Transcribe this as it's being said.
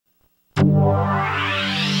Bathurst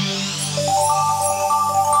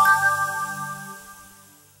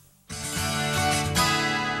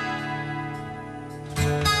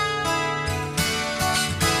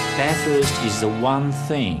is the one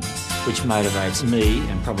thing which motivates me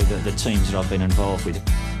and probably the teams that I've been involved with.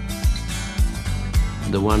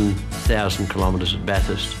 The 1,000 kilometres at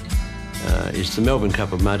Bathurst is the Melbourne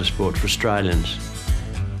Cup of Motorsport for Australians.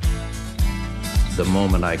 The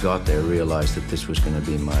moment I got there, I realised that this was going to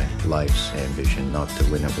be my life's ambition, not to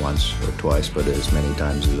win it once or twice, but as many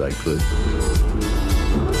times as I could.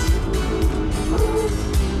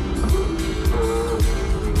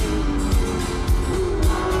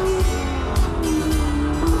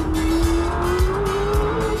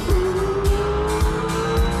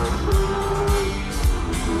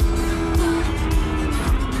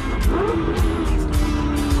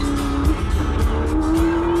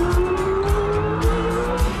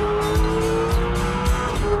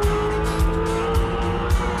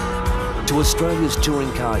 To Australia's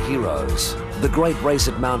touring car heroes, the great race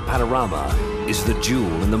at Mount Panorama is the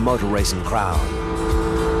jewel in the motor racing crown.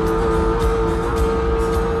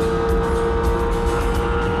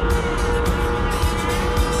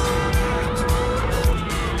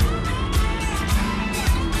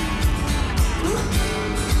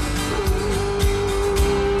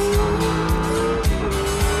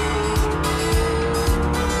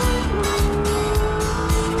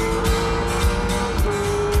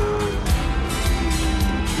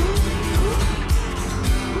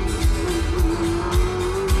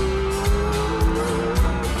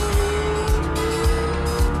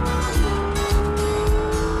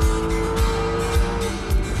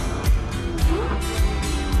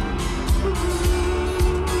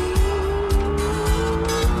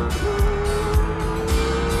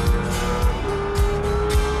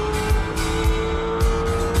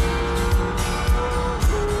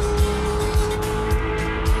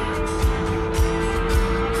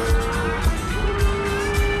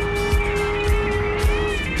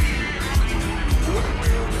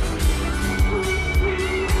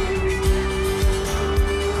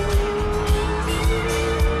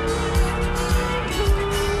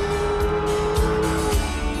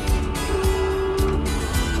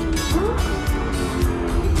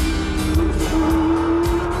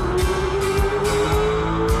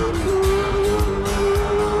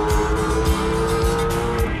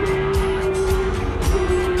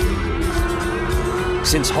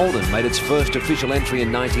 Since Holden made its first official entry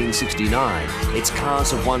in 1969, its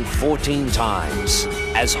cars have won 14 times.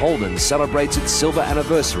 As Holden celebrates its silver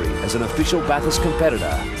anniversary as an official Bathurst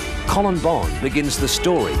competitor, Colin Bond begins the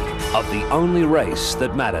story of the only race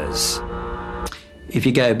that matters. If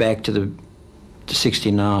you go back to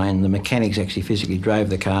 69, the mechanics actually physically drove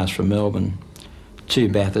the cars from Melbourne to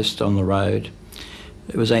Bathurst on the road.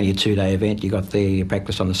 It was only a two-day event. You got there, you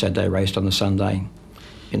practiced on the Saturday, raced on the Sunday.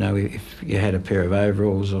 You know, if you had a pair of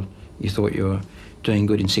overalls or you thought you were doing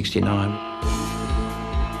good in 69.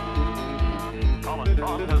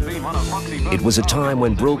 It was a time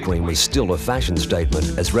when Brylcreem was still a fashion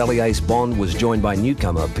statement, as rally ace Bond was joined by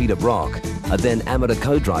newcomer Peter Brock, a then amateur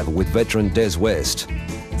co-driver with veteran Des West.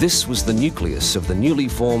 This was the nucleus of the newly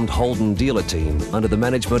formed Holden dealer team under the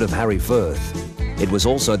management of Harry Firth. It was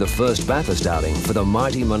also the first Bathurst outing for the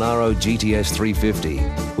mighty Monaro GTS 350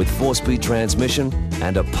 with 4-speed transmission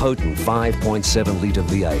and a potent 5.7-litre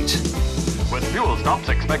V8. With fuel stops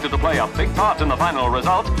expected to play a big part in the final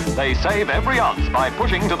result, they save every ounce by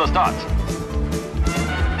pushing to the start.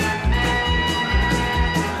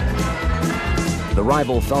 The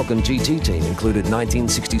rival Falcon GT team included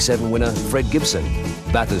 1967 winner Fred Gibson,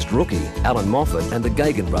 Bathurst rookie Alan Moffat and the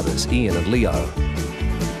Gagan brothers Ian and Leo.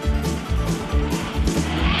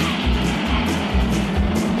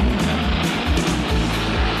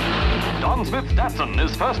 Smith's Datsun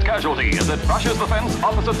is first casualty as it brushes the fence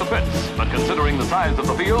opposite the pits, but considering the size of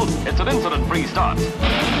the field, it's an incident-free start.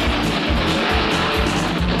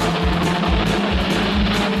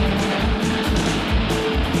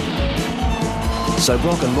 So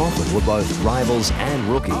Brock and Moffat were both rivals and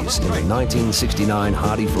rookies in the 1969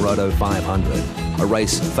 Hardy Ferodo 500, a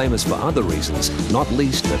race famous for other reasons, not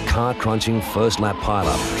least the car-crunching first-lap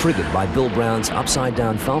pile-up triggered by Bill Brown's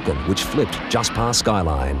upside-down Falcon, which flipped just past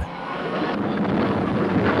Skyline.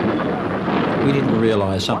 We didn't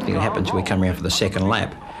realise something had happened until we come around for the second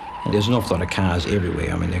lap. And there's an awful lot of cars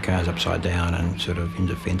everywhere. I mean, there are cars upside down and sort of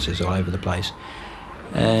into fences all over the place.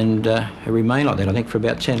 And it remained like that, I think, for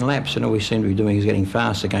about 10 laps. And all we seemed to be doing is getting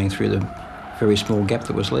faster, going through the very small gap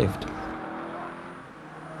that was left.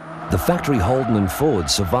 The factory Holden and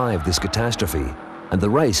Ford survived this catastrophe. and the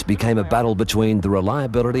race became a battle between the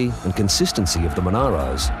reliability and consistency of the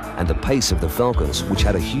Monaros and the pace of the Falcons, which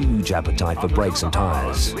had a huge appetite for brakes and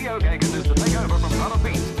tyres. Leo Gagan is to take over from front of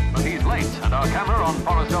Pete, but he's late, and our camera on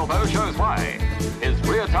Forest Elbow shows why. His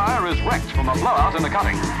rear tyre is wrecked from a blowout in the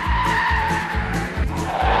cutting.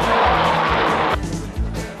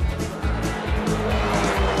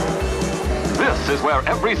 This is where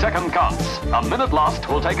every second counts. A minute lost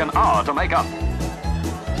will take an hour to make up.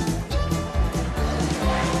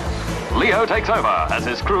 Leo takes over as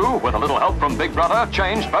his crew, with a little help from Big Brother,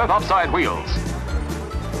 changed both offside wheels.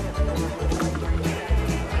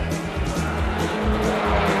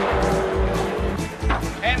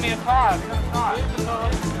 Hand me a tire.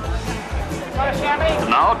 Got a chamois?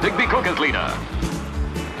 Now Digby Cook is leader.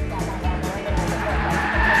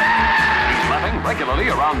 Regularly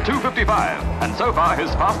around 2:55, and so far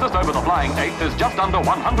his fastest over the flying eighth is just under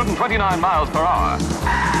 129 miles per hour.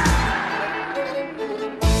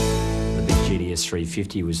 The big GTS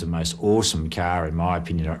 350 was the most awesome car, in my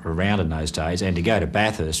opinion, around in those days, and to go to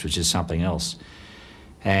Bathurst, which is something else.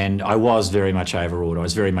 And I was very much overawed. I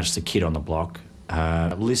was very much the kid on the block.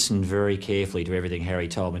 Listened very carefully to everything Harry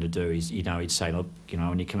told me to do. He'd say, look,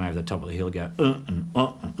 when you come over the top of the hill, go,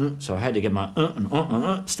 So I had to get my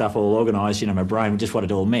stuff all organised, my brain, just what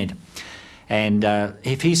it all meant. And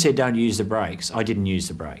if he said, don't use the brakes, I didn't use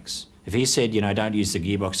the brakes. If he said, don't use the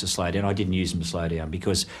gearbox to slow down, I didn't use them to slow down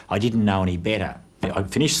because I didn't know any better. I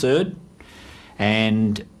finished third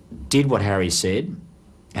and did what Harry said,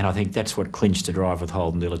 and I think that's what clinched the drive with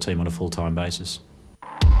Holden Dealer Team on a full-time basis.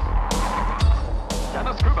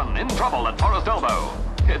 Dennis Scruben in trouble at Forest Elbow.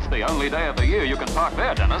 It's the only day of the year you can park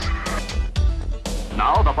there, Dennis.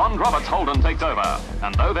 Now the Bond Roberts Holden takes over,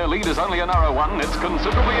 and though their lead is only a narrow one, it's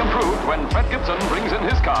considerably improved when Fred Gibson brings in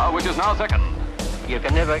his car, which is now second. You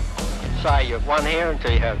can never say you've won here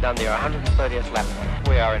until you have done your 130th lap.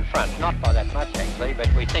 We are in front, not by that much actually, but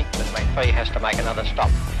we think that McPhee has to make another stop.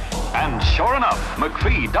 And sure enough,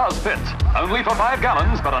 McPhee does pit. Only for 5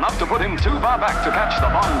 gallons, but enough to put him too far back to catch the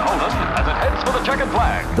Bond Holden as it heads for the checkered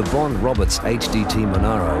flag. The Bond Roberts HDT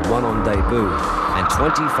Monaro won on debut, and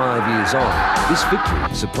 25 years on, this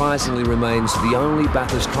victory surprisingly remains the only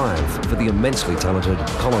Bathurst triumph for the immensely talented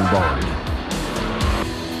Colin Bond.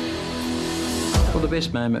 Well, the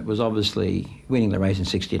best moment was obviously winning the race in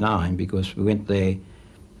 '69, because we went there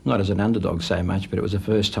not as an underdog so much, but it was the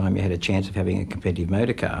first time you had a chance of having a competitive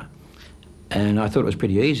motor car. And I thought it was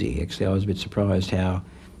pretty easy. Actually, I was a bit surprised how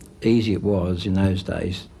easy it was in those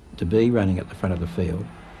days to be running at the front of the field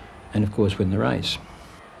and, of course, win the race.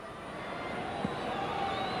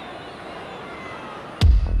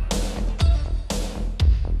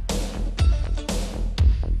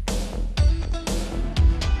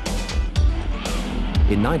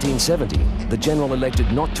 In 1970, the General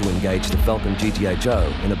elected not to engage the Falcon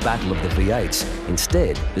GTHO in a battle of the V8s,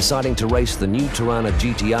 instead deciding to race the new Tirana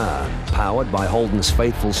GTR, powered by Holden's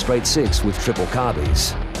faithful straight six with triple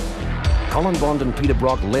carbies. Colin Bond and Peter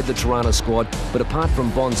Brock led the Tirana squad, but apart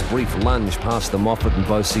from Bond's brief lunge past the Moffat and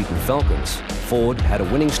Bo Seaton Falcons, Ford had a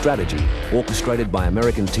winning strategy orchestrated by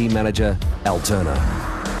American team manager Al Turner.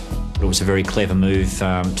 It was a very clever move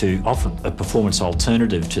to offer a performance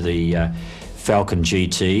alternative to the Falcon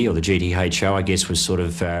GT, or the GTHO, I guess, was sort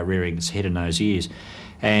of rearing its head in those years.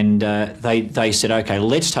 And they said, OK,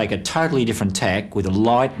 let's take a totally different tack with a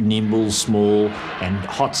light, nimble, small and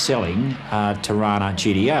hot-selling Tirana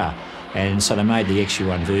GTR. And so they made the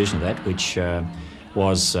XU1 version of that, which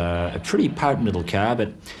was a pretty potent little car,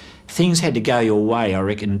 but things had to go your way, I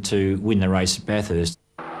reckon, to win the race at Bathurst.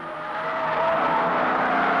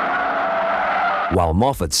 While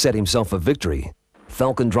Moffat set himself for victory,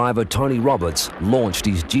 Falcon driver Tony Roberts launched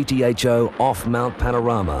his GTHO off Mount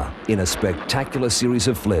Panorama in a spectacular series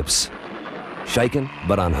of flips. Shaken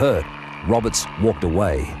but unhurt, Roberts walked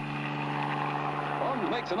away. Bond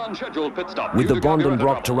makes an unscheduled pit stop. With the Bond and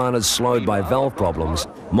Brock Tiranas slowed by valve problems,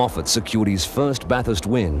 Moffat secured his first Bathurst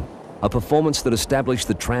win, a performance that established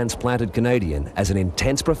the transplanted Canadian as an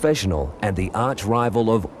intense professional and the arch rival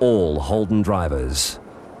of all Holden drivers.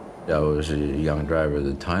 I was a young driver at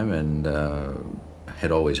the time and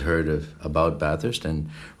had always heard about Bathurst and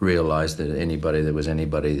realized that anybody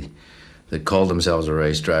that called themselves a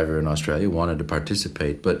race driver in Australia wanted to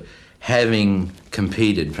participate. But having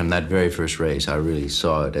competed from that very first race, I really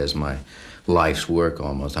saw it as my life's work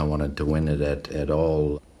almost. I wanted to win it at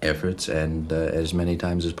all efforts and as many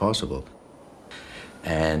times as possible.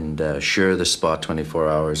 And sure, the Spot 24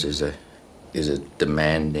 hours is a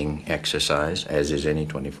demanding exercise, as is any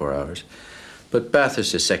 24 hours. But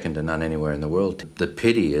Bathurst is second to none anywhere in the world. The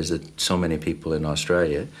pity is that so many people in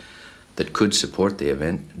Australia that could support the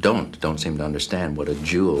event don't seem to understand what a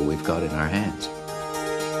jewel we've got in our hands.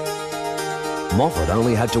 Moffat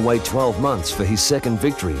only had to wait 12 months for his second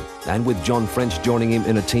victory, and with John French joining him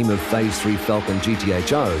in a team of Phase 3 Falcon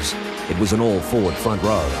GTHOs, it was an all-Ford front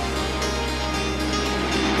row.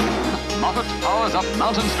 Moffat powers up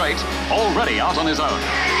Mountain Straight, already out on his own.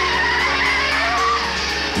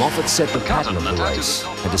 Moffat set the pattern of the race,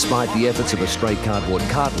 and despite the efforts of a straight cardboard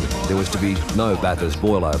carton, there was to be no Bathurst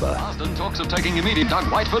boilover. Marsden talks of taking immediate Doug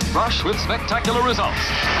Whitefoot brush with spectacular results.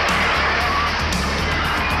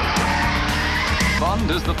 Bond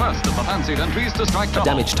is the first of the fancied entries to strike A double.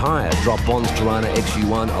 damaged tyre dropped Bond's Tirana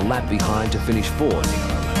XU1 a lap behind to finish fourth,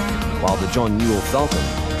 while the John Newell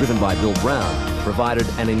Falcon, driven by Bill Brown, provided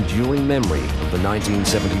an enduring memory of the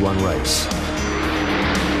 1971 race.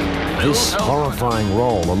 This horrifying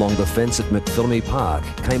roll along the fence at McPhillamy Park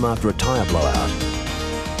came after a tyre blowout.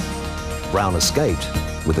 Brown escaped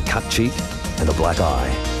with a cut cheek and a black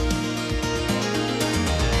eye.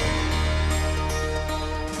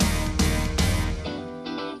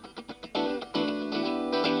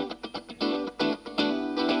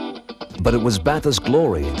 But it was Bathurst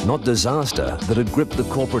glory, not disaster, that had gripped the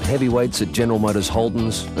corporate heavyweights at General Motors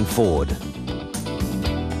Holden's and Ford.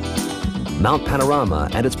 Mount Panorama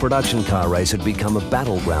and its production car race had become a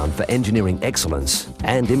battleground for engineering excellence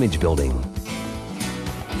and image building.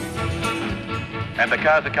 And the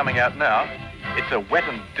cars are coming out now. It's a wet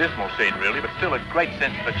and dismal scene really, but still a great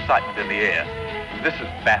sense of excitement in the air. This is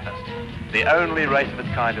Bathurst, the only race of its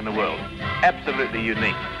kind in the world. Absolutely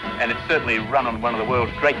unique, and it's certainly run on one of the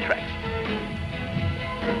world's great tracks.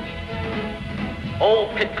 All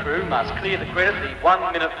pit crew must clear the grid at the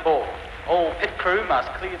 1 minute 4. All pit crew must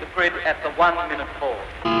clear the grid at the 1 minute 4.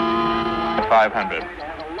 500.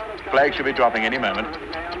 Flag should be dropping any moment.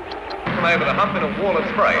 Come over the hump in a wall of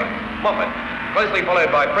spray. Moffat, closely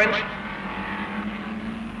followed by French.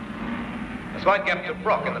 A slight gap to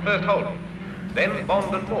Brock in the first Holden. Then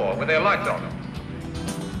Bond and Moore with their lights on.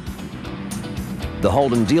 The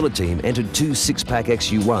Holden dealer team entered two six-pack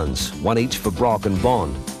XU1s, one each for Brock and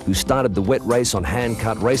Bond, who started the wet race on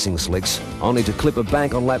hand-cut racing slicks, only to clip a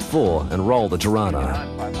bank on lap 4 and roll the Tirana.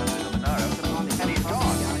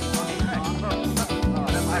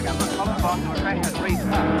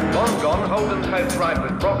 Bond gone, Holden's hopes ride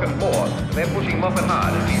with Brock and Moore, and they're pushing Moffat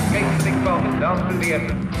hard as he skates the big Falcon down through the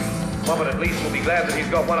entrance. Moffat at least will be glad that he's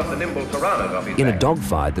got one of the nimble Tiranas off his In a back.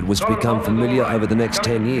 dogfight that was to become familiar over the next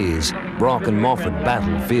 10 years, Brock and Moffat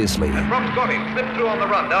battled fiercely. And Brock's got him, slipped through on the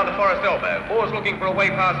run down to Forest Elbow. Moore's looking for a way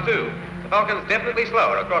past too. The Falcon's definitely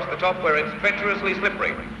slower across the top where it's treacherously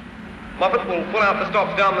slippery. Moffat will pull out the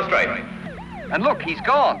stops down the straight. And look, he's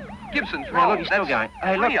gone. Gibson's Hey, look, he's still going.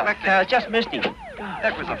 Hey, look, that car's just missed him.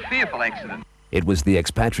 That was a fearful accident. It was the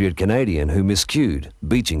expatriate Canadian who miscued,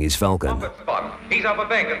 beaching his Falcon. Moffat's spot. He's up a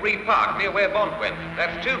bank at Reed Park near where Bond went.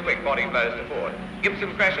 That's two quick body blows to Ford.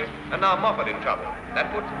 Gibson crashes, and now Moffat in trouble.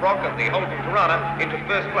 That puts Brock and the Holden Tirana into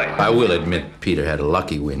first place. I will admit Peter had a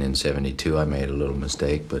lucky win in '72. I made a little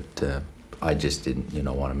mistake, but I just didn't,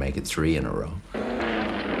 want to make it 3 in a row.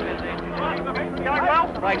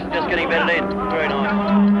 Brakes are just getting bedded in. Very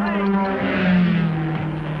nice.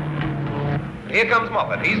 Here comes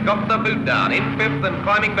Moffat. He's got the boot down, in fifth and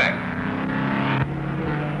climbing back.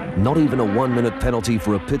 Not even a 1-minute penalty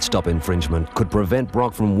for a pit stop infringement could prevent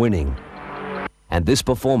Brock from winning. And this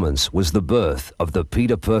performance was the birth of the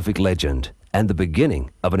Peter Perfect legend and the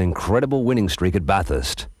beginning of an incredible winning streak at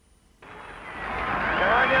Bathurst.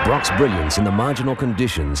 Brock's brilliance in the marginal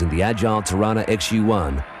conditions in the agile Tirana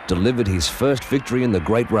XU1 delivered his first victory in the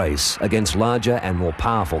great race against larger and more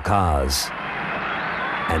powerful cars.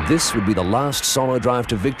 And this would be the last solo drive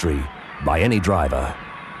to victory by any driver.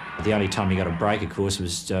 The only time he got a break, of course,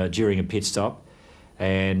 was during a pit stop.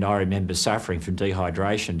 And I remember suffering from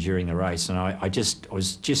dehydration during the race, and I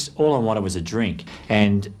was just all I wanted was a drink.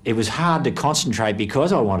 And it was hard to concentrate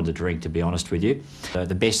because I wanted a drink, to be honest with you.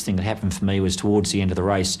 The best thing that happened for me was towards the end of the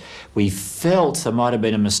race. We felt there might have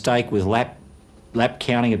been a mistake with lap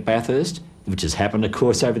counting at Bathurst, which has happened, of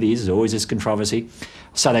course, over the years. There's always this controversy.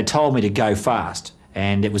 So they told me to go fast.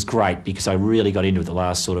 And it was great because I really got into it the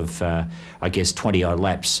last sort of, 20-odd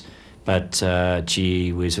laps. But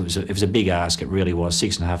gee whiz, it was a big ask. It really was.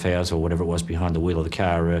 6.5 hours or whatever it was behind the wheel of the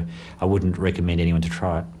car. I wouldn't recommend anyone to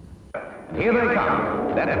try it. Here they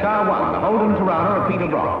come. That's car 1, the Holden Tirana of Peter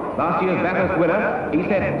Brock. Last year's Bathurst winner. He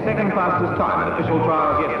set second fastest time at official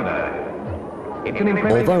trials yesterday. It's an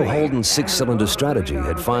impressive Although Holden's 6-cylinder strategy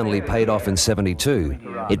had finally paid off in '72,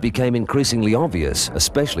 it became increasingly obvious,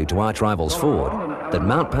 especially to arch rivals Ford, that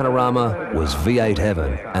Mount Panorama was V8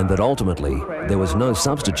 heaven and that ultimately there was no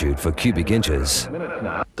substitute for cubic inches.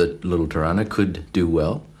 The little Tirana could do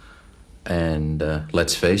well, and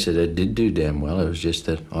let's face it, it did do damn well. It was just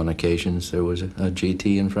that on occasions there was a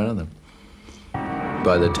GT in front of them.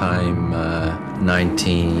 By the time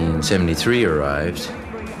 1973 arrived,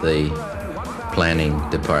 the planning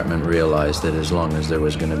department realized that as long as there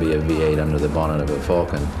was going to be a V8 under the bonnet of a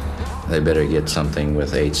Falcon, they better get something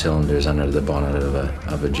with 8 cylinders under the bonnet of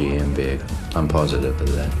a GM vehicle. I'm positive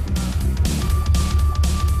of that.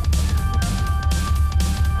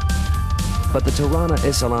 But the Tirana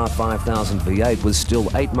SLR 5000 V8 was still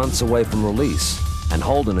 8 months away from release, and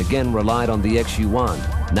Holden again relied on the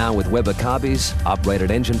XU1, now with Weber carbies,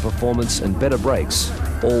 uprated engine performance and better brakes,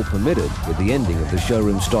 all permitted with the ending of the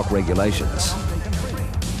showroom stock regulations.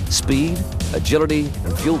 Speed, agility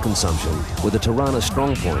and fuel consumption were the Tirana's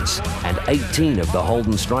strong points, and 18 of the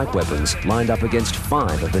Holden strike weapons lined up against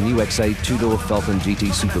 5 of the new X8 two-door Falcon GT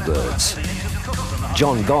Superbirds.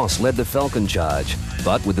 John Goss led the Falcon charge,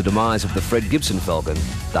 but with the demise of the Fred Gibson Falcon,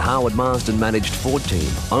 the Howard Marsden-managed Ford team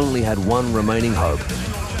only had one remaining hope: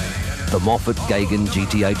 the Moffat-Gagan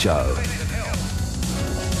GTHO.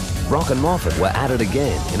 Brock and Moffat were at it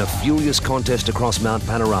again in a furious contest across Mount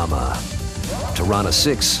Panorama. Tirana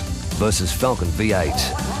 6 versus Falcon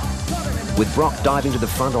V8. With Brock diving to the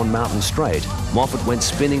front on Mountain Straight, Moffat went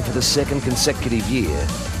spinning for the second consecutive year.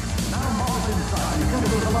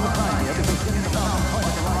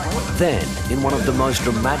 Then, in one of the most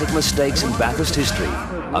dramatic mistakes in Bathurst history,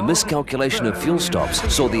 a miscalculation of fuel stops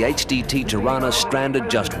saw the HDT Tirana stranded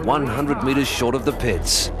just 100 metres short of the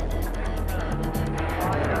pits.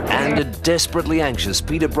 And a desperately anxious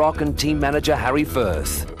Peter Brock and team manager Harry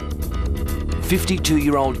Firth.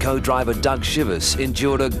 52-year-old co-driver Doug Shivers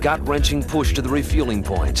endured a gut-wrenching push to the refuelling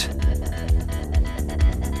point.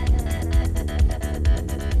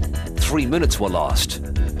 3 minutes were lost,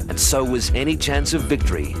 and so was any chance of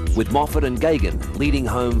victory, with Moffat and Gagan leading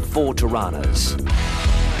home 4 Tiranas.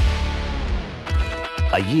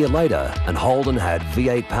 A year later, and Holden had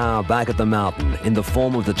V8 power back at the mountain in the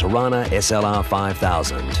form of the Tirana SLR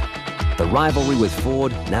 5000. The rivalry with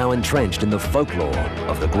Ford now entrenched in the folklore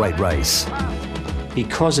of the great race.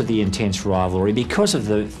 Because of the intense rivalry, because of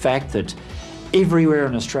the fact that everywhere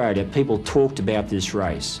in Australia people talked about this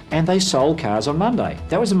race, and they sold cars on Monday.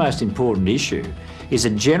 That was the most important issue, is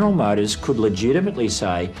that General Motors could legitimately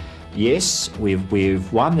say, yes,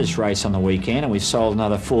 we've won this race on the weekend and we've sold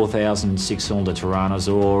another 4,000 six-cylinder Tiranas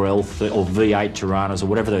or V8 Tiranas or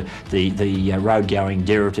whatever the road-going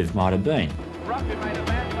derivative might have been.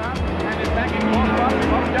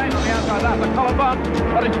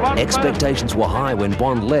 Expectations were high when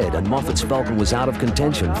Bond led and Moffat's Falcon was out of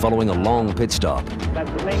contention following a long pit stop.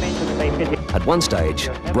 At one stage,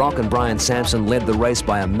 Brock and Brian Sampson led the race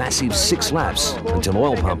by a massive 6 laps until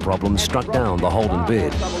oil pump problems struck down the Holden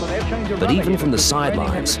bid. But even from the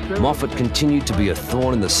sidelines, Moffat continued to be a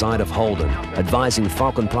thorn in the side of Holden, advising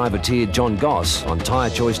Falcon privateer John Goss on tyre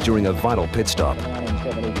choice during a vital pit stop.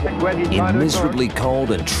 In miserably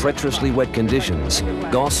cold and treacherously wet conditions,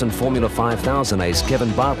 Goss and Formula 5000 ace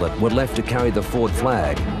Kevin Bartlett were left to carry the Ford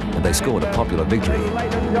flag, and they scored a popular victory.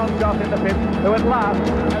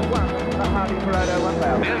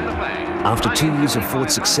 After 2 years of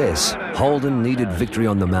Ford success, Holden needed victory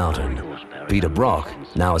on the mountain. Peter Brock,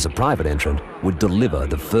 now as a private entrant, would deliver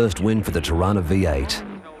the first win for the Tirana V8.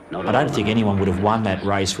 I don't think anyone would have won that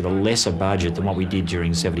race with a lesser budget than what we did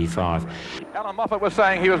during '75. Alan Moffat was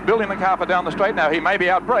saying he was building the car for down the straight. Now he may be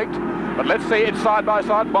outbraked, but let's see, it's side by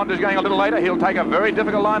side. Bond is going a little later. He'll take a very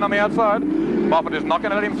difficult line on the outside. Moffat is not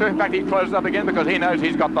going to let him through. In fact, he closes up again because he knows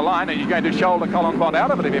he's got the line and he's going to shoulder Colin Bond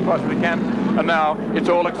out of it if he possibly can. And now it's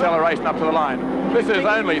all acceleration up to the line. This is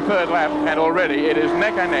only third lap and already it is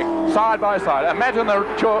neck and neck, side by side. Imagine the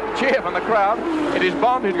cheer from the crowd. It is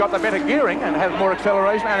Bond who's got the better gearing and has more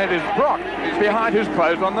acceleration, and it is Brock behind who's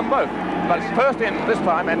closed on them both. But first in this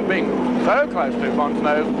time, and being so close to Bond's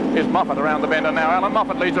nose, is Moffat around the bend, and now Alan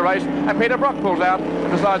Moffat leads the race, and Peter Brock pulls out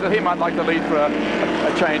and decides that he might like to lead for a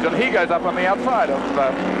change, and he goes up on the outside of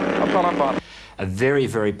Colin Bond. A very,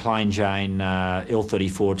 very plain Jane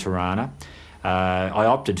L34 Tirana. I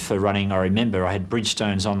opted for running, I remember I had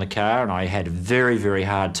Bridgestones on the car and I had very, very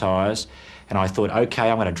hard tyres, and I thought,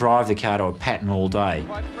 okay, I'm going to drive the car to a pattern all day.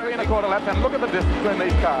 3 1/4 laps, and look at the distance between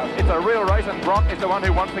these cars. It's a real race, and Brock is the one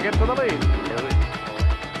who wants to get to the lead.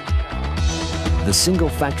 The single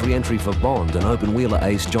factory entry for Bond and open-wheeler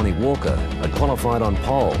ace Johnny Walker had qualified on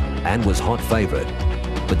pole and was hot favourite.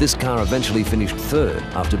 But this car eventually finished third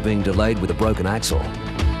after being delayed with a broken axle.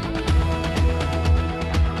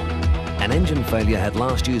 An engine failure had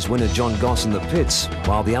last year's winner John Goss in the pits,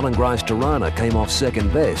 while the Alan Grice Tirana came off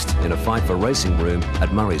second best in a fight for racing room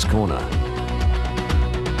at Murray's Corner.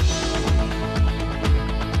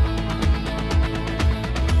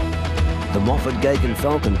 The Moffat-Gagan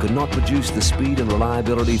Falcon could not produce the speed and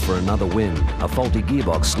reliability for another win, a faulty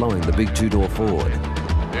gearbox slowing the big two-door Ford.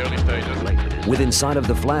 Early stages. Within sight of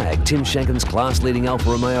the flag, Tim Schenken's class-leading Alfa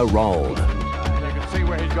Romeo rolled. See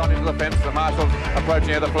where he's gone into the fence. The marshal's approaching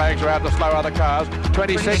here. The flags are out to slow other cars.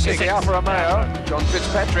 26 is the Alfa Romeo. John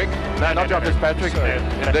Fitzpatrick. No, not John Fitzpatrick.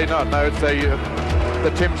 Indeed not. No, it's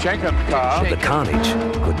the Tim Schenken car. The carnage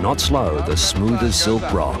could not slow the smooth as silk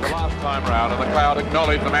Brock. Last time round, and the crowd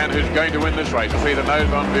acknowledged the man who's going to win this race. You see the nose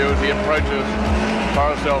on view as he approaches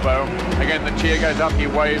Forest Elbow. Again, the cheer goes up. He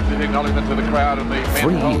waves his acknowledgement to the crowd. And the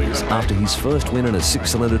 3 years after his first win in a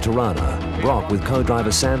 6-cylinder Tirana, Brock, with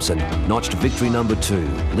co-driver Sampson, notched victory number 2,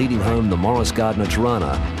 leading home the Morris Gardner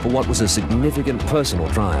Tirana for what was a significant personal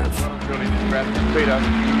triumph. Peter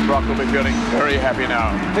Brock will be feeling very happy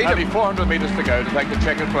now. Only 400 metres to go to take the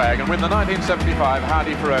checkered flag and win the 1975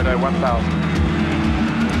 Hardy Ferodo 1000.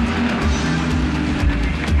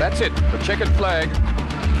 That's it, the checkered flag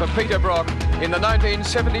for Peter Brock in the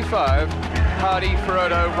 1975 Hardy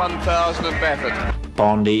Ferodo 1000 at Bathurst.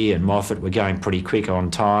 Bondi and Moffat were going pretty quick on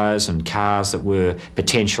tyres and cars that were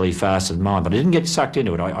potentially faster than mine, but I didn't get sucked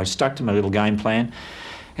into it. I stuck to my little game plan,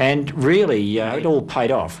 and really it all paid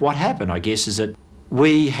off. What happened, I guess, is that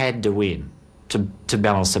we had to win to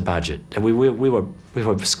balance the budget. We were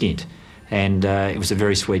skint, and it was a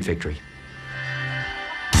very sweet victory.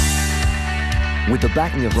 With the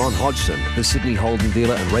backing of Ron Hodgson, the Sydney Holden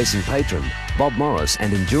dealer and racing patron, Bob Morris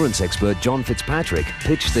and endurance expert John Fitzpatrick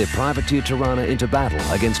pitched their privateer Tirana into battle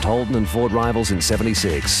against Holden and Ford rivals in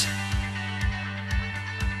 '76.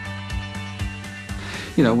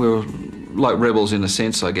 You know, we were like rebels in a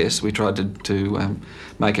sense, I guess. We tried to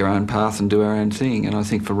make our own path and do our own thing. And I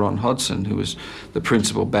think for Ron Hodgson, who was the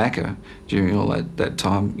principal backer during all that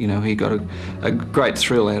time, you know, he got a great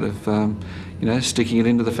thrill out of, you know, sticking it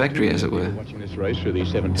into the factory, as it were.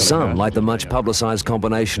 Some, like the much publicised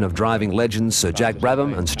combination of driving legends Sir Jack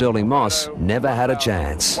Brabham and Sterling Moss, never had a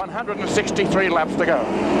chance. 163 laps to go.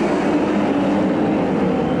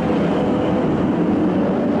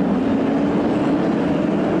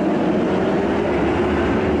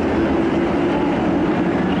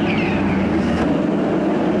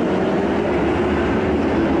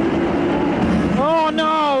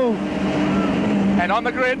 On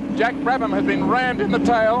the grid, Jack Brabham has been rammed in the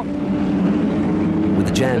tail. With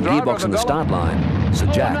the jammed gearbox on the start line, Sir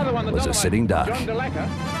Jack was a sitting duck.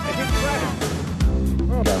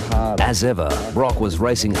 As ever, Brock was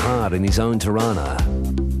racing hard in his own Tirana.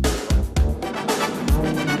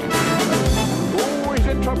 Oh, he's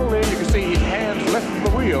in trouble there. You can see his hands left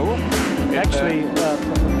the wheel. Actually,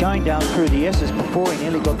 going down through the S's before he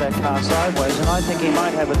nearly got that car sideways, and I think he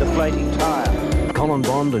might have a deflating tyre. Colin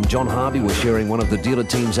Bond and John Harvey were sharing one of the dealer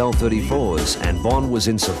team's L34s, and Bond was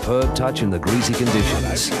in superb touch in the greasy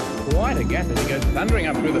conditions. Quite a gap as he goes thundering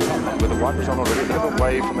up through the top. With the wipers on already, a bit of a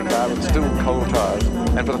wave from the car and still cold tyres.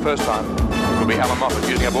 And for the first time, it will be Alan Moffat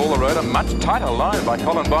using up all the road. A much tighter line by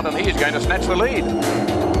Colin Bond, and he is going to snatch the lead.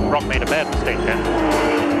 Brock made a bad mistake there.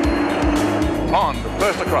 Bond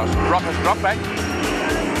burst across. Brock has dropped back.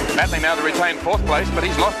 Battling now to retain 4th place, but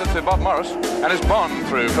he's lost it to Bob Morris, and is Bond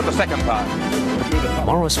through for the second time.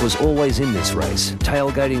 Morris was always in this race,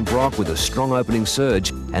 tailgating Brock with a strong opening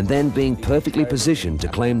surge and then being perfectly positioned to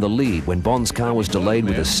claim the lead when Bond's car was delayed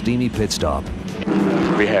with a steamy pit stop.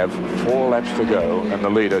 We have 4 laps to go, and the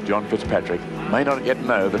leader, John Fitzpatrick, may not yet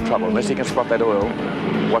know the trouble unless he can spot that oil.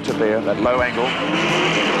 Watch it there, that low angle.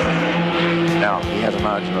 Now, he has a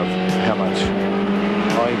margin of how much?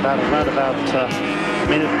 Oh, around about a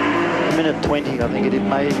minute 20, I think it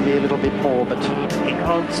may be a little bit more, but he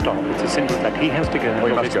can't stop. It's as simple as that. He has to go. Well,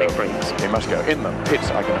 he must go. He must go. In the pits,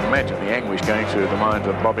 I can imagine the anguish going through the minds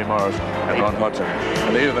of Bobby Morris and Ron Hodgson.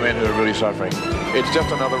 And these are the men who are really suffering. It's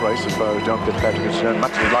just another race as far as John Fitzpatrick is concerned.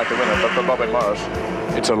 Much as he'd like to win it, but for Bobby Morris,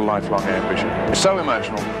 it's a lifelong ambition. It's so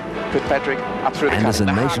emotional. Fitzpatrick up through the And as the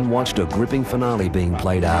nation watched a gripping finale being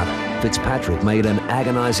played out, Fitzpatrick made an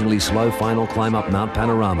agonisingly slow final climb up Mount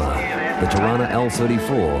Panorama. The Tirana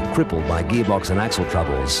L34 crippled by gearbox and axle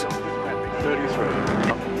troubles. 33.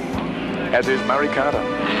 As is Murray Carter.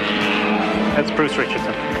 That's Bruce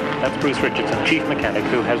Richardson. That's Bruce Richardson, chief mechanic,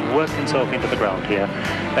 who has worked himself into the ground here.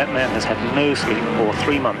 That man has had no sleep for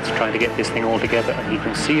 3 months trying to get this thing all together, and you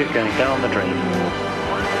can see it going down the drain.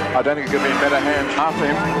 I don't think it could be in better hands after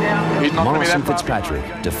him. He's not Morris going and to be that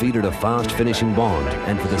Fitzpatrick defeated a fast-finishing Bond,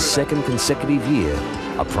 and for the second consecutive year,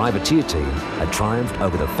 a privateer team had triumphed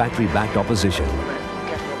over the factory-backed opposition.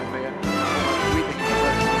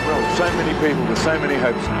 So many people with so many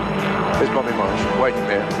hopes. There's Bobby Morris waiting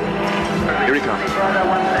there. Here he comes.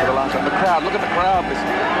 The last one. The crowd, look at the crowd.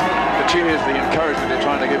 The cheers, the encouragement they're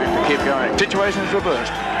trying to give him to keep going. Situation is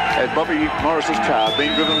reversed as Bobby Morris's car,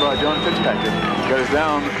 being driven by John Fitzpatrick, goes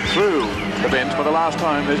down through the bend for the last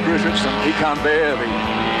time. There's Bruce Richardson. He can't bear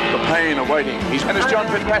the pain of waiting. And it's John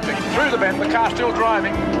Fitzpatrick through the bend. The car still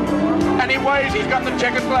driving. And he waves, he's got the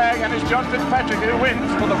checkered flag, and it's John Fitzpatrick who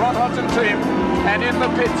wins for the Ron Hodson team. And in the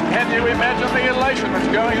pits, can you imagine the elation that's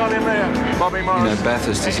going on in there? Bobby Morris. You know,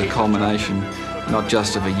 Bathurst is a culmination not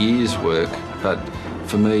just of a year's work, but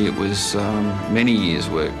for me it was many years'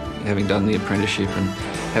 work, having done the apprenticeship and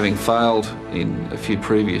having failed in a few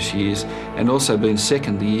previous years, and also been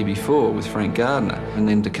second the year before with Frank Gardner, and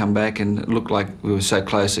then to come back and look like we were so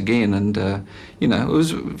close again, and you know, it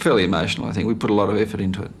was fairly emotional. I think we put a lot of effort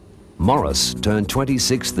into it. Morris turned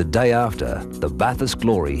 26 the day after, the Bathurst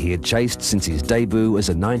glory he had chased since his debut as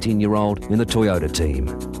a 19-year-old in the Toyota team.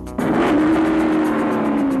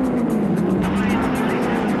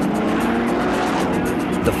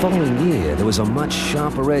 The following year, there was a much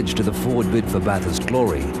sharper edge to the forward bid for Bathurst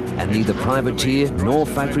glory, and neither privateer nor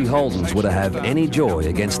factory Holdens were to have any joy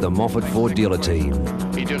against the Moffat Ford dealer team.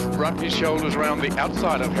 He just wrapped his shoulders around the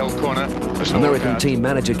outside of Hell Corner. American team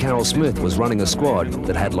manager Carol Smith was running a squad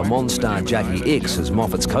that had Le Mans star Jackie Ickx as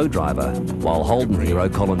Moffat's co-driver, while Holden hero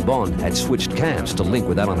Colin Bond had switched camps to link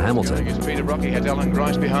with Alan Hamilton. Peter Brock, he had Alan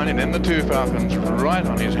Grice behind him, then the two Falcons right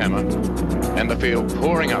on his hammer, and the field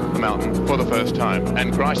pouring up the mountain for the first time.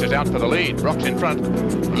 And Grice is out for the lead. Brock's in front.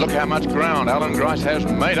 Look how much ground Alan Grice has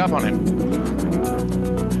made up on him.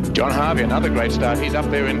 John Harvey, another great start. He's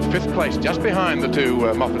up there in 5th place, just behind the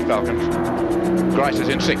two Moffat Falcons. Grice is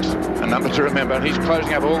in 6th, a number to remember, and he's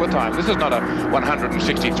closing up all the time. This is not a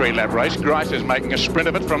 163-lap race. Grice is making a sprint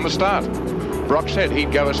of it from the start. Brock said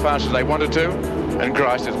he'd go as fast as they wanted to, and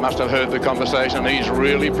Grice must have heard the conversation. He's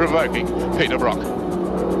really provoking Peter Brock.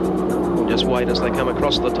 Just wait as they come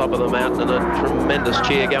across the top of the mountain, and a tremendous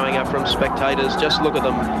cheer going up from spectators. Just look at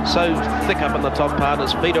them, so thick up in the top part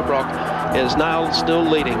as Peter Brock is now still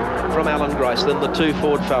leading from Alan Grice, then the two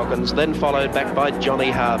Ford Falcons, then followed back by Johnny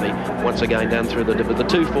Harvey. Once again down through the dip. The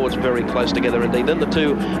two Fords very close together indeed. Then the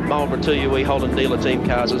two Marlborough 2UE Holden dealer team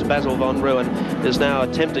cars as Basil von Ruin is now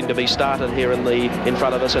attempting to be started here in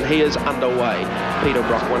front of us, and he is underway. Peter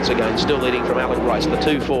Brock once again still leading from Alan Grice, the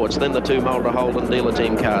two Fords, then the two Marlborough Holden dealer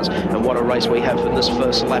team cars, and what a race we have in this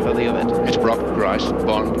first lap of the event. It's Brock, Grice,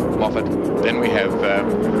 Bond, Moffat. Then we have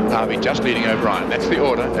Harvey just leading O'Brien. That's the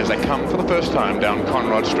order as they come for the first time down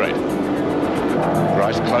Conrod Straight.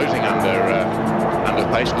 Grice closing under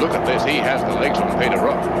pace. Look at this. He has the legs on Peter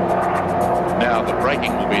Brock. Now the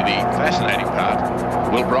braking will be the fascinating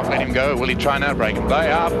part. Will Brock let him go? Will he try and outbrake him?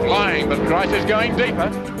 They are flying, but Grice is going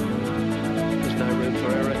deeper.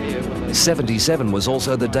 77 was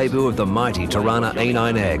also the debut of the mighty Tirana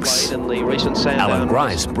A9X. Alan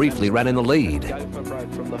Grice briefly ran in the lead.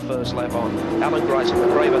 From the first lap on. Alan Grice in the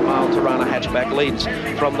Craven Mile Tirana hatchback leads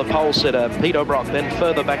from the pole sitter Peter Brock, then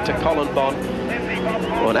further back to Colin Bond.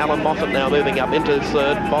 And Alan Moffat now moving up into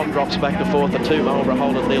 3rd. Bond drops back to 4th. The two Marlborough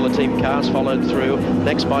Holden dealer team cars followed through.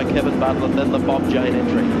 Next by Kevin Butler, then the Bob Jane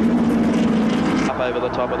entry. Over the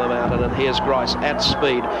top of the mountain, and here's Grice at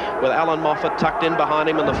speed with Alan Moffat tucked in behind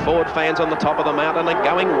him, and the Ford fans on the top of the mountain are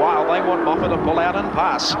going wild. They want Moffat to pull out and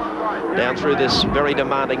pass down through this very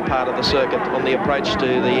demanding part of the circuit on the approach to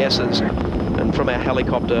the S's. And from our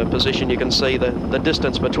helicopter position you can see the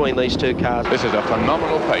distance between these two cars. This is a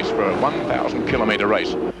phenomenal pace for a 1,000-kilometre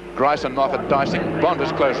race. Grice and Moffat dicing. Bond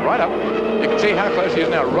is close right up. You can see how close he is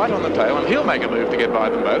now, right on the tail, and he'll make a move to get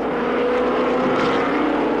by them both.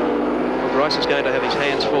 Grice is going to have his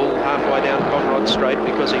hands full halfway down Conrod Straight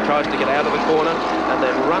because he tries to get out of the corner and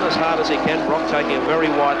then run as hard as he can. Brock taking a very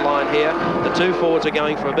wide line here. The two Fords are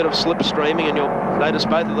going for a bit of slipstreaming, and you'll notice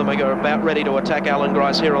both of them are about ready to attack Alan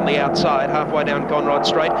Grice here on the outside, halfway down Conrod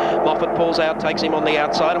Straight. Moffat pulls out, takes him on the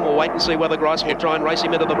outside, and we'll wait and see whether Grice will try and race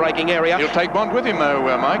him into the braking area. He'll take Bond with him though,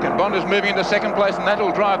 Mike, and Bond is moving into 2nd place, and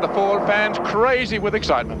that'll drive the Ford fans crazy with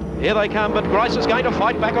excitement. Here they come, but Grice is going to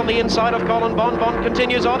fight back on the inside of Colin Bond. Bond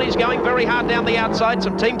continues on. He's going very hard down the outside.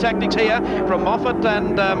 Some team tactics here from Moffat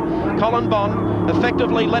and Colin Bond,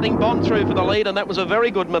 effectively letting Bond through for the lead, and that was a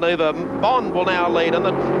very good manoeuvre. Bond will now lead, and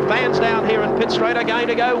the fans down here in Pit Straight are going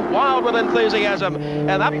to go wild with enthusiasm.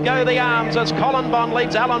 And up go the arms as Colin Bond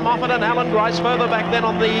leads Alan Moffat, and Holden, Alan Grice further back then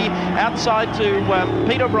on the outside to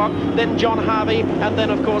Peter Brock, then John Harvey, and then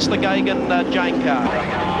of course the Gagan Jane car.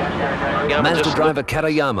 Mazda driver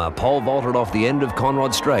Katayama pole vaulted off the end of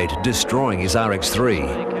Conrod Straight, destroying his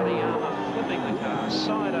RX-3.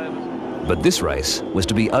 But this race was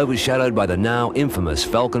to be overshadowed by the now infamous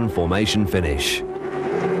Falcon formation finish.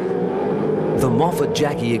 The Moffat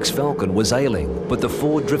Jackie X Falcon was ailing, but the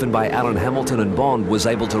Ford driven by Alan Hamilton and Bond was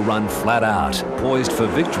able to run flat out, poised for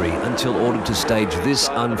victory until ordered to stage this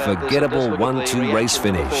unforgettable 1-2 race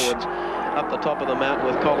finish. Up the top of the mountain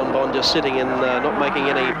with Colin Bond just sitting in, not making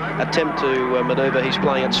any attempt to manoeuvre. He's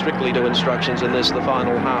playing it strictly to instructions in this, the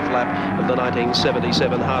final half lap of the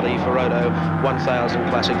 1977 Hardy Ferodo 1000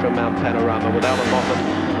 Classic from Mount Panorama, with Alan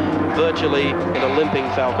Moffat virtually in a limping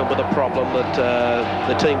Falcon with a problem that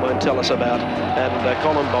the team won't tell us about, and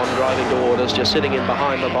Colin Bond driving to orders, just sitting in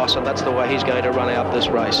behind the boss, and that's the way he's going to run out this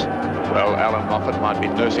race. Well, Alan Moffat might be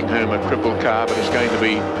nursing home a crippled car, but is going to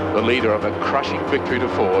be the leader of a crushing victory to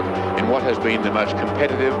Ford in what has been the most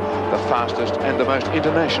competitive, the fastest and the most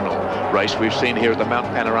international race we've seen here at the Mount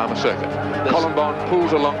Panorama circuit. Colin Bond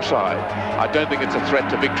pulls alongside. I don't think it's a threat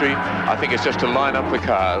to victory. I think it's just to line up the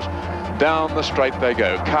cars. Down the straight they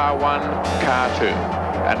go. Car 1, car 2.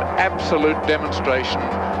 An absolute demonstration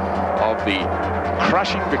of the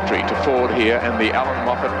crushing victory to Ford here and the Alan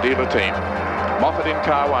Moffat dealer team. Moffat in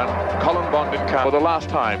car 1, Colin Bond in car. For the last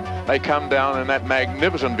time, they come down in that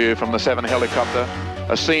magnificent view from the 7 helicopter,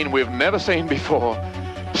 a scene we've never seen before.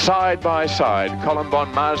 Side by side, Colin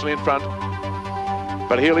Bond marginally in front,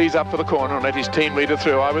 but he'll ease up for the corner and let his team leader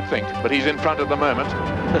through, I would think. But he's in front at the moment.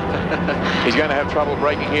 He's going to have trouble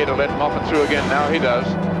braking here to let Moffat through again. Now he does.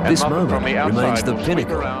 And This Moffat moment from the outside remains the will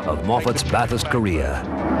pinnacle sweep around of Moffat's Bathurst career.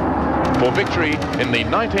 for victory in the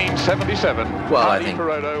 1977 Well, Hardy I think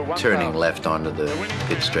Ferodo 1000. turning left onto the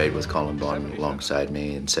pit straight with Colin Bond alongside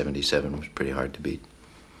me in 77 was pretty hard to beat.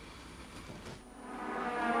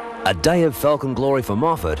 A day of Falcon glory for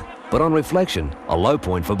Moffat, but on reflection, a low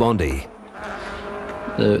point for Bondy.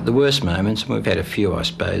 The worst moments, and we've had a few, I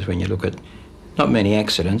suppose, when you look at not many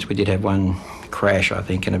accidents. We did have one crash, I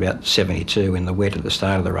think, in about 72 in the wet at the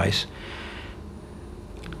start of the race.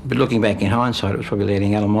 But looking back in hindsight, it was probably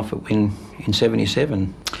letting Alan Moffat win in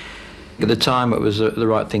 77. At the time, it was the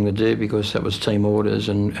right thing to do because that was team orders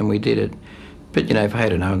and we did it. But, you know, if I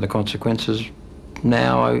had known the consequences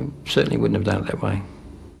now, I certainly wouldn't have done it that way.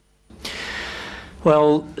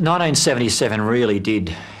 Well, 1977 really did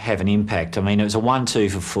have an impact. I mean, it was a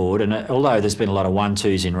 1-2 for Ford, and although there's been a lot of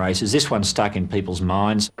 1-2s in races, this one stuck in people's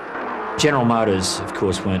minds. General Motors, of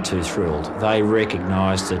course, weren't too thrilled. They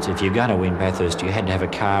recognised that if you're going to win Bathurst, you had to have a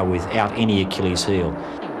car without any Achilles heel.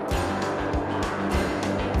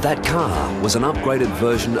 That car was an upgraded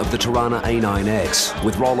version of the Tirana A9X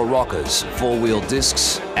with roller rockers, four-wheel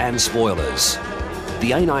discs and spoilers.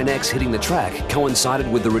 The A9X hitting the track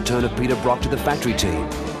coincided with the return of Peter Brock to the factory team,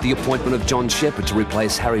 the appointment of John Shepherd to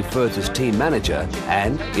replace Harry Firth as team manager,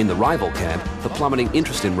 and, in the rival camp, the plummeting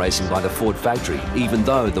interest in racing by the Ford factory, even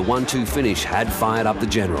though the 1-2 finish had fired up the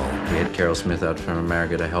General. We had Carol Smith out from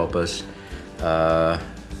America to help us.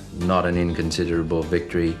 Not an inconsiderable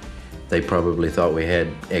victory. They probably thought we had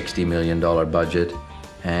 $XD million budget.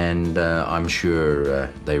 And I'm sure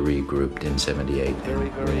they regrouped in 78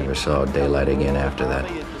 and we never saw daylight again after that.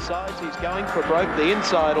 He's going for broke. The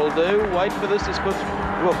inside will do. Wait for this.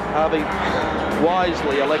 Look, Harvey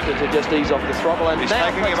wisely elected to just ease off the throttle. And he's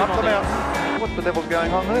taking him up the mountain. What the devil's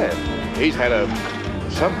going on there? He's had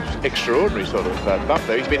some extraordinary sort of bump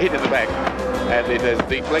there. He's been hit in the back and it has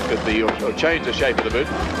deflected or changed the shape of the boot.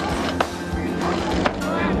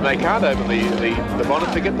 They can't open the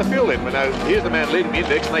bonnet to get the fuel in. Now, here's the man leading the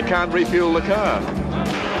index and they can't refuel the car.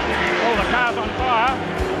 Oh, the car's on fire.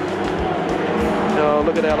 Oh,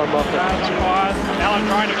 look at Alan Moffat. The car's on fire. Alan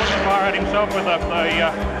trying to put the fire out himself with the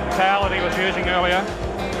towel that he was using earlier.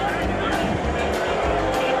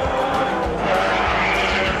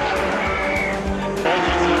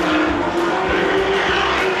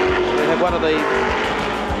 We have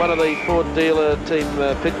one of the Ford dealer team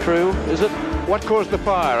pit crew, is it? What caused the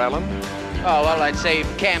fire, Alan? Oh, well, I'd say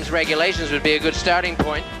CAM's regulations would be a good starting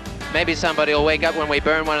point. Maybe somebody will wake up when we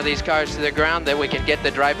burn one of these cars to the ground that we can get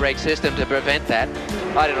the dry brake system to prevent that.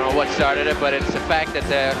 I don't know what started it, but it's the fact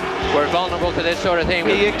that we're vulnerable to this sort of thing.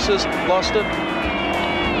 X has lost it.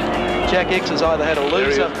 Jack X has either had a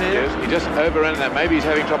lose up here. Yes, he just overran that. Maybe he's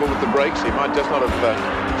having trouble with the brakes. He might just not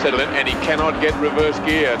have settled in, and he cannot get reverse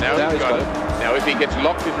gear. Now he's got it. Now, if he gets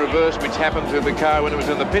locked in reverse, which happened to the car when it was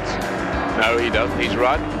in the pits, no, he doesn't. He's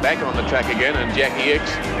right back on the track again, and Jackie X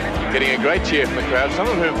getting a great cheer from the crowd, some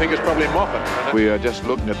of whom think it's probably Moffat. We are just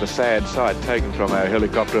looking at the sad sight taken from our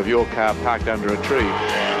helicopter of your car parked under a tree.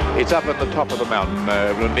 It's up at the top of the mountain,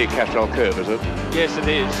 near Castrol Curve, is it? Yes, it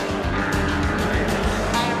is.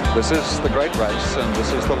 This is the great race, and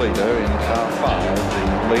this is the leader in car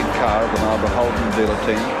 5, the lead car of the Marlborough Holden dealer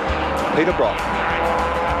team, Peter Brock.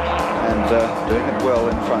 And doing it well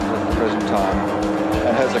in front at the present time,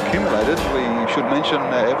 and has accumulated, we should mention,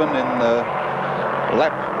 Evan, in the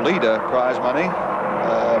lap leader prize money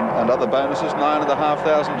and other bonuses,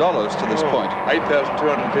 $9,500 to this point.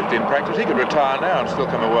 $8,250 in practice. He could retire now and still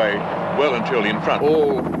come away well and truly in front.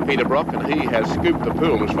 All Peter Brock, and he has scooped the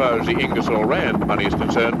pool as far as the Ingersoll Rand money is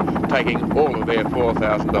concerned, taking all of their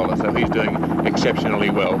 $4,000. So he's doing exceptionally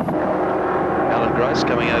well. Alan Grice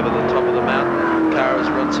coming over the top of the mountain. Car has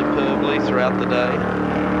run superbly throughout the day.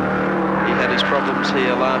 He had his problems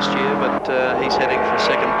here last year, but he's heading for a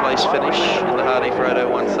second place finish in the Hardy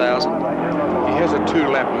Frodo 1000. He has a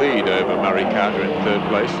 2-lap lead over Murray Carter in 3rd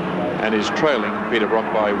place and is trailing Peter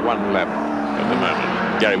Brock by 1 lap at the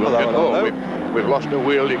moment. Gary Wilkin, we've lost a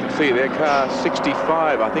wheel. You can see their car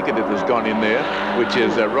 65, I think it has gone in there, which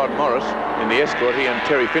is Rod Morris in the Escort, he and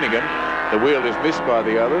Terry Finnegan. The wheel is missed by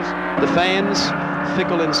the others. The fans,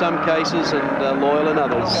 fickle in some cases and loyal in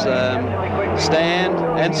others, stand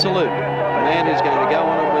and salute the man who's going to go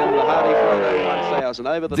on and win the Hardy Frodo 1000.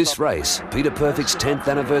 Over the This race, Peter Perfect's 10th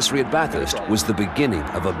anniversary at Bathurst, was the beginning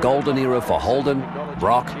of a golden era for Holden,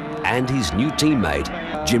 Brock and his new teammate,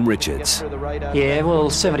 Jim Richards. Yeah, well,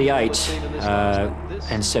 78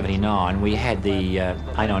 and 79, we had the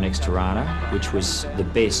A9X Tirana, which was the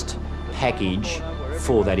best package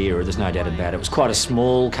for that era, there's no doubt about it. It was quite a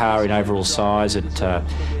small car in overall size. It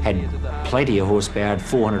had plenty of horsepower, had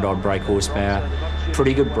 400 odd brake horsepower,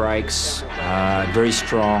 pretty good brakes, very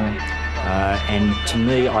strong, and to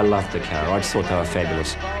me, I loved the car. I just thought they were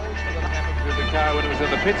fabulous. With the car when it was in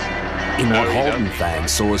the pits. In what Holden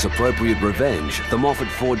fans saw as appropriate revenge, the Moffat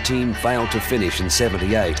Ford team failed to finish in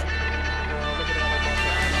 78.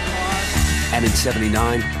 And in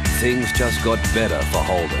 79, things just got better for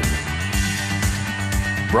Holden.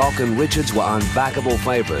 Brock and Richards were unbackable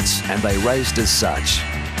favourites, and they raced as such.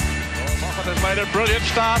 Moffat has made a brilliant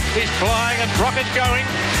start. He's flying and Brock is going.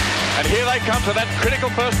 And here they come to that critical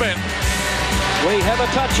first bend. We have a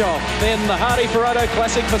touch-off in the Hardy Frodo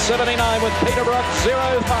Classic for 79 with Peter Brock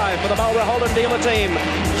 05 for the Marlborough Holden dealer team.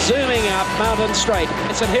 Zooming up Mountain Straight.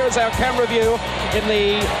 And here is our camera view in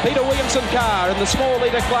the Peter Williamson car in the small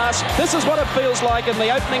litre class. This is what it feels like in the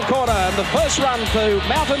opening corner and the first run to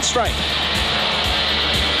Mountain Straight.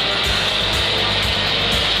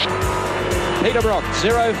 Peter Brock,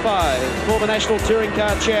 05, former National Touring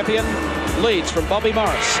Car Champion, leads from Bobby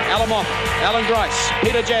Morris, Alan Moffat, Alan Grice,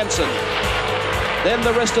 Peter Jansen. Then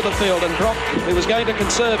the rest of the field, and Brock, who was going to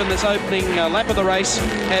conserve in this opening lap of the race,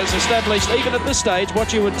 has established, even at this stage,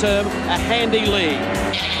 what you would term a handy lead.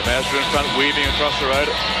 The Mazda in front, weaving across the road,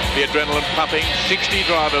 the adrenaline pumping, 60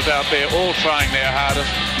 drivers out there, all trying their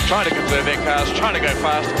hardest, trying to conserve their cars, trying to go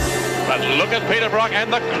fast. But look at Peter Brock,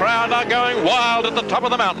 and the crowd are going wild at the top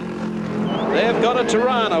of the mountain. They've got a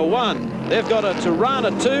Tirana 1, they've got a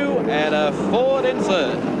Tirana 2 and a Ford in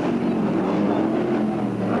 3rd.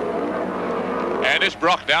 And it's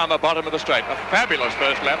Brock down the bottom of the straight. A fabulous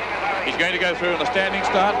first lap. He's going to go through in a standing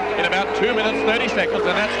start in about 2 minutes 30 seconds,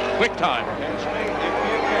 and that's quick time.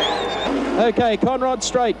 Okay, Conrod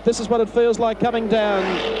Straight, this is what it feels like coming down,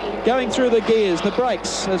 going through the gears, the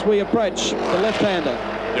brakes as we approach the left-hander.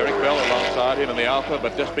 Derek Bell alongside him in the Alpha,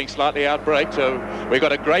 but just being slightly out-braked. So we've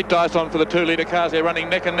got a great dice on for the 2-litre cars. They're running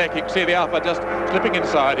neck and neck. You can see the Alpha just slipping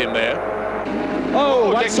inside him there.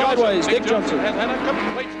 Oh, one sideways. Dick Johnson has had a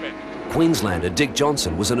complete spin. Queenslander Dick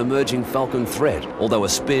Johnson was an emerging Falcon threat, although a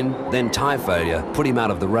spin, then tyre failure, put him out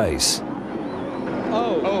of the race.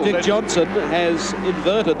 Dick Johnson has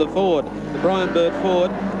inverted the Ford, the Brian Bird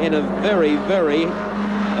Ford, in a very, very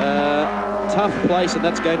tough place, and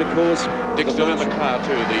that's going to cause... Dick's still in the car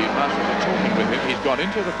too. The marshals are talking with him. He's gone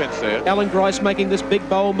into the fence there. Alan Grice making this big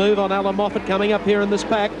bold move on Alan Moffat coming up here in this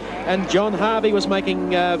pack, and John Harvey was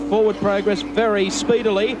making forward progress very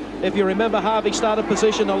speedily. If you remember, Harvey started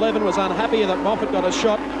position 11, was unhappy that Moffat got a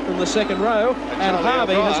shot from the second row, and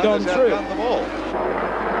Harvey has gone through.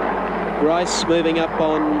 Grice moving up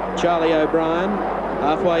on Charlie O'Brien,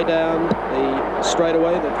 halfway down the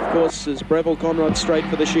straightaway that of course is Breville Conrod Straight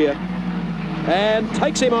for this year, and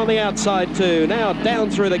takes him on the outside too. Now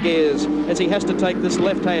down through the gears as he has to take this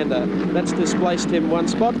left-hander. That's displaced him one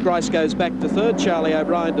spot. Grice goes back to 3rd, Charlie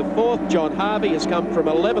O'Brien to 4th. John Harvey has come from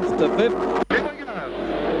 11th to 5th.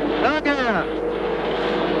 Third gear.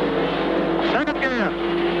 Second gear.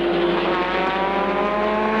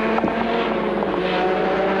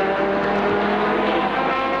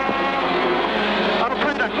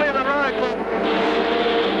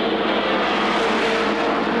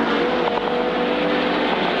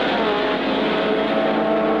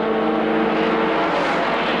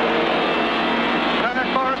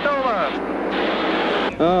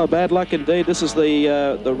 Oh, bad luck indeed. This is the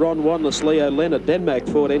Ron Wanless, Leo Leonard, Denmark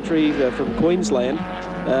Ford entry from Queensland.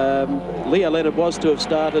 Leo Leonard was to have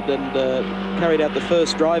started and carried out the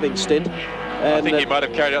first driving stint. And I think he might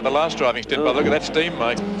have carried out the last driving stint, but look at that steam,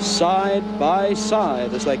 mate. Side by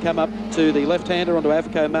side as they come up to the left-hander onto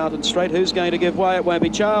Avco Mountain Straight. Who's going to give way? It won't be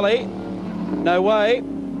Charlie. No way.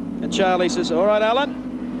 And Charlie says, all right,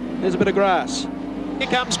 Alan, here's a bit of grass. Here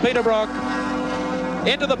comes Peter Brock.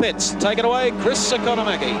 Into the pits. Take it away, Chris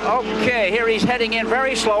Economaki. Okay, here he's heading in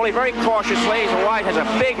very slowly, very cautiously. The white has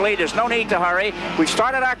a big lead. There's no need to hurry. We've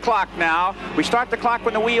started our clock now. We start the clock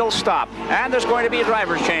when the wheels stop. And there's going to be a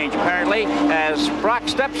driver's change, apparently, as Brock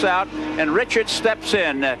steps out and Richard steps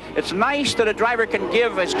in. It's nice that a driver can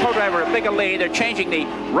give his co-driver a bigger lead. They're changing the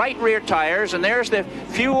right rear tires, and there's the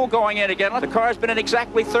fuel going in again. The car's been in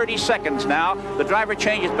exactly 30 seconds now. The driver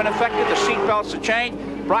change has been effected. The seat belts are changed.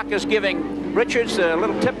 Brock is giving Richards a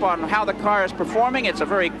little tip on how the car is performing. It's a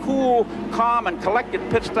very cool, calm, and collected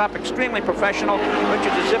pit stop, extremely professional.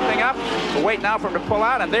 Richards is zipping up. We'll wait now for him to pull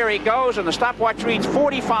out, and there he goes, and the stopwatch reads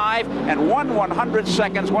 45 and 1/100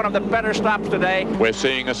 seconds, one of the better stops today. We're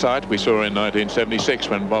seeing a sight we saw in 1976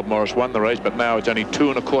 when Bob Morris won the race, but now it's only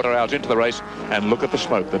 2¼ hours into the race, and look at the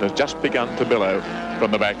smoke that has just begun to billow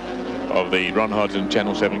from the back of the Ron Hodgson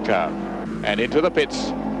Channel 7 car. And into the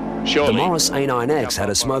pits. Surely. The Morris A9X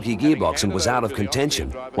had a smoky gearbox and was out of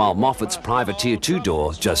contention, while Moffat's Privateer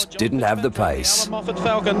two-door just didn't have the pace. Alan Moffat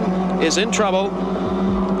Falcon is in trouble.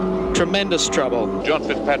 Tremendous trouble. John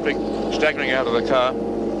Fitzpatrick staggering out of the car.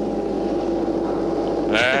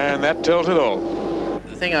 And that tells it all.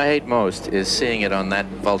 The thing I hate most is seeing it on that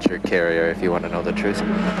Vulture carrier, if you want to know the truth.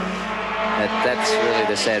 That's really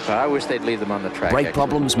the sad part. I wish they'd leave them on the track. Brake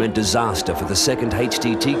problems meant disaster for the second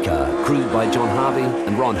HTT car, crewed by John Harvey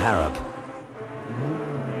and Ron Harrop.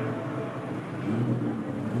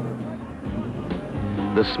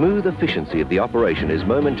 The smooth efficiency of the operation is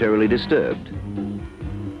momentarily disturbed.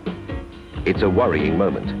 It's a worrying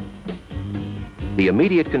moment. The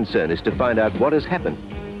immediate concern is to find out what has happened.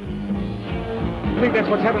 I think that's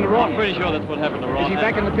what's happened to Ron. I'm pretty sure that's what happened to Ron. Is he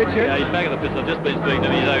back in the pits yet? Yeah, he's back in the pits. I've just been speaking to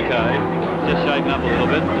him. He's okay. Just shaking up a little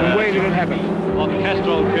bit. Where did it happen? On the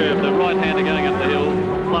Castrol curve, the right-hander going up the hill.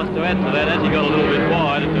 Plus, to add to that, as he got a little bit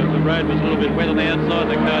wide, the road was a little bit wet on the outside.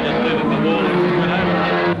 The car just stood at the wall and went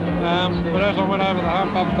over. But as I went over the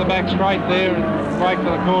hump up the back straight there and braked to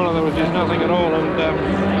the corner, there was just nothing at all, and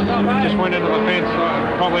just went into the fence,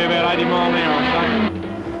 probably about 80 mile an hour, I'd say.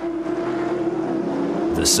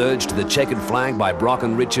 The surge to the checkered flag by Brock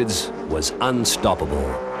and Richards was unstoppable.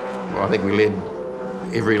 Well, I think we led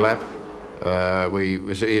every lap.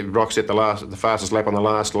 Brock set the fastest lap on the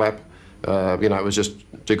last lap. You know, it was just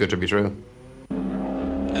too good to be true.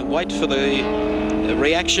 And wait for the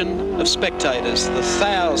reaction of spectators, the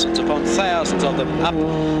thousands upon thousands of them up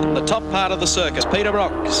the top part of the circus. Peter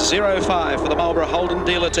Brock, 05 for the Marlborough Holden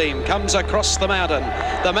dealer team, comes across the mountain.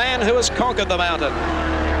 The man who has conquered the mountain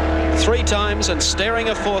 3 times and staring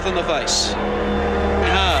a fourth in the face.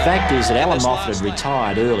 The fact is that Alan Moffat had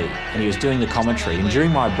retired early and he was doing the commentary, and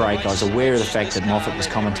during my break I was aware of the fact that Moffat was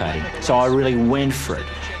commentating, so I really went for it.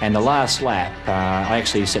 And the last lap, I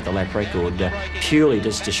actually set the lap record purely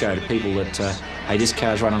just to show to people that hey, this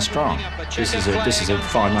car's running strong. This is a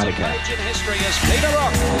fine motor car. History as Peter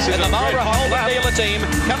Brock and the Marlborough Holden dealer team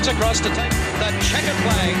comes across to take the checkered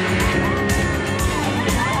flag.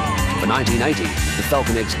 For 1980, the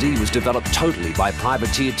Falcon XD was developed totally by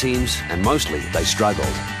privateer teams, and mostly they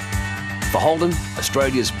struggled. For Holden,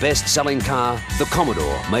 Australia's best-selling car, the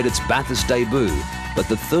Commodore, made its Bathurst debut, but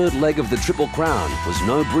the third leg of the Triple Crown was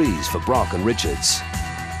no breeze for Brock and Richards.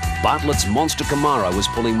 Bartlett's monster Camaro was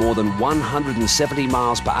pulling more than 170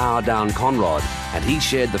 miles per hour down Conrod, and he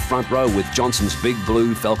shared the front row with Johnson's big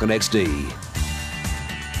blue Falcon XD.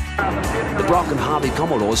 The Brock and Harvey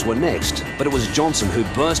Commodores were next, but it was Johnson who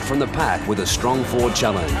burst from the pack with a strong Ford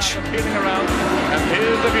challenge. Shooting around, and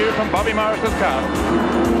here's the view from Bobby Morris's car.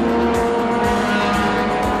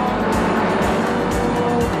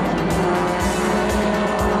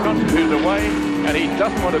 Johnson who's away, and he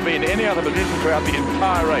doesn't want to be in any other position throughout the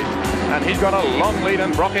entire race. And he's got a long lead,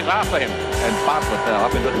 and Brock is after him. And Bartlett now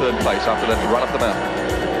up into 3rd place after that run up the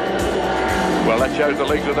mountain. Well, that shows the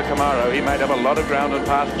legs of the Camaro. He made up a lot of ground and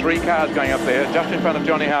passed 3 cars going up there, just in front of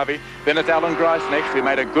Johnny Harvey. Then it's Alan Grice next, who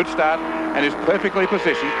made a good start and is perfectly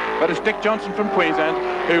positioned. But it's Dick Johnson from Queensland,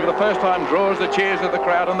 who for the first time draws the cheers of the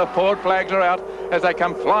crowd, and the Ford flags are out as they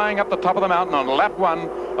come flying up the top of the mountain on lap 1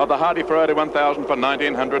 of the Hardy Ferrari 1000 for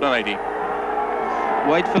 1980.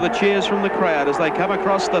 Wait for the cheers from the crowd as they come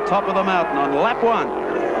across the top of the mountain on lap 1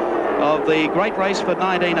 of the great race for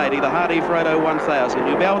 1980, the Hardy-Frodo 1000.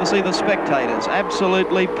 You'll be able to see the spectators,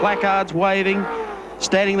 absolutely placards waving,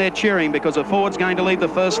 standing there cheering because a Ford's going to lead the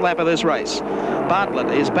first lap of this race. Bartlett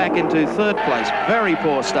is back into third place. Very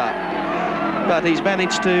poor start. But he's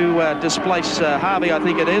managed to displace Harvey, I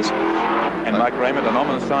think it is. And Mike Raymond, an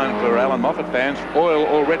ominous sign for Alan Moffat fans, oil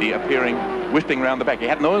already appearing, wisting round the back. He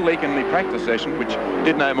had an oil leak in the practice session, which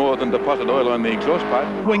did no more than deposit oil on the exhaust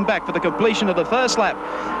pipe. Wing back for the completion of the first lap.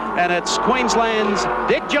 And it's Queensland's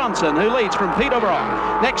Dick Johnson who leads from Peter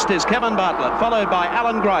Brock. Next is Kevin Bartlett, followed by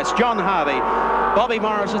Alan Grice, John Harvey. Bobby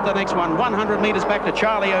Morris is the next one, 100 metres back to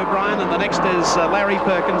Charlie O'Brien, and the next is Larry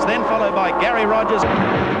Perkins, then followed by Gary Rogers.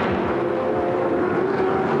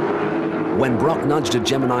 When Brock nudged a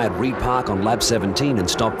Gemini at Reed Park on lap 17 and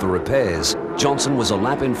stopped for repairs, Johnson was a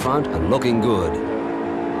lap in front and looking good.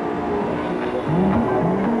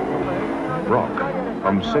 Brock,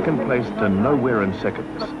 from second place to nowhere in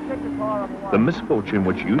seconds. The misfortune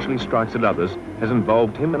which usually strikes at others has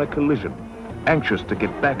involved him in a collision, anxious to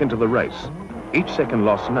get back into the race. Each second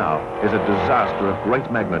lost now is a disaster of great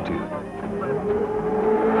magnitude.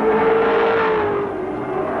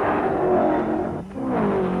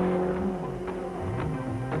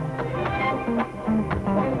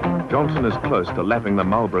 Johnson is close to lapping the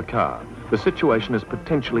Marlborough car. The situation is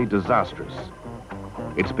potentially disastrous.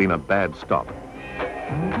 It's been a bad stop.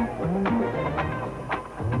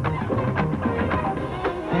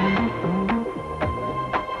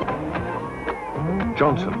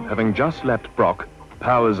 Johnson, having just lapped Brock,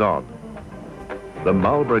 powers on. The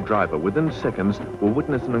Marlborough driver, within seconds, will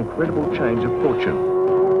witness an incredible change of fortune.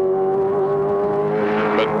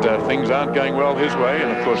 But things aren't going well his way,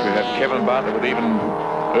 and of course we have Kevin Bartlett with even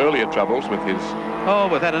earlier troubles with his... Oh,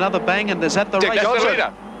 we've had another bang, and is that the race? That's the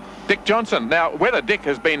leader. Dick Johnson. Now, whether Dick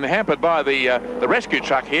has been hampered by the rescue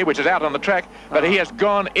truck here, which is out on the track, but he has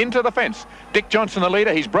gone into the fence. Dick Johnson, the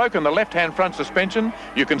leader, he's broken the left-hand front suspension.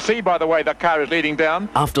 You can see, by the way, the car is leading down.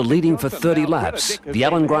 After leading for 30 laps, the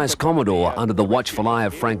Alan Grice Commodore, under the watchful eye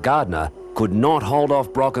of Frank Gardner, could not hold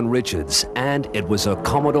off Brock and Richards, and it was a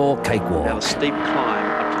Commodore cakewalk. Now a steep climb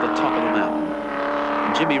up to the top of the mountain.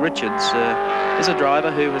 And Jimmy Richards is a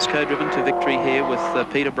driver who has co-driven to victory here with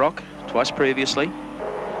Peter Brock twice previously.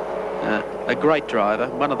 A great driver,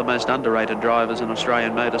 one of the most underrated drivers in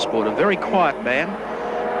Australian motorsport, a very quiet man.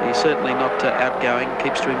 He's certainly not outgoing,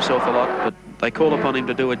 keeps to himself a lot, but they call upon him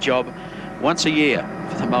to do a job once a year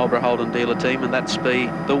for the Marlborough Holden dealer team, and that's be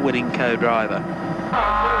the winning co-driver.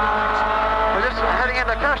 We're just heading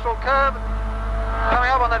into Castrol Curve, coming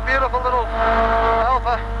up on that beautiful little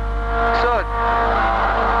Alpha Sud.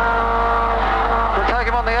 We'll take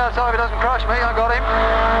him on the outside if he doesn't crush me. I got him.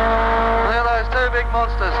 There are those two big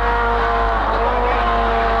monsters.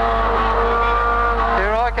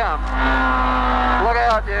 Here I come. Look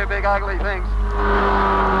out, you big ugly things.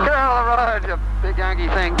 Get out of the road, you big ugly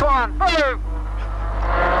thing. Come on, move!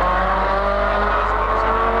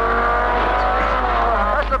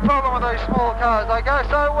 That's the problem with these small cars. They go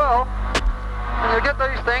so well, and you get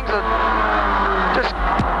these things that just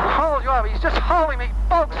hold you up. He's just holding me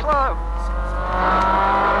bog slow.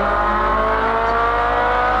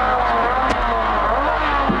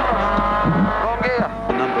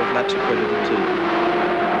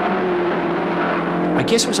 I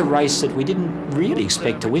guess it was a race that we didn't really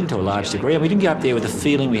expect to win to a large degree, and we didn't go up there with the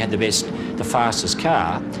feeling we had the fastest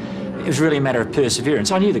car. It was really a matter of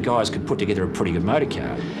perseverance. I knew the guys could put together a pretty good motor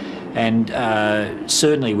car, and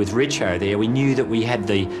certainly with Richo there, we knew that we had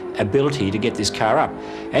the ability to get this car up.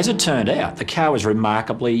 As it turned out, the car was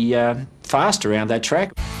remarkably fast around that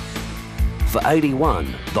track. For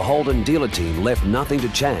 81, the Holden dealer team left nothing to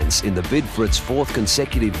chance in the bid for its fourth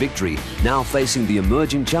consecutive victory, now facing the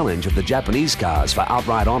emerging challenge of the Japanese cars for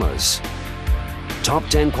outright honours. Top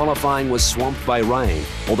 10 qualifying was swamped by rain,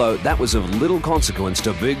 although that was of little consequence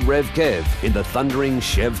to Big Rev Kev in the thundering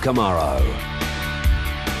Chev Camaro.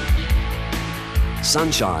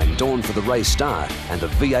 Sunshine dawned for the race start, and the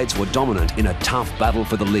V8s were dominant in a tough battle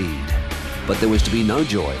for the lead. But there was to be no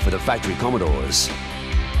joy for the factory Commodores.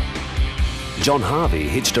 John Harvey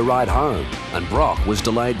hitched a ride home, and Brock was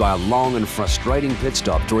delayed by a long and frustrating pit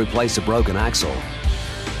stop to replace a broken axle.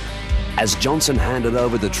 As Johnson handed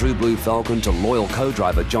over the True Blue Falcon to loyal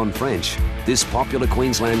co-driver John French, this popular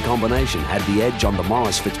Queensland combination had the edge on the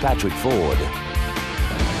Morris Fitzpatrick Ford.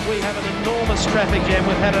 We have an enormous traffic jam.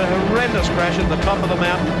 We've had a horrendous crash at the top of the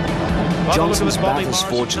mountain. Johnson's Bathurst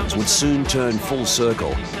fortunes would soon turn full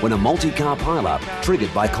circle when a multi-car pile-up,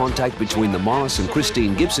 triggered by contact between the Morris and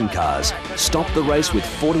Christine Gibson cars, stopped the race with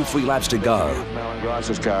 43 laps to go.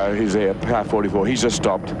 Grice's car, he's there, car 44. He's just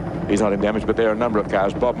stopped. He's not in damage, but there are a number of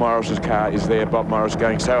cars. Bob Morris's car is there. Bob Morris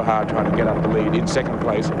going so hard trying to get up the lead in second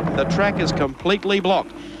place. The track is completely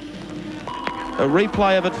blocked. A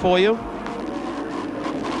replay of it for you.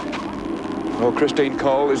 Well, Christine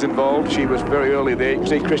Cole is involved. She was very early there. You can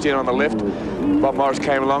see Christine on the left. Bob Morris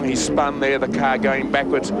came along. He spun there, the car going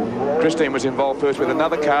backwards. Christine was involved first with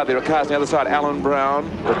another car. There are cars on the other side. Alan Brown.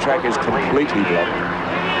 The track is completely blocked.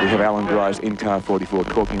 We have Alan Grice in car 44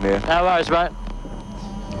 talking there. No worries, mate.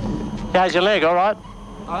 How's your leg, all right?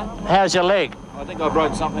 Huh? How's your leg? I think I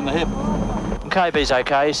broke something in the hip. KB's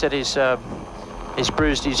okay. He said he's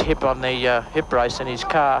bruised his hip on the hip brace in his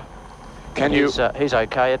car. Can you? He's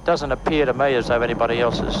okay. It doesn't appear to me as though anybody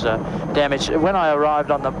else is damaged. When I arrived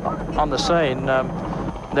on the scene,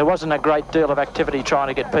 there wasn't a great deal of activity trying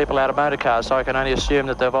to get people out of motor cars, so I can only assume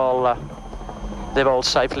that they've all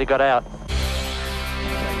safely got out.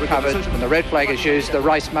 Covered, and the red flag is used. The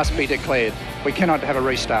race must be declared. We cannot have a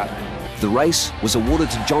restart. The race was awarded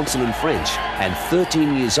to Johnson and French, and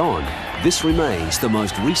 13 years on, this remains the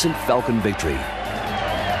most recent Falcon victory.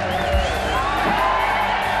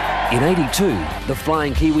 In '82, the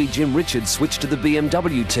flying Kiwi Jim Richards switched to the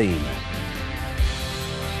BMW team.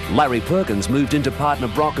 Larry Perkins moved into partner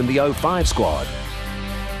Brock in the 05 squad.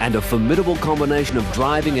 And a formidable combination of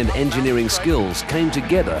driving and engineering skills came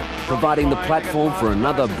together, providing the platform for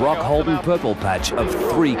another Brock Holden purple patch of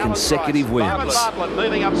 3 consecutive wins. Bartlett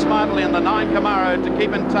moving up smartly in the 9 Camaro to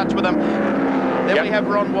keep in touch with them. Then we have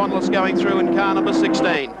Ron Wanless going through in car number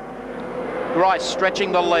 16. Grice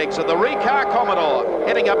stretching the legs of the Recar Commodore,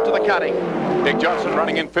 heading up to the cutting. Dick Johnson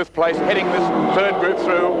running in 5th place, heading this third group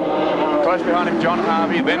through. Close behind him, John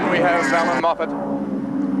Harvey. Then we have Alan Moffat.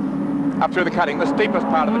 Up through the cutting, the steepest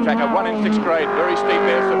part of the track, a 1 in 6 grade, very steep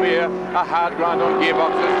there, severe, a hard grind on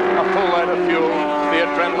gearboxes, a full load of fuel, the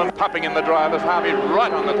adrenaline pumping in the drivers, Harvey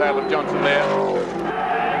right on the tail of Johnson there.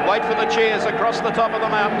 Wait for the cheers across the top of the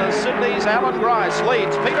mountain as Sydney's Alan Grice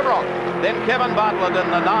leads Peter Brock, then Kevin Bartlett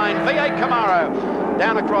in the 9 V8 Camaro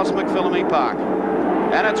down across McPhillamy Park.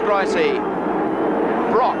 And it's Gricey.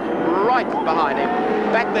 Brock right behind him.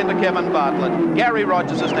 Back then to Kevin Bartlett. Gary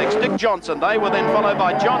Rogers is next. Dick Johnson. They were then followed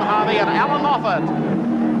by John Harvey and Alan Moffat.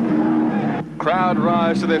 Crowd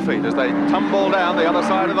rise to their feet as they tumble down the other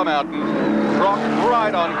side of the mountain. Brock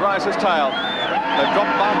right on Grice's tail. They've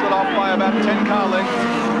dropped Bartlett off by about 10 car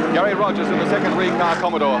lengths. Gary Rogers in the second Recar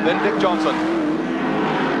Commodore. Then Dick Johnson.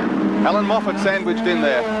 Alan Moffat sandwiched in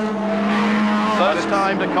there. First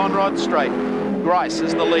time to Conrod Straight. Grice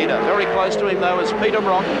is the leader. Very close to him, though, is Peter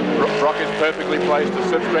Brock. Brock is perfectly placed to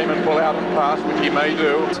slipstream and pull out and pass, which he may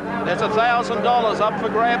do. There's $1,000 up for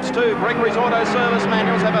grabs, too. Gregory's Auto Service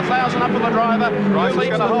manuals have $1,000 up for the driver. Grice is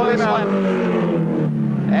going to hold him out.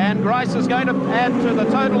 And Grice is going to add to the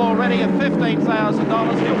total already of $15,000.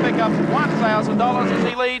 He'll pick up $1,000 as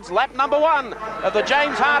he leads lap number 1 of the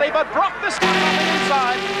James Hardy. But Brock this time on the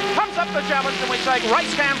inside comes up the challenge, and we take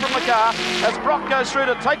race cam from the car as Brock goes through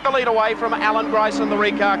to take the lead away from Alan Grice and the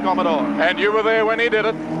Recar Commodore. And you were there when he did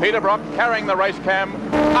it. Peter Brock carrying the race cam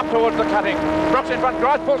up towards the cutting. Brock's in front.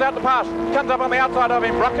 Grice pulls out the pass. Comes up on the outside of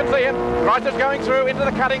him. Brock can see him. Grice is going through into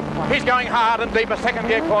the cutting. He's going hard and deep. A second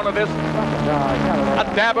gear corner this.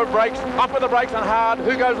 A dab of brakes. Up with the brakes and hard.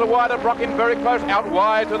 Who goes the wider? Brock in very close. Out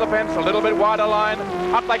wide to the fence. A little bit wider line.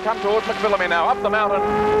 Up they come towards McPhillamy now. Up the mountain.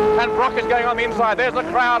 And Brock is going on the inside. There's the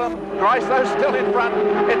crowd. And Grice, though, still in front.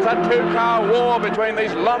 It's a 2-car war between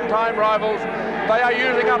these long-time rivals. They are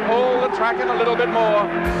using up all the track and a little bit more.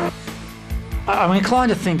 I'm inclined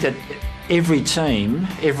to think that every team,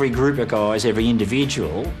 every group of guys, every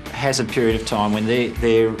individual has a period of time when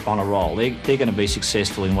they're on a roll. They're going to be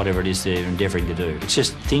successful in whatever it is they're endeavouring to do. It's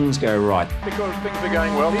just things go right. Because things are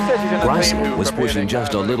going well. He says he's in a Grice team who was pushing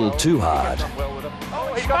just a little too hard.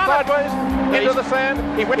 He's gone sideways into the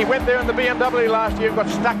sand. He went there in the BMW last year, got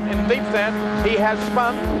stuck in deep sand. He has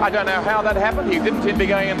spun. I don't know how that happened. He didn't seem to be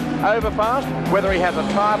going in over fast. Whether he has a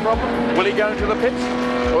tyre problem, will he go into the pits?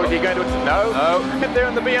 Or is he going to... No. Went there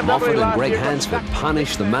in the BMW Moffat and last Greg year, Hansford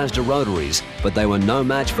punished the Mazda Rotaries, but they were no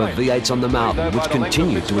match for V8s on the mountain, which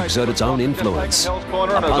continued to exert its own influence. A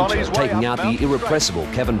puncher taking out the irrepressible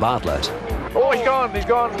Kevin Bartlett. Oh, he's gone.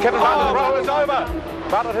 Kevin Bartlett, the roll is over.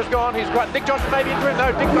 Bartlett has gone. He's got Dick Johnson maybe into it.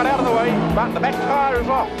 No, Dick got out of the way. But the back tyre is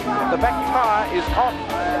off. The back tyre is off.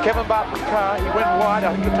 Kevin Bartlett's car. He went wide.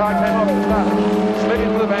 I think the tyre came off at the start. Slid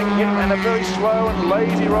into the bank, and a very slow and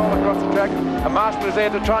lazy roll across the track. A master is there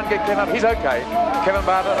to try and get Kevin up. He's okay. Kevin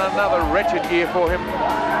Bartlett, another wretched year for him.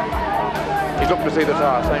 He's looking to see the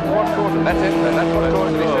tyre, saying, what caused it? That's it. That's what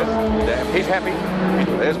caused it, he says. Damn, he's happy.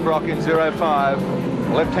 There's Brock in 05.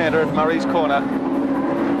 Left-hander at Murray's corner.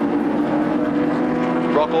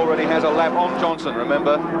 Brock already has a lap on Johnson,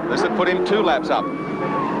 remember. This had put him 2 laps up.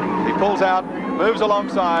 He pulls out, moves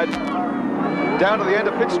alongside, down to the end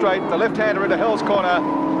of pit straight, the left-hander into Hell's Corner,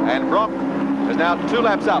 and Brock is now 2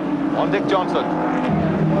 laps up on Dick Johnson.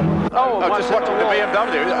 Oh, just watching the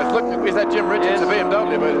BMW. Look, is that Jim Richards, the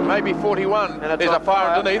BMW, but it may be 41. There's a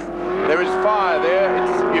fire underneath. There is fire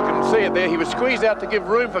there. You can see it there. He was squeezed out to give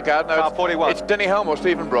room for car. No, it's 41. It's Denny Helm or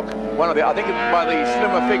Stephen Brook. One of the, I think by the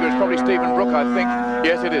slimmer figure, it's probably Stephen Brook, I think.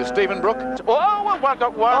 Yes, it is. Stephen Brook.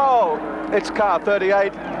 Oh, it's car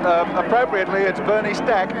 38. Appropriately, it's Bernie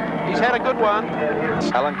Stack. He's had a good one.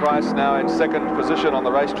 Alan Grice now in 2nd position on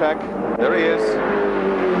the racetrack. There he is.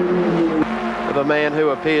 Of a man who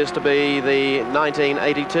appears to be the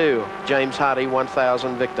 1982 James Hardy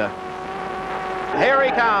 1000 victor. Here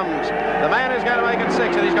he comes. The man who's going to make it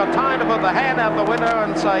 6, and he's got time to put the hand out the window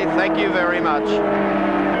and say thank you very much.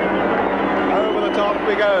 Over the top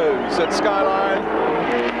he goes at Skyline.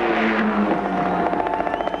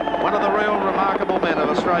 One of the real remarkable men of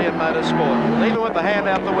Australian motorsport. Even with the hand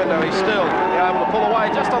out the window, he's still able to pull away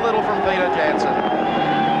just a little from Peter Jansen.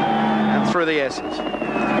 And through the S's.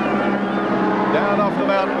 Down off the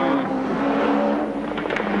mountain.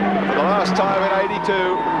 For the last time in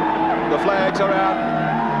 82, the flags are out.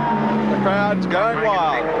 The crowd's going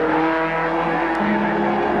wild.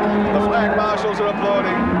 The flag marshals are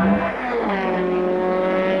applauding.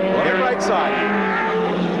 What a great sight.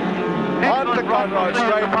 On to Conrod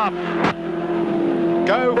Straight.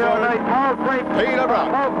 Go for it, Peter Brock.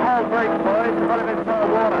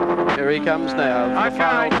 Here he comes now. For the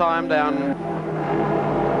final time down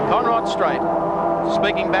Conrod Straight.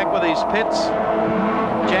 Speaking back with his pits.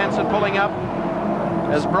 Jansen pulling up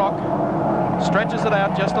as Brock stretches it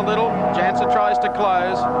out just a little. Jansen tries to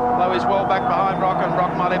close, though he's well back behind Brock, and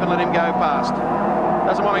Brock might even let him go past.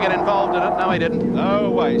 Doesn't want to get involved in it. No, he didn't.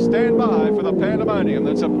 No way. Stand by for the pandemonium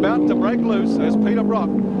that's about to break loose as Peter Brock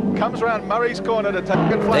comes around Murray's Corner to take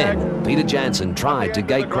a flag. Then Peter Jansen tried to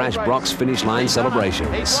gate crash Brock's finish line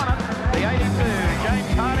celebrations. The 82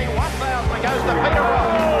 James Hardy 1000 goes to Peter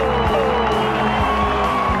Brock.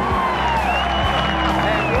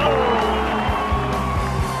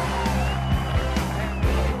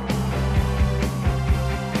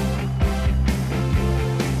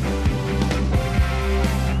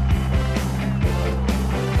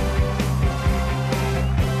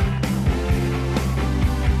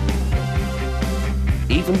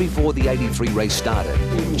 Even before the 83 race started,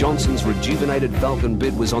 Johnson's rejuvenated Falcon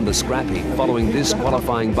bid was on the scrap heap following this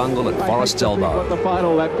qualifying bungle at Forest's Elbow.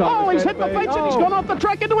 Oh, he's hit the fence and he's gone off the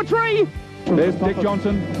track into a tree. There's Dick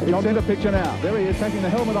Johnson in centre picture now. There he is, taking the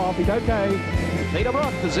helmet off. He's okay. Peter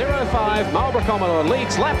Brock, the 05 Marlboro Commodore,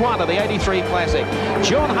 leads lap 1 of the 83 Classic.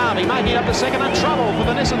 John Harvey making up the second, and trouble for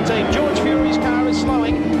the Nissan team. George Fury's car is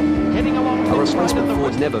slowing, heading along. A replacement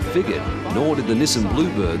Ford never figured, nor did the Nissan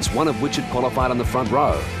Bluebirds, one of which had qualified on the front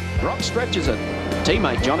row. Brock stretches it.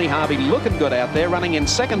 Teammate Johnny Harvey looking good out there, running in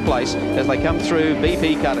 2nd place as they come through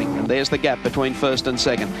BP cutting. And there's the gap between 1st and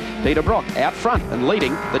 2nd. Peter Brock out front and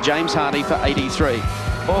leading the James Hardy for 83.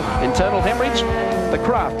 Oh, internal hemorrhage. The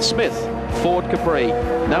Kraft Smith Ford Capri.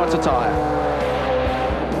 Now it's a tyre.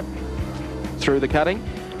 Through the cutting,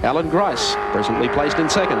 Alan Grice, presently placed in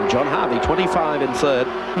 2nd. John Harvey, 25 in 3rd.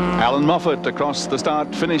 Alan Moffat across the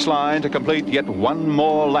start-finish line to complete yet one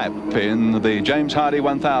more lap in the James Hardy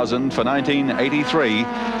 1000 for 1983.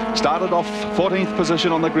 Started off 14th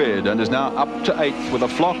position on the grid and is now up to 8th with a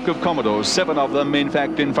flock of Commodores, 7 of them, in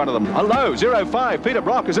fact, in front of them. Hello, 05, Peter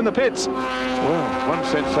Brock is in the pits. Well, one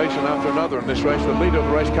sensation after another in this race. The leader of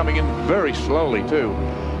the race coming in very slowly, too.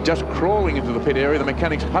 Just crawling into the pit area, the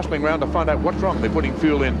mechanics hustling around to find out what's wrong. They're putting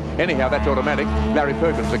fuel in. Anyhow, that's automatic. Larry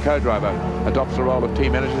Perkins, the co-driver, adopts the role of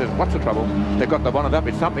team manager, says, what's the trouble? They've got the bonnet up,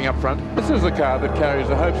 it's something up front. This is the car that carries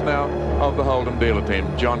the hopes now of the Holden dealer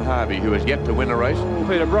team. John Harvey, who has yet to win a race.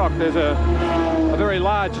 Peter Brock, there's a very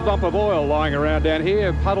large lump of oil lying around down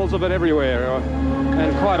here, puddles of it everywhere.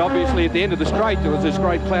 And quite obviously at the end of the straight there was this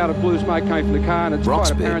great cloud of blue smoke came from the car, and it's Brock's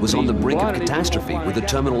quite apparent bid was that on the he's brink of blinded. catastrophe with a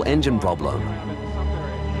terminal engine problem.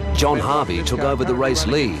 John Harvey took over the race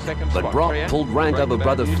lead, but Brock pulled rank over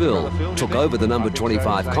brother Phil, took over the number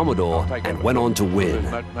 25 Commodore, and went on to win.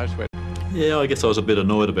 Yeah, I guess I was a bit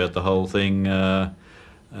annoyed about the whole thing. You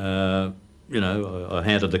know, I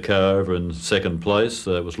handed the car over in 2nd place.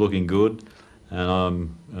 It was looking good, and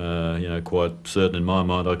I'm, you know, quite certain in my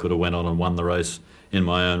mind I could have went on and won the race in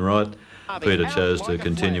my own right. Peter chose to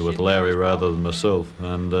continue with Larry rather than myself,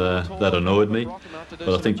 and that annoyed me.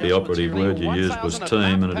 But I think the operative word you used was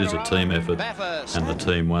team, and it is a team effort, and the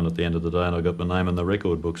team won at the end of the day, and I got my name in the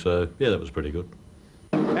record book, so yeah, that was pretty good.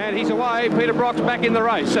 And And he's away. Peter Brock's back in the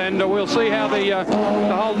race, and we'll see how the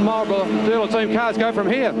Holden Marlborough dealer team cars go from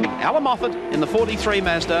here. Alan Moffat in the 43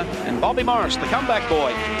 Mazda, and Bobby Morris, the comeback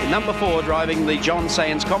boy, in number 4, driving the John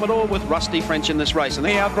Sands Commodore with Rusty French in this race. And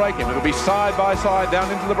they outbrake him. It'll be side by side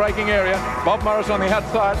down into the braking area. Bob Morris on the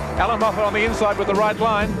outside, Alan Moffat on the inside with the right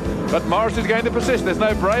line. But Morris is going to persist. There's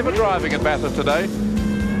no braver driving at Bathurst today.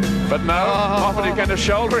 But no, Moffat is going to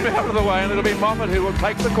shoulder it out of the way, and it'll be Moffat who will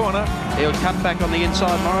take the corner. He'll cut back on the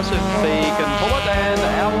inside, Morris, if he can pull it. And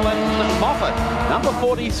Alan Moffat, number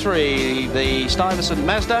 43, the Stuyvesant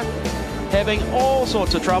Mazda, having all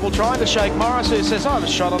sorts of trouble trying to shake Morris, who says, I was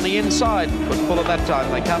shot on the inside. Couldn't pull it that time.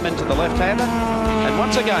 They come into the left-hander. And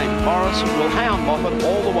once again, Morris will hound Moffat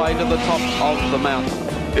all the way to the top of the mountain.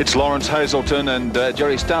 It's Lawrence Hazelton and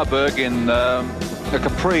Jerry Starberg in a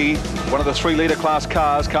Capri, one of the 3-litre class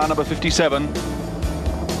cars, car number 57.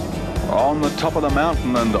 On the top of the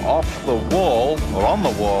mountain and off the wall, or on the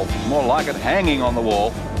wall, more like it, hanging on the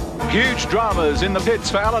wall. Huge dramas in the pits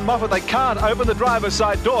for Alan Moffat. They can't open the driver's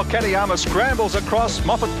side door. Katayama scrambles across.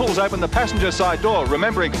 Moffat pulls open the passenger side door,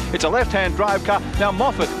 remembering it's a left-hand drive car. Now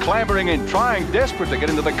Moffat clambering in, trying desperate to get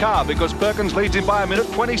into the car because Perkins leads him by a minute,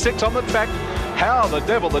 26 on the track. How the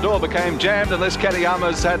devil the door became jammed unless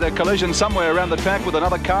Katayama's had a collision somewhere around the track with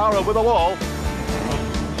another car or with a wall.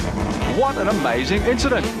 What an amazing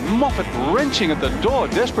incident. Moffat wrenching at the door,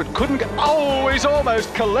 desperate, couldn't get... Oh, he's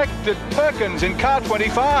almost collected Perkins in car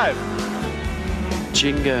 25.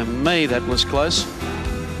 Jinga me, that was close.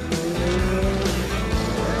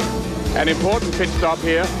 An important pit stop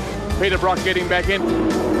here. Peter Brock getting back in.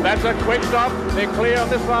 That's a quick stop. They're clear on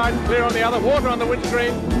this side, clear on the other. Water on the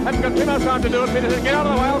windscreen. Haven't got too much time to do it. Peter says, get out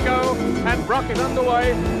of the way, I'll go. And Brock is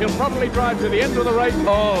underway. He'll probably drive to the end of the race.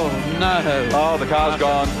 Oh, no. Oh, the car's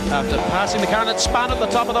gone. After passing the car, and it spun at the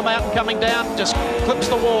top of the mountain coming down, just clips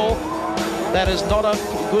the wall. That is not a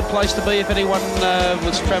good place to be if anyone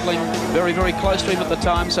was travelling very, very close to him at the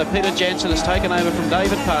time. So Peter Jensen has taken over from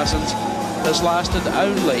David Parsons. Has lasted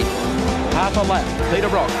only half a lap. Peter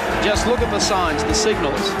Brock, just look at the signs, the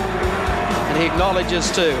signals. And he acknowledges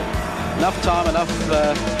too. Enough time, enough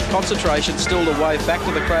concentration still to wave back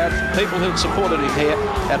to the crowd. People who've supported him here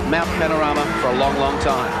at Mount Panorama for a long, long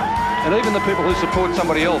time. And even the people who support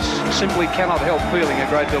somebody else simply cannot help feeling a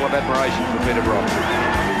great deal of admiration for Peter Brock.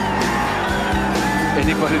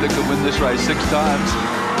 Anybody that could win this race 6 times,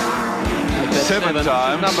 7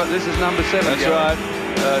 times. This is number 7. That's right.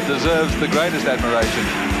 Deserves the greatest admiration.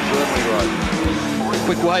 Certainly right.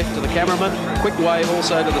 Quick wave to the cameraman. Quick wave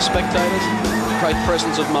also to the spectators. Great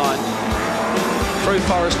presence of mind. Through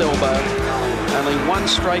Forest Elbow. Only one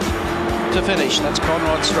straight to finish. That's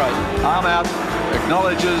Conrod Straight. Arm out.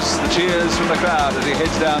 Acknowledges the cheers from the crowd as he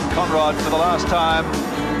heads down Conrod for the last time.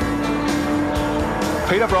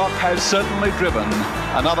 Peter Brock has certainly driven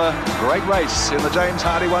another great race in the James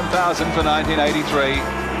Hardy 1000 for 1983.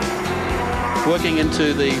 Working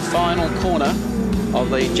into the final corner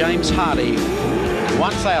of the James Hardy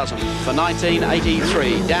 1000 for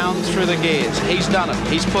 1983. Down through the gears. He's done it.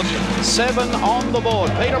 He's put 7 on the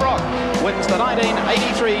board. Peter Brock wins the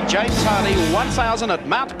 1983 James Hardy 1000 at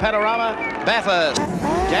Mount Panorama, Bathurst.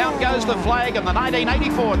 Down goes the flag, and the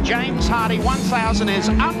 1984 James Hardy 1000 is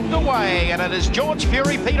underway, and it is George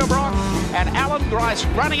Fury, Peter Brock, and Alan Grice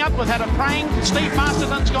running up. We've had a praying. Steve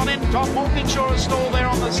Masterton's gone in. Tom Walkinshaw is still there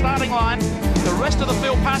on the starting line. The rest of the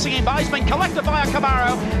field passing him by. He's been collected by a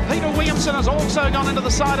Camaro. Peter Williamson has also gone into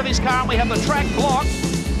the side of his car, and we have the track blocked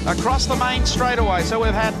across the main straightaway. So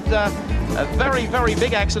we've had a very, very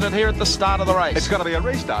big accident here at the start of the race. It's going to be a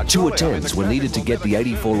restart. 2 attempts were needed to get the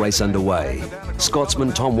 84 race underway.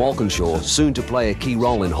 Scotsman Tom Walkinshaw, soon to play a key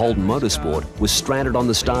role in Holden Motorsport, was stranded on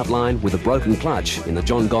the start line with a broken clutch in the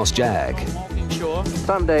John Goss Jag.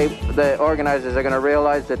 Someday the organisers are going to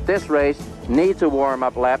realise that this race needs a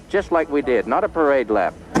warm-up lap, just like we did, not a parade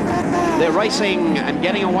lap. They're racing and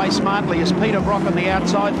getting away smartly as Peter Brock on the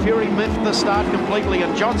outside. Fury miffed the start completely,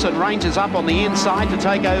 and Johnson ranges up on the inside to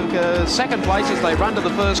take over second place as they run to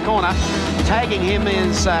the first corner. Tagging him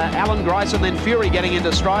is Alan Grice, and then Fury getting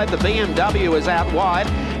into stride. The BMW is out wide,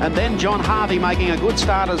 and then John Harvey making a good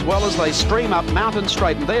start as well as they stream up Mountain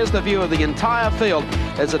Straight. And there's the view of the entire field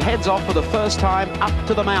as it heads off for the first time up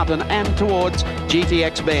to the mountain and towards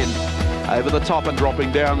GTX Bend. Over the top and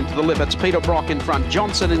dropping down to the lip. It's Peter Brock in front,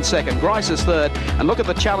 Johnson in second, Grice is third, and look at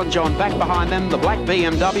the challenge on back behind them, the black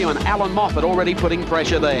BMW and Alan Moffat already putting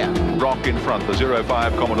pressure there. Brock in front, the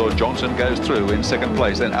 05 Commodore Johnson goes through in second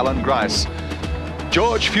place, then Alan Grice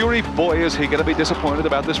George Fury, boy, is he going to be disappointed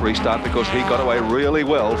about this restart, because he got away really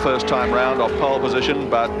well first time round off pole position,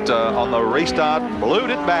 but on the restart blew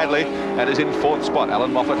it badly and is in 4th spot.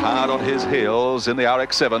 Alan Moffat hard on his heels in the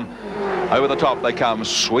RX-7. Over the top they come,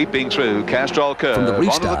 sweeping through Castrol Curve. From the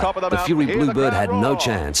restart, top of the Fury Bluebird had no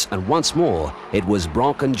chance, and once more it was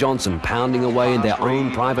Brock and Johnson pounding away in their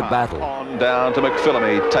own private battle. On down to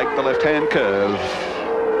McPhillamy, take the left-hand curve.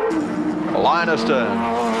 Line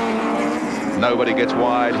astern. Nobody gets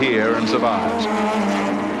wide here and survives.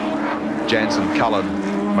 Jansen, Cullen,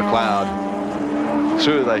 McLeod,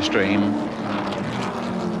 through they stream.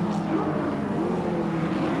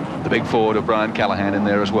 The big forward of Brian Callaghan in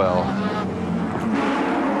there as well.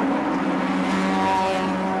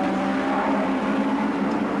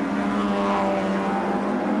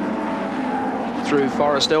 Through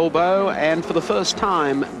Forest Elbow, and for the first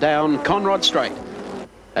time down Conrod Straight.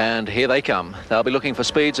 And here they come. They'll be looking for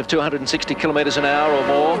speeds of 260 kilometres an hour or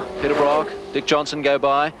more. Peter Brock, Dick Johnson go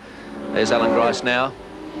by. There's Alan Grice now.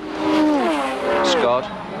 Scott,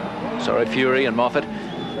 Fury and Moffat.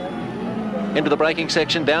 Into the braking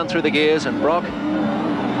section, down through the gears, and Brock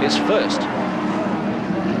is first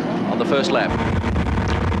on the first lap.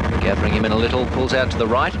 Gathering him in a little, pulls out to the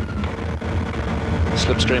right.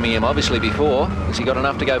 Slipstreaming him obviously before. Has he got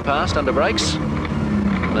enough to go past under brakes?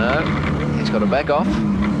 No, he's got to back off.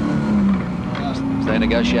 As they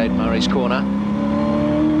negotiate Murray's corner.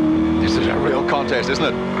 This is a real contest, isn't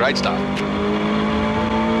it? Great stuff.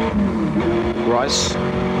 Grice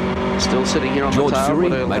still sitting here on George the tail.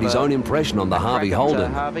 Fury made his own impression on the Harvey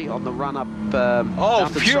Holden. Harvey on the run up.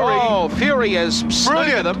 Fury is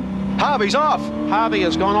brilliant. them. Harvey's off. Harvey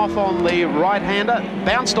has gone off on the right-hander,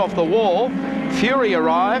 bounced off the wall. Fury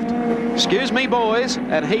arrived, excuse me boys,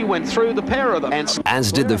 and he went through the pair of them.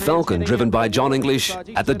 As did the Falcon, driven by John English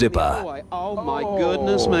at the Dipper. Oh my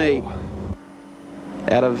goodness me.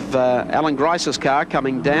 Out of Alan Grice's car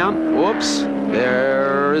coming down. Whoops,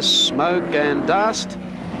 there is smoke and dust.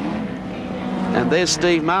 And there's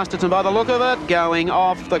Steve Masterton by the look of it, going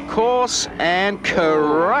off the course and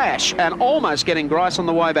crash, and almost getting Grice on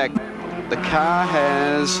the way back. The car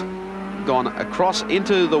has gone across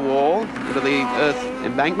into the wall, into the earth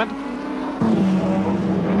embankment.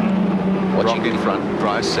 Watching in front,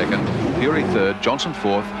 Grice second, Fury third, Johnson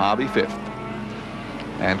fourth, Harvey fifth.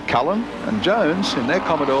 And Cullen and Jones in their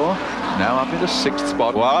Commodore now up into 6th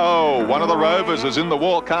spot. Whoa, one of the Rovers is in the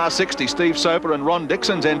wall, car 60, Steve Soper and Ron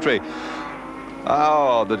Dixon's entry.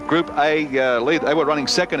 Oh, the Group A lead. They were running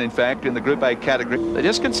second, in fact, in the Group A category. They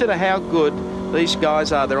just consider how good these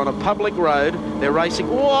guys are. They're on a public road. They're racing.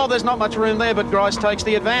 Oh, there's not much room there, but Grice takes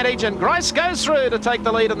the advantage, and Grice goes through to take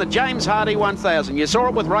the lead in the James Hardy 1000. You saw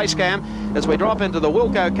it with Racecam as we drop into the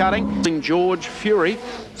Wilco cutting. George Fury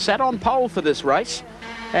sat on pole for this race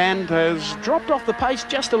and has dropped off the pace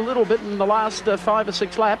just a little bit in the last 5 or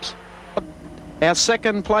 6 laps. Our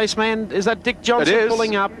second place man, is that Dick Johnson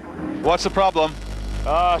pulling up? What's the problem?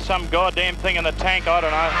 Some goddamn thing in the tank, I don't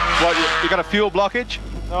know. What, you got a fuel blockage?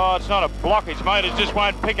 No, it's not a blockage, mate, it just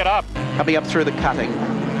won't pick it up. Coming up through the cutting.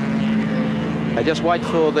 They just wait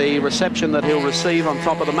for the reception that he'll receive on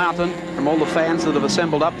top of the mountain from all the fans that have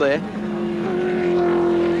assembled up there.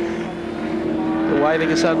 They're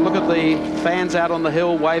waving us out. Look at the fans out on the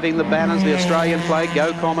hill waving the banners, the Australian flag,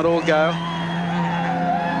 go Commodore, go.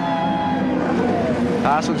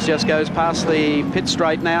 Parsons just goes past the pit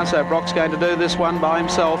straight now, so Brock's going to do this one by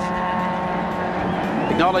himself.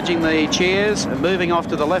 Acknowledging the cheers and moving off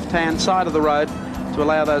to the left-hand side of the road to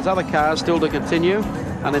allow those other cars still to continue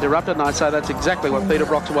uninterrupted, and I'd say that's exactly what Peter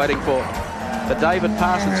Brock's waiting for. For David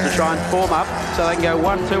Parsons to try and form up so they can go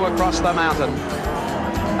 1-2 across the mountain.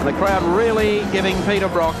 And the crowd really giving Peter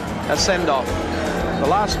Brock a send-off. The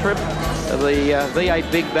last trip of the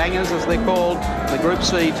V8 Big Bangers, as they're called, the Group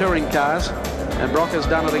C touring cars, and Brock has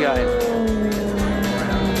done it again.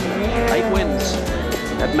 8 wins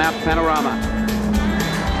at Mount Panorama.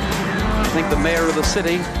 I think the mayor of the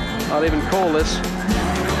city might even call this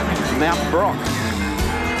Mount Brock.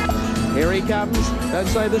 Here he comes. Don't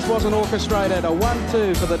say this wasn't orchestrated. A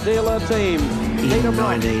 1-2 for the dealer team. In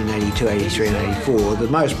 1982, 83 and 84, the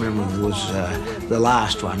most memorable was the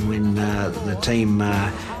last one when the team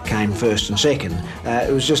came first and second.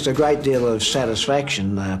 It was just a great deal of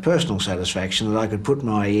satisfaction, personal satisfaction, that I could put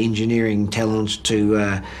my engineering talents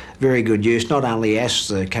to very good use, not only as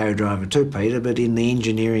the co-driver to Peter, but in the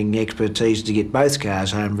engineering expertise to get both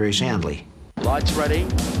cars home very soundly. Lights ready.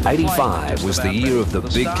 85 was the year of the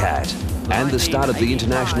Big Cat and the start of the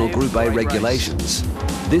International Group A regulations.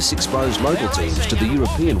 This exposed local teams to the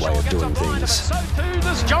European way of doing things.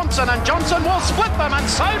 is Johnson, and Johnson will split them, and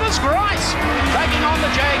so does Grice. Taking on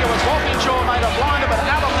the Jaguars, Walkinshaw made a blinder, but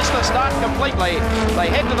Allen missed the start completely.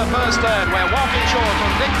 They head to the first turn, where Walkinshaw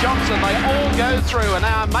from Dick Johnson, they all go through and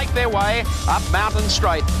now make their way up Mountain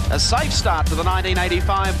Straight. A safe start to the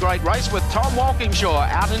 1985 Great Race with Tom Walkinshaw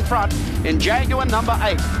out in front in Jaguar number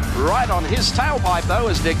 8. Right on his tailpipe, though,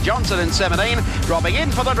 is Dick Johnson in 17. Dropping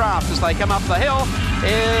in for the draft as they come up the hill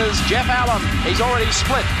is Jeff Allen. He's already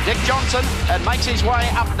split Dick Johnson and makes his way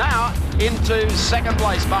up now into second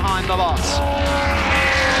place behind the loss.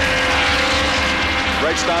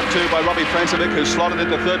 Great start too by Robbie Francevic, who slotted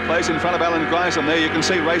into third place in front of Alan Grice, and there you can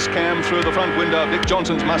see race cam through the front window of Dick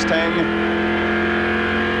Johnson's Mustang.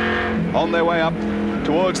 On their way up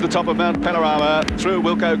towards the top of Mount Panorama through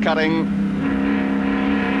Wilco Cutting.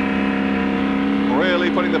 Really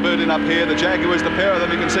putting the boot in up here. The Jaguars, the pair of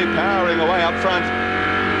them, you can see powering away up front.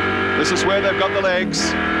 This is where they've got the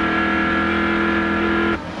legs.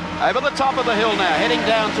 Over the top of the hill now, heading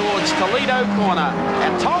down towards Toledo Corner.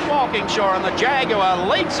 And Tom Walkinshaw and the Jaguar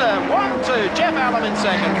leads her 1-2. Jeff Allen in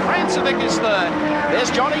second. Francevic is third.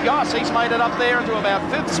 There's Johnny Goss. He's made it up there into about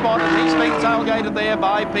 5th spot, and he's been tailgated there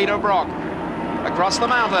by Peter Brock. Across the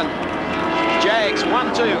mountain, Jags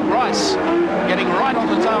 1-2. Grice getting right on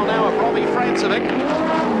the tail now of Robbie Francevic.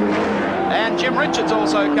 And Jim Richards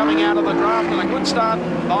also coming out of the draft, and a good start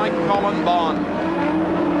by Colin Bond.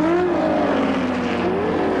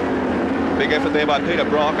 Big effort there by Peter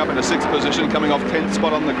Brock, up into 6th position, coming off 10th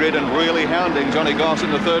spot on the grid and really hounding Johnny Goss in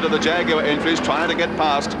the third of the Jaguar entries, trying to get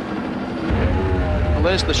past. Well,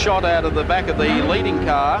 there's the shot out of the back of the leading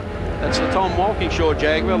car. That's the Tom Walkinshaw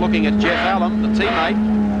Jaguar, looking at Jeff Allen, the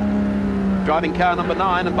teammate, driving car number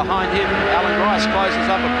 9, and behind him, Alan Grice closes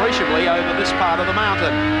up appreciably over this part of the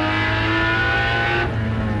mountain.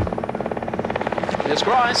 There's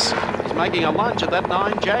Grice. He's making a lunge at that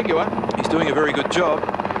 9 Jaguar. He's doing a very good job.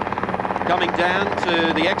 Coming down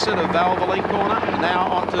to the exit of Valvoline Corner, now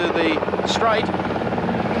onto the straight.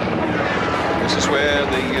 This is where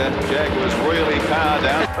the Jaguars really power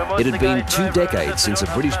down. It had been 2 decades since a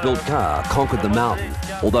British-built car conquered the mountain,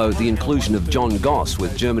 although the inclusion of John Goss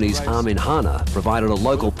with Germany's Armin Hahner provided a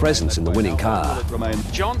local presence in the winning car.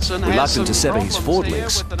 Johnson Reluctant to sever his Ford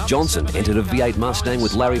links, Johnson entered a V8 Mustang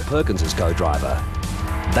with Larry Perkins as co-driver.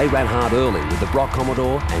 They ran hard early with the Brock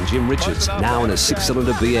Commodore and Jim Richards, now in a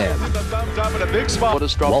 6-cylinder BM.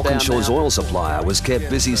 Walkinshaw's oil supplier was kept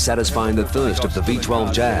busy satisfying the thirst of the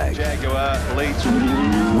V12 Jag.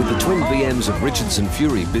 With the twin BMs of Richards and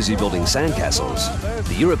Fury busy building sandcastles,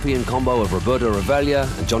 the European combo of Roberto Ravaglia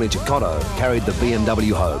and Johnny Cicotto carried the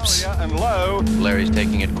BMW hopes. Larry's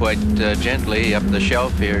taking it quite gently up the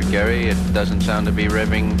shelf here, Gary. It doesn't sound to be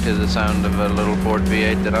revving to the sound of a little Ford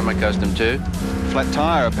V8 that I'm accustomed to. Flat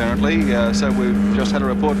tyre apparently, so we've just had a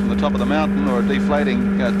report from the top of the mountain, or a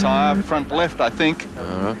deflating tyre, front left I think.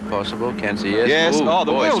 Possible, can't see it. Yes, ooh, oh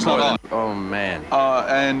the wheel's not on. Oh man.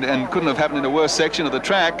 And couldn't have happened in a worse section of the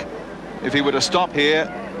track if he were to stop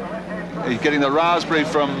here. He's getting the raspberry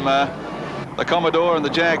from the Commodore and the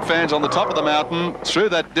Jag fans on the top of the mountain through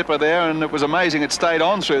that dipper there, and it was amazing it stayed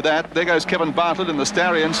on through that. There goes Kevin Bartlett in the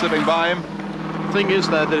Starion slipping by him. The thing is,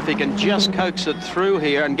 though, that if he can just coax it through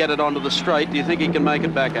here and get it onto the straight, do you think he can make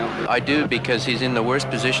it back out? I do, because he's in the worst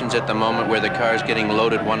positions at the moment where the car is getting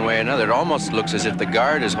loaded one way or another. It almost looks as if the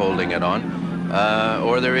guard is holding it on,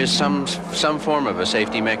 or there is some form of a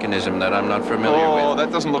safety mechanism that I'm not familiar with. Oh,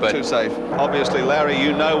 that doesn't look too safe. Obviously, Larry,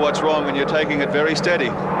 you know what's wrong and you're taking it very steady.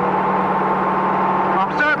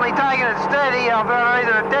 I'm certainly taking it steady. I've got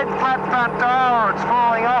either a dead flat front tyre or it's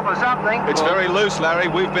falling off or something. It's very loose, Larry.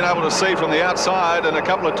 We've been able to see from the outside, and a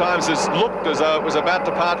couple of times it's looked as though it was about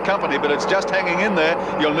to part company, but it's just hanging in there.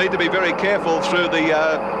 You'll need to be very careful through the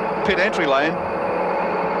pit entry lane.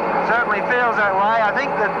 Certainly feels that way. I think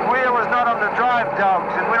the wheel is not on the drive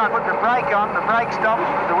dogs, and when I put the brake on, the brake stops,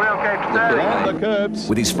 but the wheel keeps turning.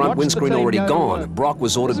 With his front windscreen already gone, Brock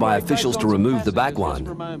was ordered by officials to remove the back one.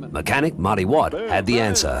 Mechanic Marty Watt had the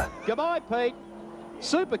answer. Goodbye, Pete.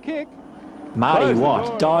 Super kick. Marty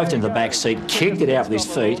Watt dived into the back seat, kicked it out with his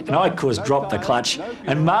feet, and I, of course, dropped the clutch.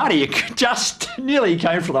 And Marty just nearly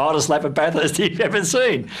came for the hottest lap of Bathurst he'd ever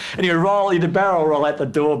seen. And he rolled, he'd barrel roll out the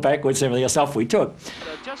door backwards and everything else. Off we took.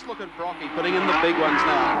 Just look at Brocky putting in the big ones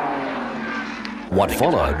now. What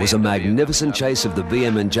followed was a magnificent chase of the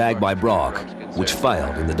BM and Jag by Brock, which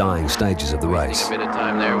failed in the dying stages of the race. A bit of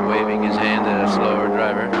time there waving his hand at a slower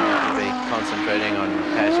driver, concentrating on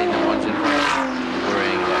passing the ones in front,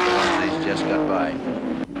 worrying about the ones he's just got by.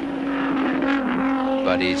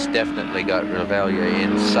 But he's definitely got Ravaglia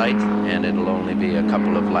in sight, and it'll only be a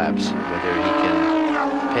couple of laps whether he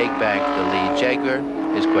can peg back the lead Jaguar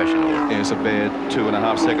is questionable. Here's a bare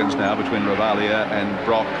 2.5 seconds now between Ravalia and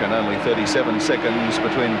Brock, and only 37 seconds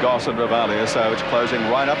between Goss and Ravalia, so it's closing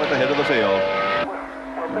right up at the head of the field.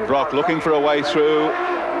 Brock looking for a way through.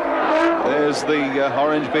 There's the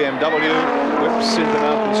orange BMW, whips into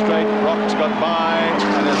Mountain Straight. Brock's got by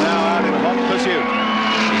and is now out in hot pursuit.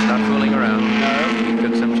 He's not fooling around. No. He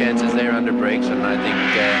took some chances there under brakes, and I think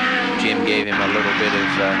Jim gave him a little bit of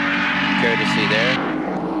courtesy there.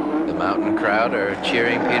 The mountain crowd are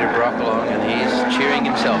cheering Peter Brock along, and he's cheering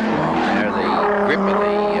himself along there. The grip of the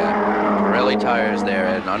Pirelli tires there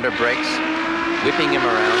and under brakes, whipping him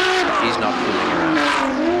around. He's not fooling around.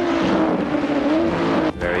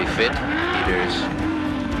 Very fit. Peter's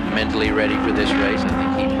mentally ready for this race.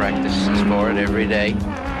 I think he practices for it every day.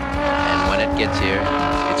 And when it gets here,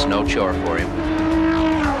 it's no chore for him.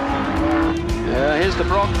 Here's the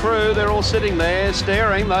Brock crew. They're all sitting there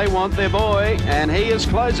staring. They want their boy. And he is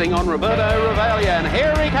closing on Roberto Ravalia. And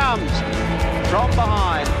here he comes from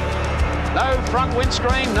behind. No front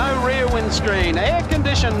windscreen, no rear windscreen.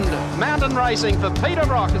 Air-conditioned mountain racing for Peter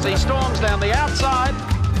Brock as he storms down the outside.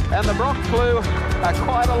 And the Brock crew are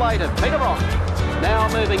quite elated. Peter Brock now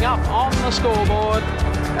moving up on the scoreboard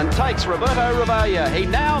and takes Roberto Ravalia. He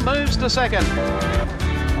now moves to second.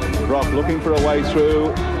 Brock looking for a way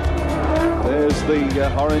through. There's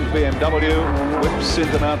the orange BMW, whips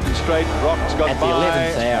into Mountain Straight. Brock's got at by. the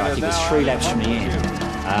 11th hour, I think it's 3 laps from the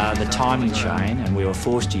end. The timing chain, and we were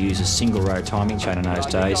forced to use a single row timing chain in those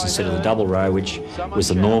days instead of the double row, which was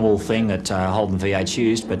the normal thing that Holden V8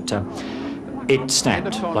 used, but it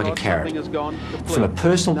snapped like a carrot. From a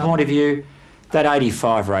personal point of view, that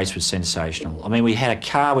 85 race was sensational. I mean, we had a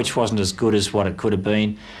car which wasn't as good as what it could have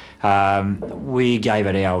been. We gave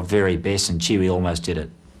it our very best, and gee, we almost did it.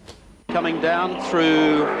 Coming down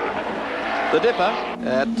through the dipper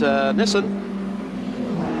at Nissan,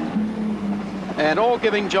 and all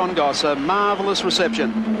giving John Goss a marvellous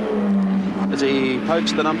reception as he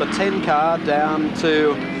pokes the number 10 car down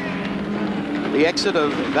to the exit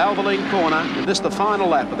of Valvoline Corner. And this the final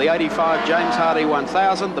lap of the 85 James Hardy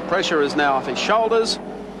 1000. The pressure is now off his shoulders,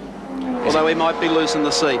 although he might be loose in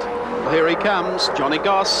the seat. Well, here he comes, Johnny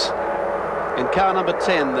Goss, in car number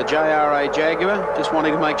 10, the JRA Jaguar, just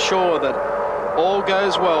wanting to make sure that all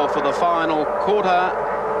goes well for the final quarter,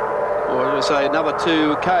 or as I say, another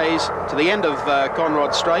 2 Ks to the end of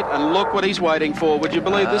Conrod Straight. And look what he's waiting for. Would you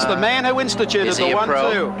believe this? The man who instituted the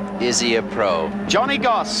 1-2. Is he a pro? Johnny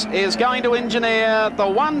Goss is going to engineer the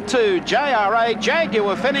 1-2 JRA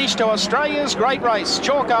Jaguar finish to Australia's great race,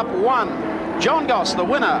 Chalk Up 1. John Goss, the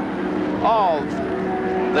winner of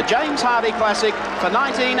the James Hardy Classic for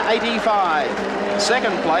 1985.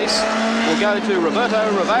 Second place will go to Roberto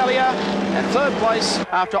Ravalia, and third place,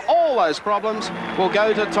 after all those problems, will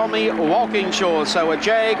go to Tommy Walkingshaw. So a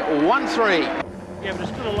Jag 1-3. Yeah, but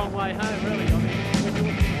it's still a long way home, really.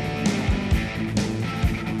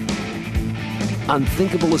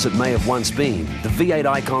 Unthinkable as it may have once been, the V8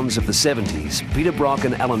 icons of the 70s, Peter Brock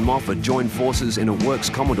and Alan Moffat, joined forces in a Works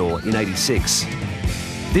Commodore in '86.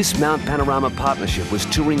 This Mount Panorama partnership was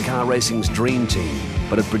touring car racing's dream team,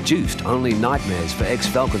 but it produced only nightmares for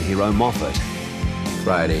ex-Falcon hero Moffat.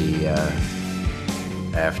 Friday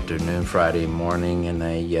afternoon, Friday morning in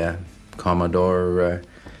a Commodore,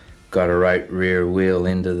 got a right rear wheel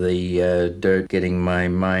into the dirt, getting my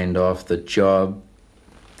mind off the job.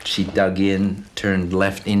 She dug in, turned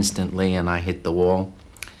left instantly, and I hit the wall.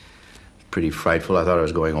 Pretty frightful. I thought I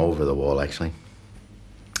was going over the wall, actually.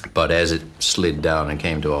 But as it slid down and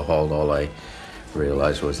came to a halt, all I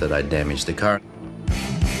realized was that I damaged the car.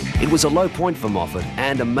 It was a low point for Moffat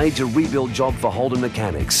and a major rebuild job for Holden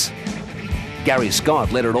mechanics. Gary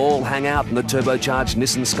Scott let it all hang out in the turbocharged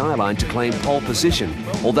Nissan Skyline to claim pole position,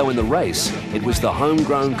 although in the race, it was the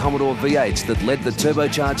homegrown Commodore V8s that led the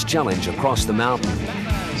turbocharged challenge across the mountain.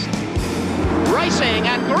 Racing,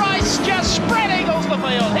 and Grice just spread eagles the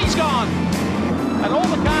field. He's gone. And all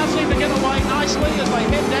the cars seem to get away nicely as they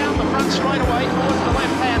head down the front straightaway towards the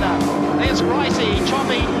left-hander. There's Gricey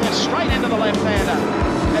chopping straight into the left-hander.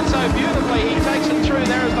 And so beautifully he takes it through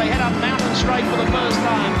there as they head up Mountain Straight for the first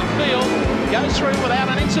time. The field goes through without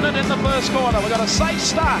an incident in the first corner. We've got a safe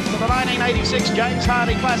start to the 1986 James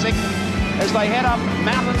Hardy Classic as they head up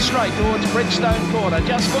Mountain Straight towards Bridgestone Corner.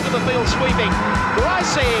 Just look at the field sweeping.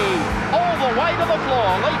 Gricey all the way to the floor,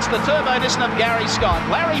 leads the Turbo Nissan of Gary Scott.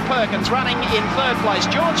 Larry Perkins running in third place.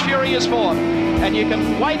 George Fury is fourth. And you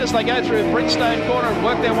can wait as they go through Bridgestone Corner and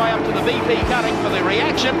work their way up to the VP cutting for the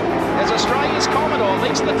reaction as Australia's Commodore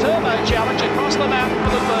leads the Turbo Challenge across the mountain for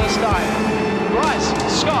the first time. Grice,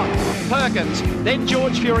 Scott, Perkins, then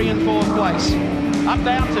George Fury in fourth place. Up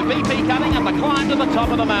down to BP Cutting and the climb to the top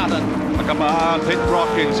of the mountain. Look up behind Pete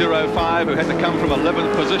Brock in 05, who had to come from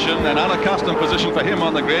 11th position, an unaccustomed position for him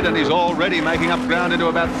on the grid, and he's already making up ground into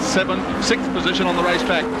about 6th position on the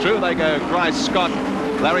racetrack. Through they go, Grice, Scott,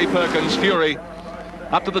 Larry Perkins, Fury,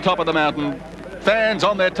 up to the top of the mountain. Fans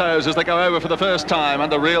on their toes as they go over for the first time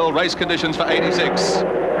under real race conditions for 86.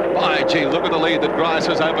 By gee, look at the lead that Grice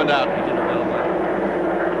has opened up.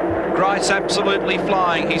 Grice absolutely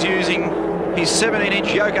flying. He's using his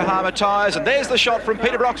 17-inch Yokohama tyres, and there's the shot from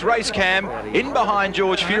Peter Brock's race cam in behind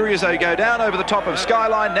George Fury as they go down over the top of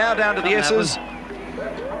Skyline, now down to the S's.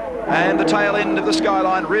 And the tail end of the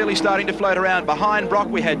Skyline really starting to float around. Behind Brock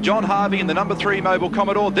we had John Harvey in the number 3 Mobile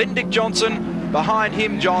Commodore, then Dick Johnson, behind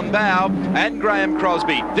him John Bow and Graham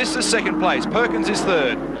Crosby. This is second place, Perkins is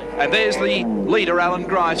third. And there's the leader, Alan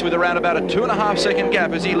Grice, with around about a 2.5 second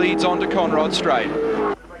gap as he leads on to Conrod Straight.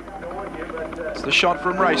 It's the shot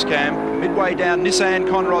from race cam, midway down Nissan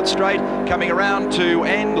Conrod Straight, coming around to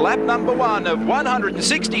end lap number 1 of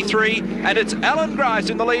 163, and it's Alan Grice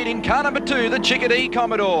in the lead in car number 2, the Chickadee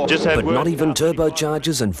Commodore. But not even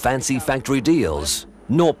turbochargers and fancy factory deals,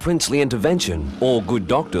 nor princely intervention or good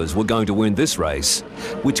doctors were going to win this race,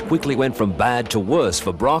 which quickly went from bad to worse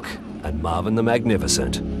for Brock and Marvin the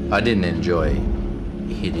Magnificent. I didn't enjoy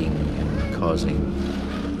hitting and causing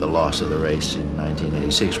the loss of the race in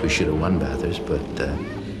 1986. We should have won Bathurst, but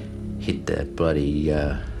hit that bloody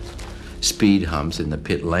speed humps in the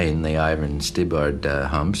pit lane, the Ivan Stibbard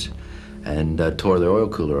humps, and tore the oil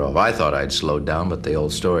cooler off. I thought I'd slowed down, but the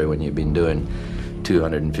old story when you've been doing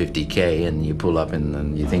 250K and you pull up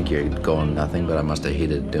and you think you're going nothing, but I must have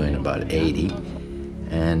hit it doing about 80.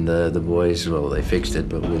 And the boys, well, they fixed it,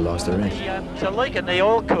 but we lost the race. It's a leak in the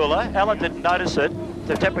oil cooler. Alan didn't notice it.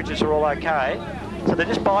 The temperatures are all okay. So they're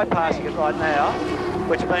just bypassing it right now,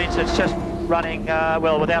 which means it's just running,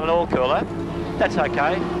 well, without an oil cooler. That's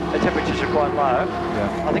okay. The temperatures are quite low.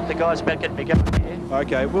 Yeah. I think the guy's about getting me going here.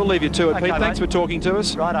 Okay, we'll leave you to it, Okay, Pete. Thanks mate. for talking to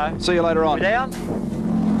us. Righto. See you later on. We're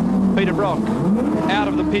down. Peter Brock out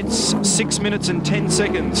of the pits 6 minutes and 10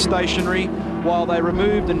 seconds stationary while they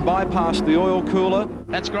removed and bypassed the oil cooler.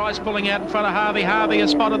 That's Grice pulling out in front of Harvey. Harvey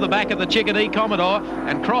has spotted the back of the Chickadee Commodore,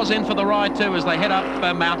 and Cross in for the ride too as they head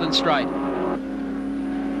up Mountain Straight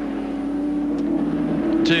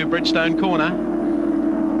to Bridgestone Corner.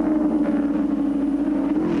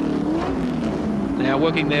 Now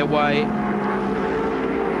working their way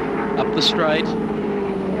up the straight.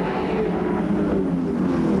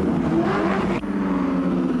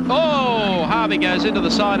 Oh, Harvey goes into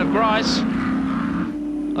the side of Grice.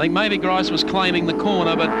 I think maybe Grice was claiming the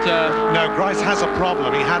corner, but... No, Grice has a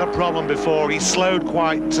problem. He had a problem before. He slowed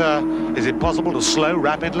quite... is it possible to slow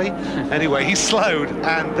rapidly? Anyway, he slowed,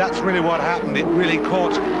 and that's really what happened. It really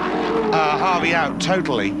caught Harvey out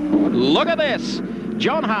totally. Look at this.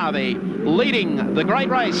 John Harvey leading the great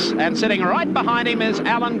race, and sitting right behind him is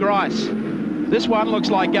Alan Grice. This one looks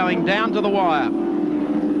like going down to the wire.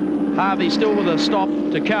 Harvey still with a stop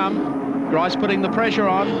to come. Grice putting the pressure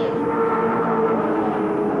on.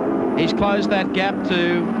 He's closed that gap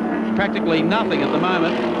to practically nothing at the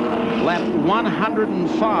moment. Lap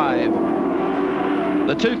 105.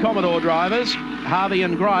 The two Commodore drivers, Harvey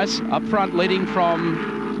and Grice, up front leading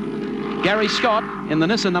from Gary Scott in the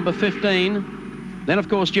Nissan number 15. Then, of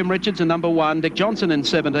course, Jim Richards in number 1, Dick Johnson in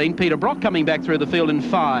 17, Peter Brock coming back through the field in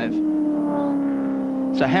 5.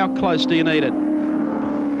 So how close do you need it?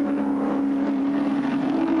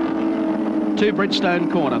 To Bridgestone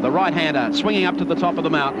Corner, the right-hander swinging up to the top of the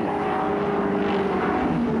mountain.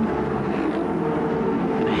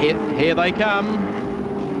 Here they come.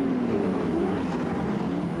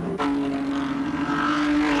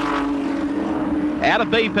 Out of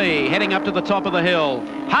BP, heading up to the top of the hill.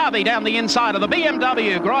 Harvey down the inside of the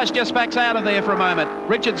BMW. Grice just backs out of there for a moment.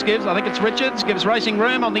 Richards gives, I think it's Richards, gives racing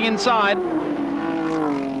room on the inside.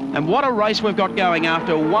 And what a race we've got going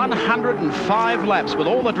after 105 laps with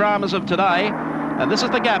all the dramas of today. And this is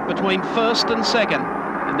the gap between first and second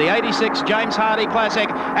in the 86 James Hardy Classic.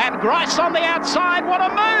 And Grice on the outside, what a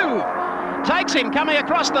move! Takes him coming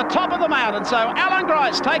across the top of the mountain. So Alan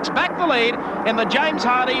Grice takes back the lead in the James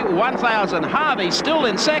Hardy 1000. Harvey still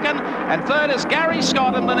in second, and third is Gary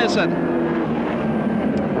Scott in the Nissan.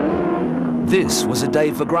 This was a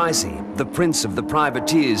day for Gricey, the prince of the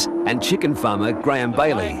privateers, and chicken farmer Graham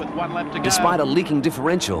Bailey. Despite a leaking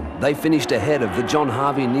differential, they finished ahead of the John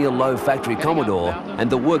Harvey Neil Lowe factory Commodore and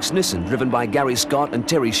the Works Nissan driven by Gary Scott and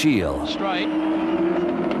Terry Shield. Straight.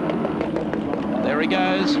 There he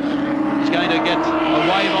goes. He's going to get a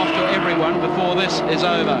wave off to everyone before this is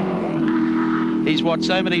over. He's watched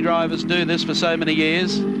so many drivers do this for so many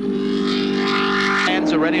years.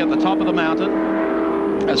 Hands are ready at the top of the mountain.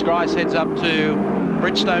 as Grice heads up to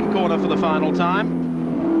Bridgestone Corner for the final time.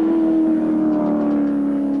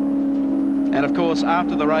 And of course,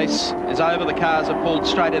 after the race is over, the cars are pulled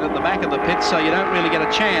straight in at the back of the pits, so you don't really get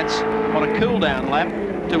a chance on a cool-down lap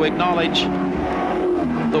to acknowledge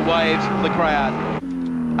the waves of the crowd.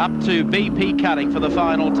 Up to BP Cutting for the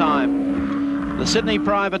final time. The Sydney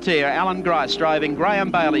privateer, Alan Grice, driving Graham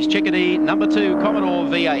Bailey's Chickadee number 2 Commodore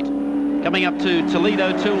V8. Coming up to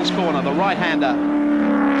Toledo Tools Corner, the right-hander.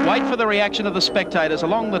 Wait for the reaction of the spectators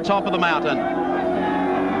along the top of the mountain.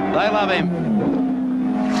 They love him.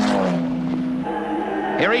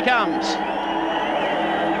 Here he comes.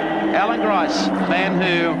 Alan Grice, a man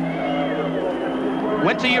who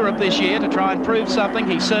went to Europe this year to try and prove something.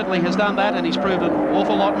 He certainly has done that, and he's proved an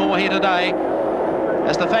awful lot more here today.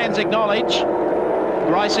 As the fans acknowledge,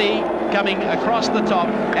 Gricey coming across the top,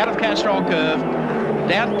 out of Castrol Curve,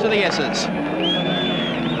 down to the S's,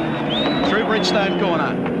 through Bridgestone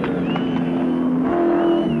Corner,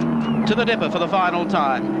 to the Dipper for the final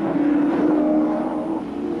time.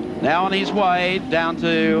 Now on his way down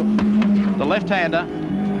to the left-hander.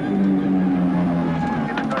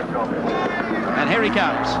 And here he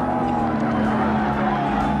comes.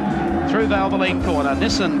 Through Valvoline Corner,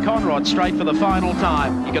 Nissan Conrad straight for the final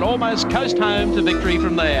time. You can almost coast home to victory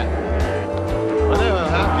from there. I know how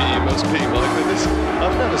happy you must be, Mike, with this.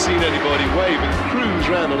 I've never seen anybody wave and cruise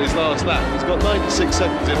round on his last lap. He's got 96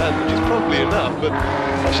 seconds in hand, which is probably enough, but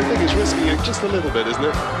I should think he's risking it just a little bit, isn't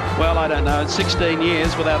it? Well, I don't know. It's 16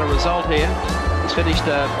 years without a result here. He's finished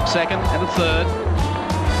a second and a third.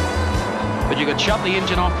 But you could shut the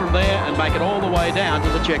engine off from there and make it all the way down to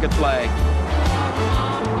the checkered flag.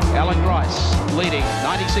 Alan Grice leading,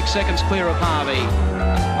 96 seconds clear of Harvey.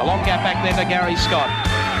 A long gap back there to Gary Scott.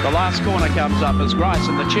 The last corner comes up as Grice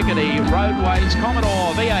and the Chickadee Roadways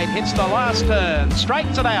Commodore V8 hits the last turn,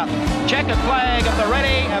 straightens it out. Checkered flag at the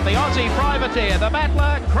ready, and the Aussie privateer, the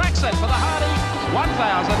battler, cracks it for the Hardy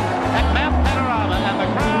 1000 at Mount Panorama, and the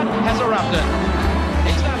crowd has erupted.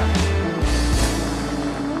 He's done it.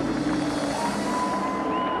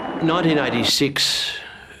 1986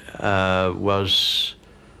 was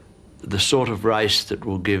the sort of race that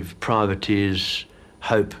will give privateers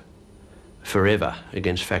hope forever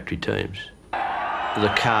against factory teams.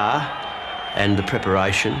 The car and the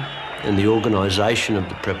preparation and the organisation of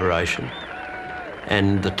the preparation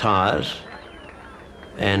and the tyres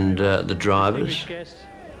and the drivers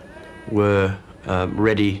were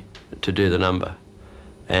ready to do the number.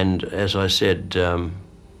 And as I said,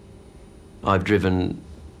 I've driven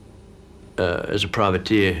as a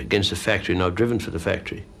privateer against the factory, and I've driven for the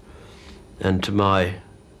factory. And to my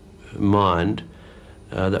mind,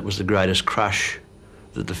 that was the greatest crush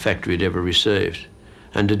that the factory had ever received.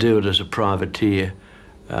 And to do it as a privateer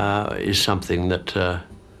is something that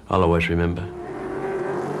I'll always remember.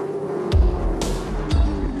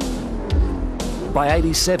 By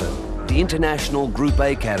 87, the international Group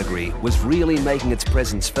A category was really making its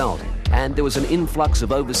presence felt, and there was an influx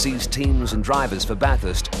of overseas teams and drivers for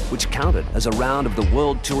Bathurst, which counted as a round of the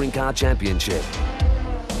World Touring Car Championship.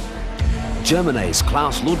 Germany's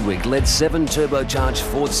Klaus Ludwig led 7 turbocharged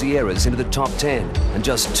Ford Sierras into the top 10 and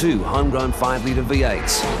just 2 homegrown 5-litre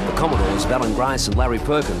V8s. The Commodores, Alan Grice and Larry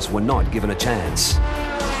Perkins, were not given a chance.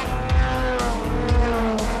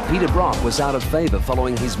 Peter Brock was out of favour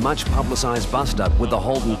following his much publicised bust-up with the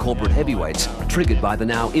Holden corporate heavyweights, triggered by the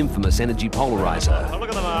now infamous energy polariser.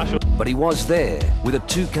 But he was there with a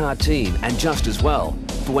 2-car team, and just as well,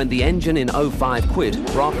 for when the engine in 05 quit,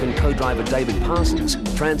 Brock and co-driver David Parsons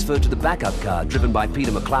transferred to the backup car driven by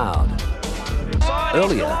Peter McLeod.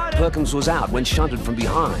 Earlier, Perkins was out when shunted from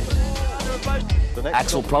behind.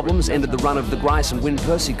 Axle problems ended the run of the Grice and Wynne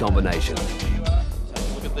Percy combination.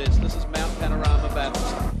 Look at this. This is Mount Panorama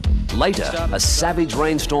Bathurst. Later, a savage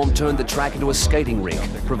rainstorm turned the track into a skating rink,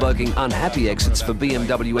 provoking unhappy exits for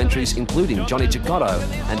BMW entries including Johnny Cicotto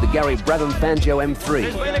and the Gary Brabham Fangio M3.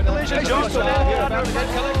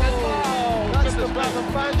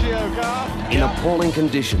 In appalling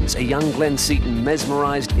conditions, a young Glenn Seaton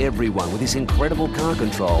mesmerised everyone with his incredible car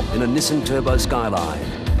control in a Nissan Turbo Skyline.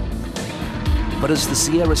 But as the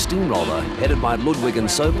Sierra Steamroller, headed by Ludwig and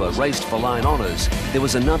Soper, raced for line honours, there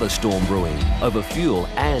was another storm brewing over fuel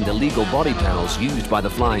and illegal body panels used by the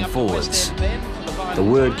Flying Forwards. The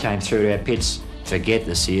word came through to our pits, forget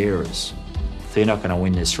the Sierras. They're not going to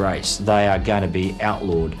win this race. They are going to be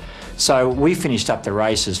outlawed. So we finished up the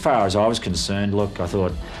race. As far as I was concerned, look, I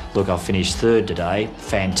thought, look, I'll finish third today.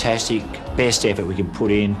 Fantastic, best effort we could put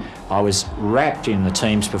in. I was wrapped in the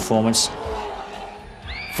team's performance.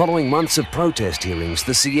 Following months of protest hearings,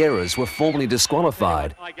 the Sierras were formally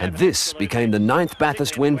disqualified, and this became the 9th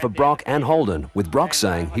Bathurst win for Brock and Holden, with Brock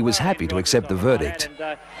saying he was happy to accept the verdict.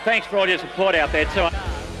 Thanks for all your support out there too.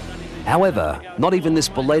 However, not even this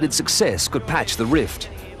belated success could patch the rift,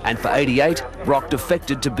 and for '88, Brock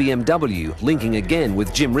defected to BMW, linking again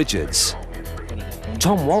with Jim Richards.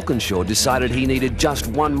 Tom Walkinshaw decided he needed just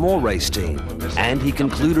one more race team, and he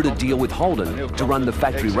concluded a deal with Holden to run the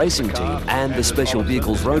factory racing team and the special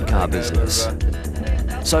vehicles road car business.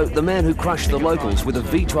 So the man who crushed the locals with a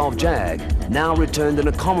V12 Jag now returned in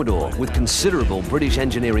a Commodore with considerable British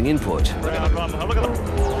engineering input.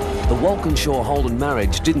 The Walkinshaw-Holden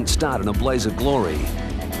marriage didn't start in a blaze of glory.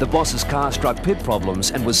 The boss's car struck pit problems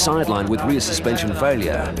and was sidelined with rear suspension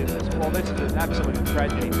failure.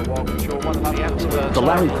 The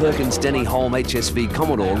Larry Perkins Denny Holm HSV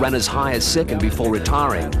Commodore ran as high as second before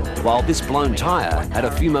retiring, while this blown tyre had a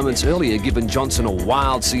few moments earlier given Johnson a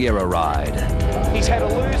wild Sierra ride. He's had a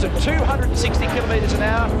lose of 260 kilometres an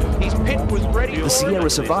hour. His pit was ready. The Sierra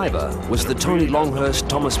survivor was the Tony Longhurst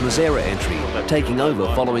Thomas Mazzara entry, taking over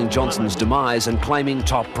following Johnson's demise and claiming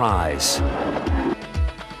top prize.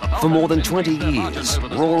 For more than 20 years,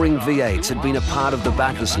 roaring V8s had been a part of the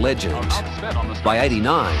Bathurst legend. By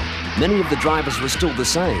 '89, many of the drivers were still the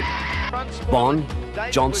same: Bond,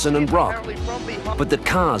 Johnson and Brock. But the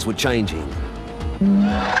cars were changing.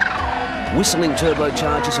 Whistling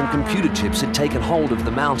turbochargers and computer chips had taken hold of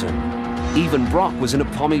the mountain. Even Brock was in a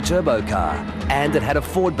Pommy turbo car, and it had a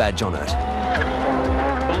Ford badge on it.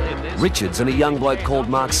 Richards and a young bloke called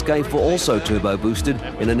Mark Scaife were also turbo boosted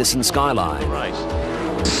in a Nissan Skyline.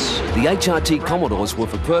 The HRT Commodores were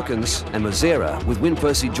for Perkins and Mazzara, with Win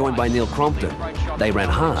Percy joined by Neil Crompton. They ran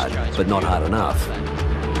hard, but not hard enough.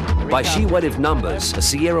 By sheer weight of numbers, a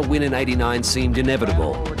Sierra win in '89 seemed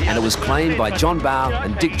inevitable, and it was claimed by John Bowe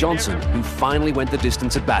and Dick Johnson, who finally went the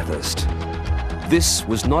distance at Bathurst. This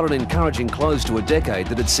was not an encouraging close to a decade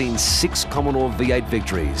that had seen 6 Commodore V8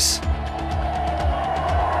 victories.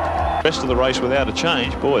 Rest of the race without a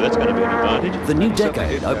change, boy, that's going to be an advantage. The new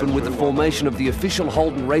decade opened with the formation of the official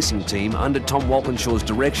Holden racing team under Tom Walkinshaw's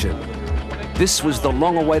direction. This was the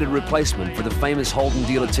long-awaited replacement for the famous Holden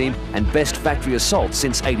dealer team and best factory assault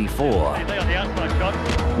since '84.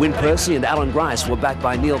 Win Percy and Alan Grice were backed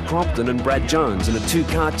by Neil Crompton and Brad Jones in a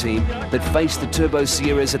 2-car team that faced the Turbo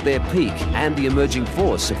Sierras at their peak and the emerging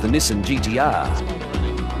force of the Nissan GTR.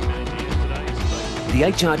 The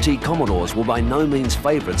HRT Commodores were by no means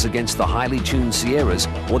favourites against the highly tuned Sierras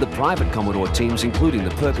or the private Commodore teams, including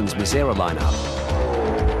the Perkins Mazzara lineup.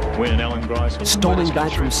 Storming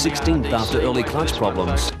back from 16th after early clutch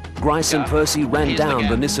problems, Grice and Percy ran down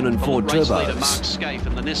the Nissan and Ford turbos. Mark Scaife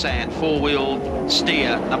and the Nissan 4-wheel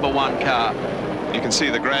steer #1 car. You can see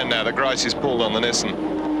the ground now that Grice is pulled on the Nissan.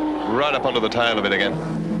 Right up onto the tail of it again.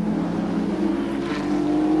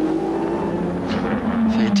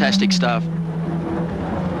 Fantastic stuff.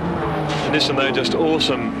 Nissan, though, just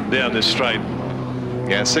awesome down this straight.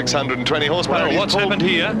 Yeah, 620 horsepower. Well, what's happened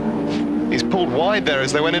here? He's pulled wide there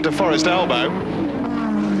as they went into Forest Elbow.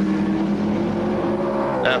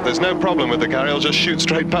 Now, if there's no problem with the car, he'll just shoot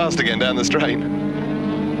straight past again down the straight.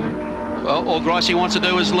 Well, all Gricey wants to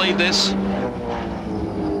do is lead this.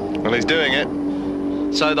 Well, he's doing it.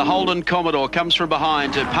 So the Holden Commodore comes from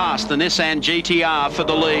behind to pass the Nissan GTR for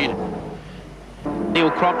the lead.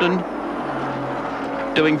 Neil Crompton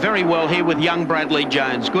doing very well here with young Bradley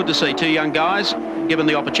Jones. Good to see 2 young guys given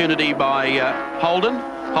the opportunity by Holden.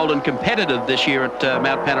 Holden competitive this year at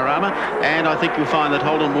Mount Panorama, and I think you'll find that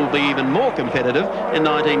Holden will be even more competitive in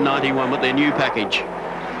 1991 with their new package.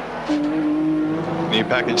 New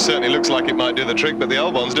package certainly looks like it might do the trick, but the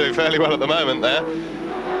old one's doing fairly well at the moment there.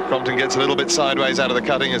 Crompton gets a little bit sideways out of the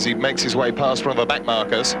cutting as he makes his way past one of the back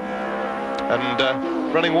markers,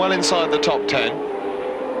 and running well inside the top 10.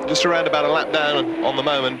 Just around about a lap down on the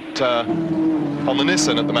moment on the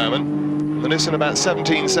Nissan at the moment. The Nissan about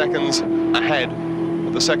 17 seconds ahead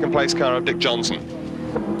of the second place car of Dick Johnson.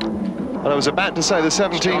 And I was about to say the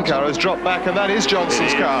 17 car has dropped back, and that is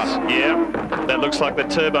Johnson's car. Yeah, that looks like the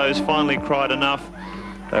turbo's finally cried enough.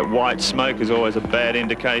 That white smoke is always a bad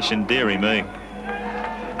indication, dearie me.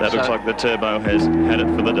 That looks like the turbo has had it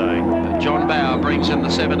for the day. John Bowe brings in the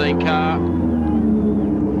 17 car.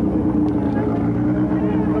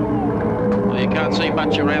 You can't see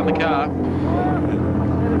much around the car.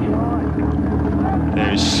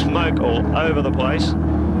 There is smoke all over the place. You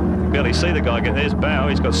can barely see the guy. There's Bowe.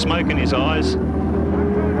 He's got smoke in his eyes.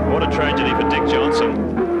 What a tragedy for Dick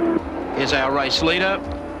Johnson. Here's our race leader,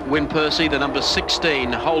 Win Percy, the number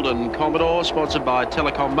 16 Holden Commodore, sponsored by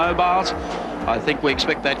Telecom Mobiles. I think we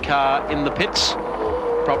expect that car in the pits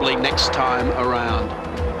probably next time around.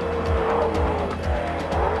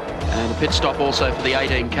 pit stop also for the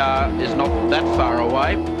 18 car is not that far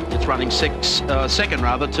away. It's running second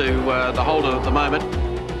rather to the Holden at the moment.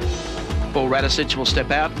 Paul Radicic will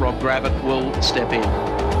step out, Rob Gravitt will step in.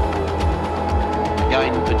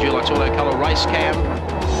 Going for Dulux Auto Colour race cam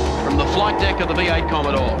from the flight deck of the V8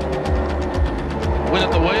 Commodore. Win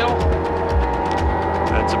at the wheel.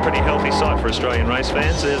 That's a pretty healthy sight for Australian race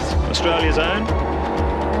fans. There's Australia's own.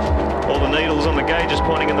 All the needles on the gauge is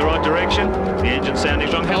pointing in the right direction. The engine sounding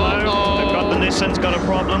strong. Hello. They've got the Nissan's got a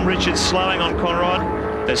problem. Richard's slowing on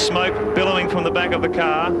Conrod. There's smoke billowing from the back of the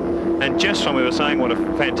car. And just when we were saying what a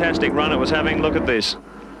fantastic run it was having, look at this.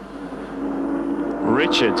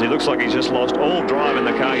 Richards, he looks like he's just lost all drive in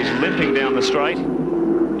the car. He's limping down the straight.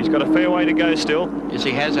 He's got a fair way to go still. Yes,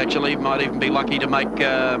 he has actually. Might even be lucky to make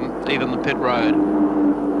even the pit road.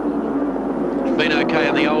 Been okay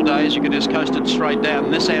in the old days. You could just coast it straight down.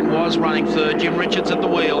 Nissan was running third. Jim Richards at the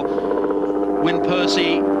wheel. Win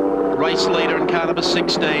Percy, race leader in car number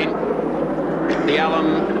 16. The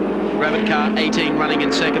Alum Gravitt car 18 running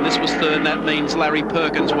in second. This was third. That means Larry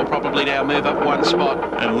Perkins will probably now move up one spot.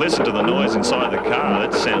 And listen to the noise inside the car.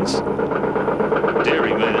 That sounds...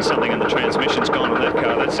 Deary me, there's something in the transmission's gone on that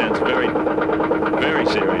car. That sounds very, very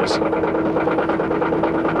serious.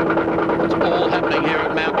 It's all happening here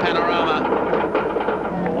at Mount Panorama.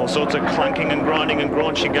 All sorts of clunking and grinding and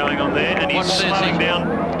graunchy going on there, and he's slowing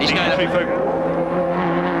down. He's going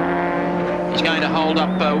to hold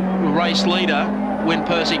up race leader, Win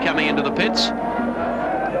Percy coming into the pits.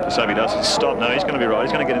 So if he doesn't stop, no, he's going to be right.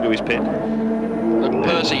 He's going to get into his pit. Look,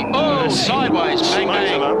 Percy. Oh, sideways. Bang,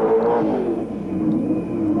 bang.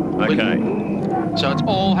 Okay. So it's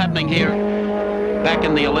all happening here back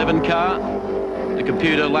in the 11 car. The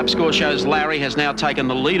computer lap score shows Larry has now taken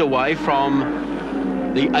the lead away from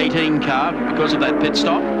the 18 car because of that pit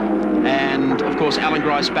stop. And, of course, Alan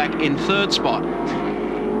Grice back in third spot.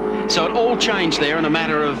 So it all changed there in a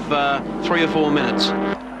matter of 3 or 4 minutes.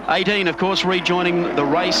 18, of course, rejoining the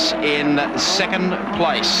race in second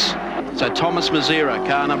place. So Thomas Mazera,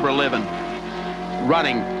 car number 11,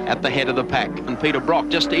 running at the head of the pack. And Peter Brock,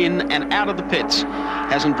 just in and out of the pits,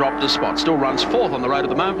 hasn't dropped a spot. Still runs fourth on the road at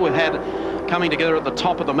the moment. We've had coming together at the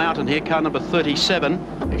top of the mountain here, car number 37.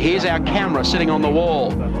 Here's our camera sitting on the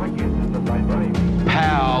wall.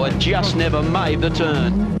 Pow, it just never made the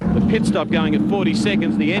turn. The pit stop going at 40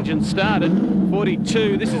 seconds. The engine started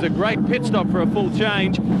 42. This is a great pit stop for a full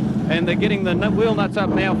change. And they're getting the wheel nuts up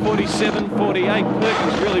now, 47, 48.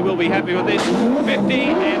 Perkins really will be happy with this. 50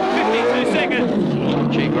 and 52 seconds.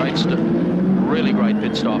 Gee, great really great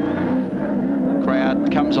pit stop.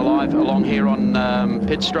 Crowd comes alive along here on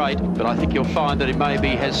pit straight, but I think you'll find that it maybe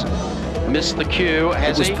has missed the cue,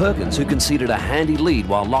 has he? It was Perkins who conceded a handy lead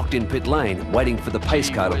while locked in pit lane, waiting for the pace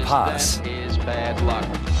car to pass. That is bad luck.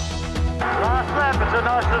 Last lap, it's a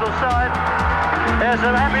nice little side. There's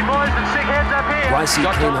some happy boys and sick heads up here. Ricey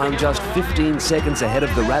came home just 15 seconds ahead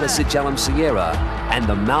of the Radicic Alum Sierra, and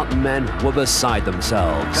the mountain men were beside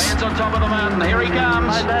themselves. Fans on top of the mountain, here he comes.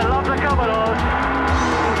 Mate, they love the Commodores.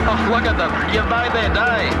 Oh, look at them, you've made their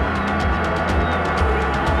day.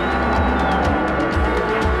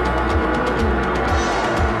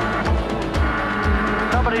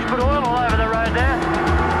 Somebody's put oil all over the road there. I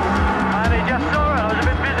only just saw it. I was a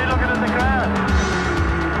bit busy looking at the crowd.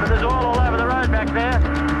 But there's oil all over the road back there.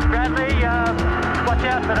 Bradley, watch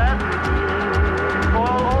out for that.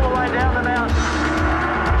 Oil all the way down the mountain.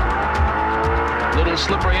 Little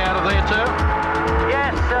slippery out of there too.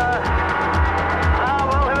 Yes, well,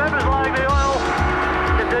 whoever's loading the oil,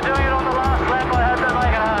 if they're doing it on the last lap, I hope they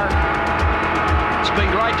make it home. It's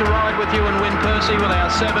been great to ride with you and Win Percy with our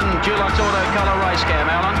 7 Dulux Auto Colour race cam,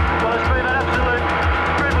 Alan. Well, it's been an absolute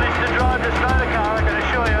privilege to drive this motor car, I can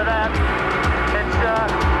assure you of that.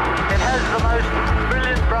 It has the most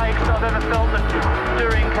brilliant brakes I've ever felt in a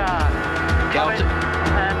touring car. And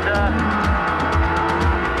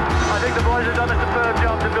I think the boys have done a superb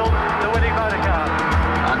job to build the winning motor car.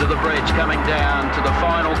 Under the bridge, coming down to the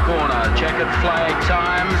final corner. Checkered flag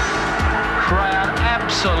time. Crowd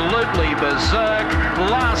absolutely berserk.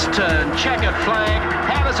 Last turn, checkered flag.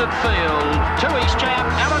 How does it feel? 2 East champ,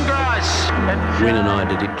 Alan Grice. Win and I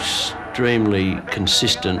did extremely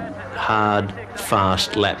consistent, hard,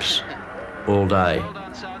 fast laps all day.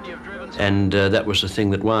 And that was the thing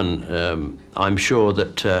that won. I'm sure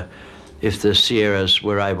that if the Sierras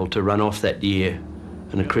were able to run off that year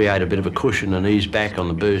and create a bit of a cushion and ease back on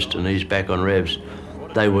the boost and ease back on revs,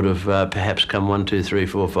 they would have perhaps come 1, 2, 3,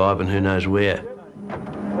 4, 5 and who knows where.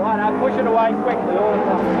 Right, I'm pushing away quickly all the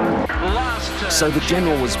time. So the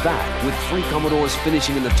General was back, with 3 Commodores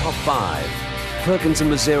finishing in the top 5. Perkins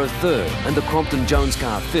and Mazera third, and the Crompton Jones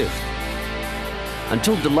car 5th.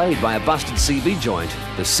 Until delayed by a busted CV joint,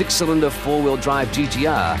 the 6-cylinder 4-wheel drive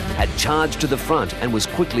GTR had charged to the front and was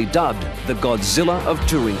quickly dubbed the Godzilla of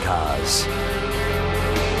touring cars.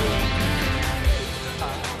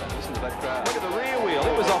 Look at the rear wheel.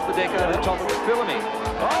 It was off the deck over the top of the filament.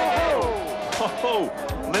 Oh,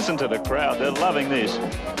 listen to the crowd. They're loving this.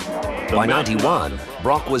 By 91,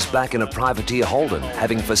 Brock was back in a privateer Holden,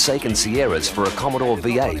 having forsaken Sierras for a Commodore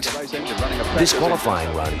V8. This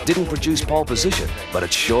qualifying run didn't produce pole position, but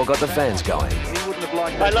it sure got the fans going.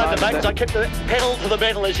 I love the mate, I kept the pedal to the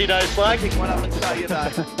metal, as you know, Slag.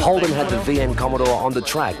 Holden had the VN Commodore on the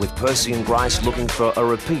track with Percy and Grice looking for a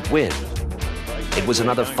repeat win. It was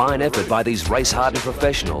another fine effort by these race-hardened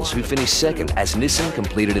professionals who finished second as Nissan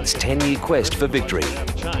completed its 10-year quest for victory.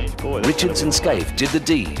 Richards and Scaife did the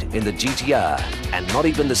deed in the GTR, and not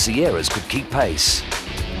even the Sierras could keep pace.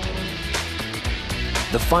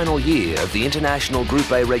 The final year of the International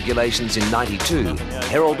Group A regulations in '92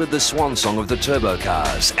 heralded the swan song of the turbo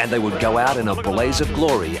cars, and they would go out in a blaze of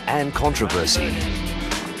glory and controversy.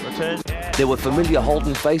 There were familiar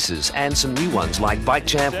Holden faces and some new ones like bike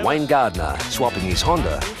champ Wayne Gardner swapping his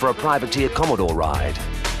Honda for a privateer Commodore ride.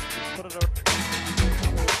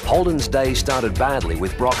 Holden's day started badly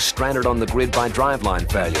with Brock stranded on the grid by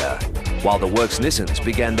driveline failure, while the Works Nissans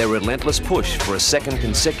began their relentless push for a second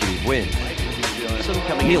consecutive win.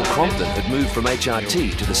 Neil Crompton had moved from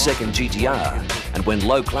HRT to the second GTR, and when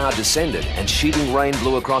low cloud descended and sheeting rain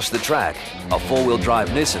blew across the track, a 4-wheel drive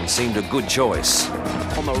Nissan seemed a good choice.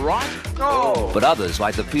 On the right? But others,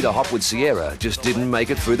 like the Peter Hopwood Sierra, just didn't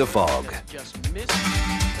make it through the fog.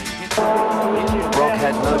 Brock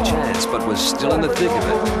had no chance, but was still in the thick of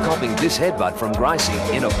it, copping this headbutt from Gricey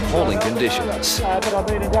in appalling conditions.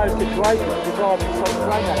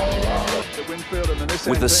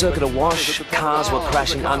 With the circuit awash, cars were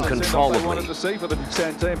crashing uncontrollably. To see for the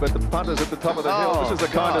Nissan team, but the punters at the top of the hill. This is the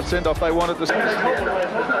kind of send-off they wanted to see.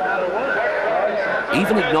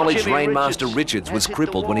 Even acknowledged Rainmaster Richards was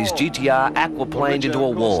crippled when his GTR aquaplaned into a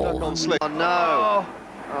wall. Oh no!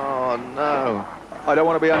 Oh no! I don't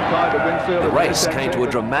want to be unkind, but Winfield... The race came to a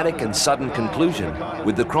dramatic and sudden conclusion,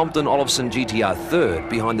 with the Crompton-Olofsson GTR third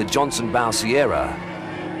behind the Johnson-Bow Sierra.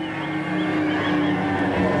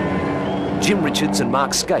 Jim Richards and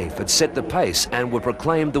Mark Scaife had set the pace and were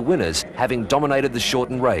proclaimed the winners, having dominated the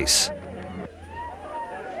shortened race.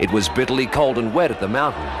 It was bitterly cold and wet at the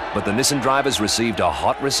mountain, but the Nissan drivers received a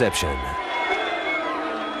hot reception.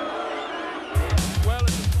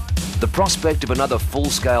 The prospect of another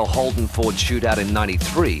full-scale Holden Ford shootout in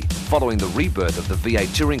 '93, following the rebirth of the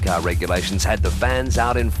V8 touring car regulations, had the fans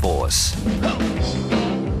out in force.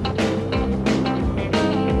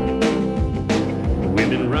 We've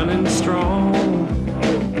been running strong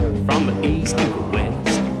from the east to the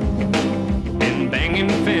west, been banging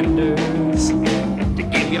fenders to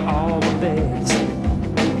give you all the best.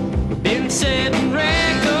 We've been setting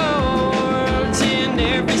records in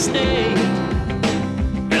every state.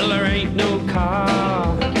 Well, there ain't no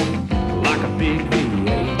car like a big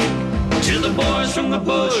V8. To the boys from the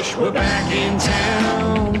bush, we're back in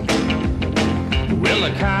town. Well,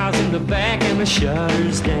 the car's in the back and the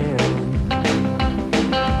shutters down.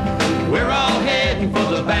 We're all heading for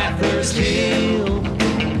the Bathurst Hill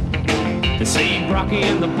to see Brocky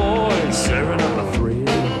and the boys serving up a thrill.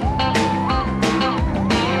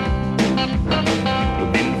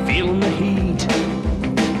 We've been feeling the heat,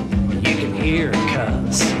 you can hear it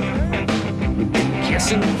cuss. We've been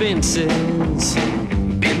kissing fences,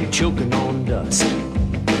 been choking on dust.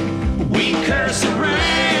 We curse the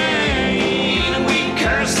rain and we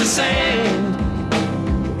curse the sand.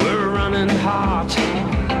 We're running hot,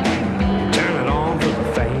 turn it on for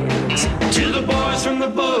the fans. To the boys from the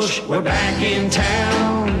bush, we're back in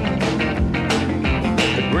town.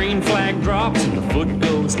 The green flag drops and the foot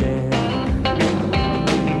goes down.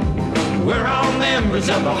 We're all members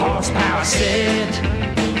of the horsepower set,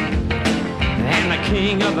 and the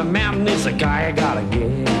king of the mountain is the guy I gotta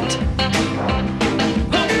get.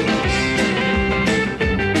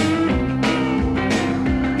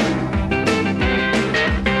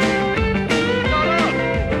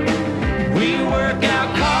 We work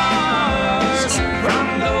out cars from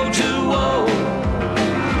low to woe.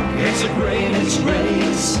 It's the greatest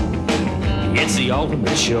race, it's the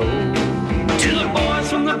ultimate show. To the boys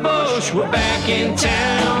from the bush, we're back in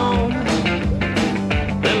town.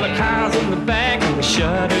 Well, the car's in the back and the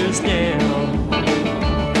shutters down.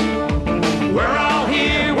 We're all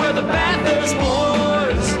here, we're the Bathurst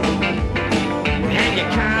boys, and you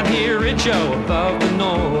can't hear it, Joe, above the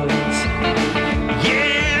noise.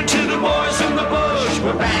 Yeah, to the boys from the bush,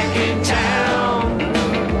 we're back in town.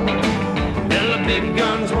 Well, the big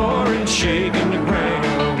guns roaring, shaking the ground.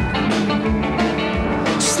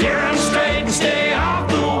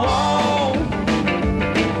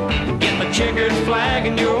 checkered flag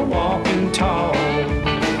and you're walking tall.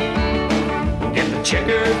 Get the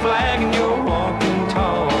checkered flag and you're walking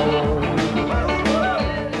tall.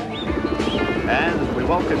 And as we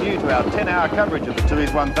welcome you to our 10-hour coverage of the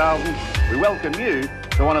Tooheys 1000, we welcome you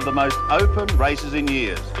to one of the most open races in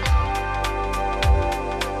years.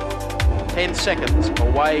 10 seconds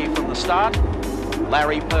away from the start.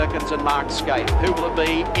 Larry Perkins and Mark Scaife. Who will it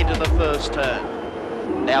be into the first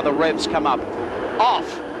turn? Now the revs come up.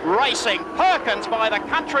 Off, racing. Perkins by the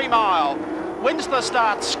country mile. Wins the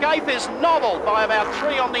start. Scaife is nobbled by about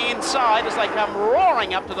 3 on the inside as they come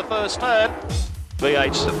roaring up to the first turn.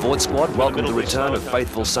 The Ford squad welcomed the return of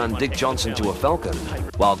faithful son Dick Johnson to a Falcon,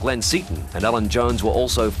 while Glenn Seaton and Alan Jones were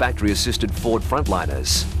also factory-assisted Ford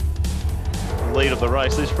frontliners. Lead of the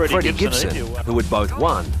race is Freddie Gibson, who had both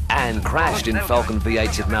won and crashed in Falcon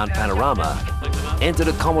V8s at Mount Panorama, entered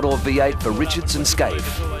a Commodore V8 for Richards and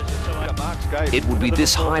Scaife. It would be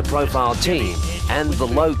this high-profile team and the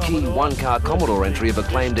low-key one-car Commodore entry of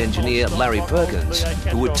acclaimed engineer Larry Perkins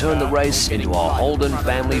who would turn the race into a Holden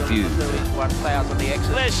family feud.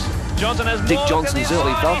 Dick Johnson's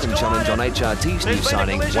early Falcon challenge on HRT's new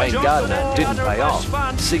signing, Wayne Gardner, didn't pay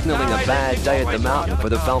off, signalling a bad day at the mountain for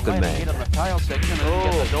the Falcon man.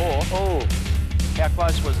 How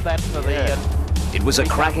close was that for the... It was a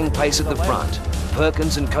cracking pace at the front.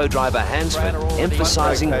 Perkins and co-driver Hansford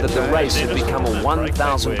emphasising that the race had become a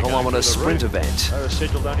 1,000-kilometre sprint event.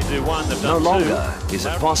 No longer is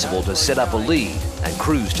it possible to set up a lead and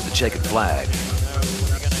cruise to the checkered flag.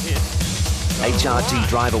 HRT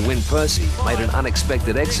driver Wyn Percy made an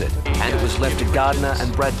unexpected exit, and it was left to Gardner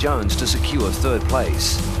and Brad Jones to secure third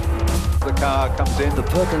place. The car comes in. The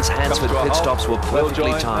Perkins-Hansford pit stops were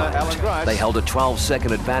perfectly timed. They held a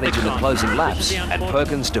 12-second advantage in the closing laps, and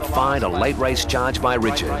Perkins defied a late race charge by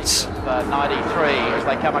Richards. 93 as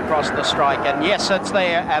they come across the strike, and yes, it's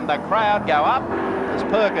there, and the crowd go up as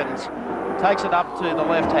Perkins takes it up to the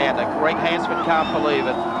left-hander. Greg Hansford can't believe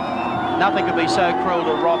it. Nothing could be so cruel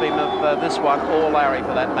to rob him of this one, or Larry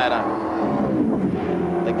for that matter.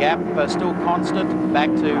 The gap still constant, back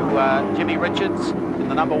to Jimmy Richards.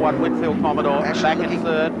 The number 1 Whitfield Commodore, actually, back in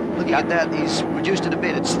third. Looking at that, he's reduced it a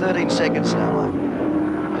bit. It's 13 seconds now.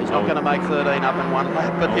 He's not going to make 13 up in one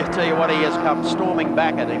lap, but I tell you what, he has come storming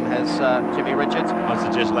back at him, has Jimmy Richards. I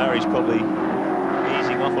suggest Larry's probably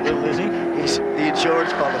easing off a little, is he? He's the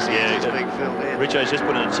insurance policy is being filled in. Richo's just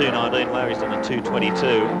put in a 2:19, Larry's done a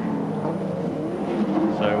 2:22.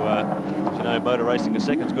 So, you know, motor racing, a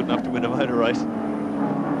second's good enough to win a motor race.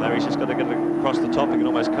 Larry's just got to get across the top. He can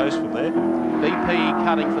almost coast from there. BP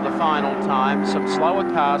cutting for the final time. Some slower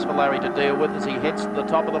cars for Larry to deal with as he heads to the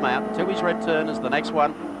top of the mountain. To his red turn is the next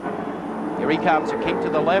one. Here he comes, a kick to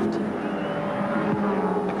the left.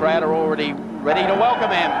 The crowd are already ready to welcome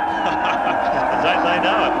him. Don't they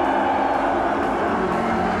know it?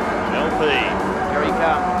 LP. Here he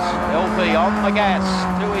comes. LP on the gas.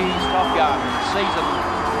 To his Top Gun. Season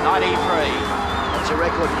 93. It's a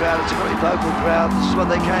record crowd, it's a very local crowd, this is what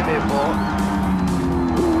they came here for.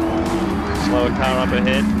 Slower car up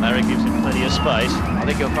ahead, Larry gives him plenty of space. I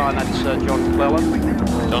think you'll find that's John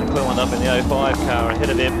Cleland. John Cleland up in the 05 car ahead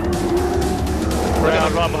of him.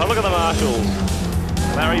 Crowd right behind, look at the marshals.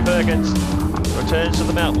 Larry Perkins returns to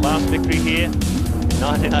the mountain, last victory here in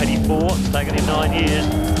 1984, it's taken him 9 years.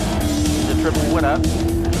 He's a triple winner.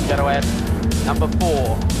 We're going to add number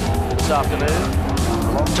 4 this afternoon.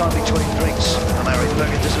 A long time between drinks for Larry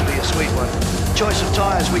Perkins. This will be a sweet one. Choice of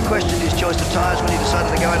tyres. We questioned his choice of tyres when he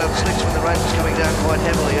decided to go out on slicks when the rain was coming down quite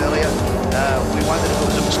heavily earlier. We wondered if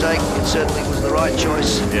it was a mistake. It certainly was the right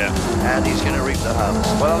choice. Yeah. And he's going to reap the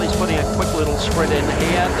harvest. Well, he's putting a quick little sprint in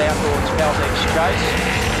here down towards Caltex Chase.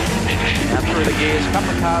 Now through the gears, a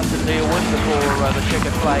couple of cars to deal with before the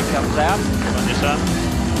checkered flag comes out. On your son.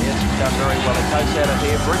 Yes, he's done very well. It goes out of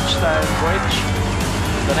here. Bridgestone Bridge.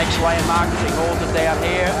 The next landmark being halted down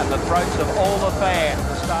here, and the throats of all the fans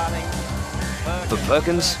are starting. For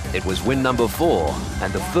Perkins, it was win number 4,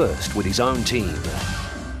 and the first with his own team.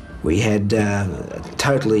 We had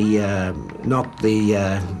totally knocked the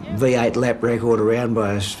V8 lap record around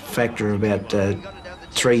by a factor of about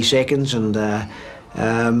 3 seconds, and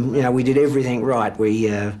you know, we did everything right. We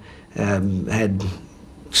had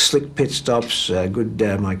slick pit stops,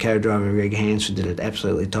 my co-driver Greg Hansford did an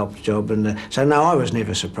absolutely top job, and so no, I was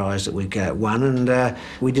never surprised that we won, and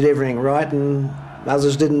we did everything right, and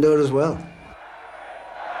others didn't do it as well.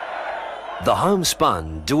 The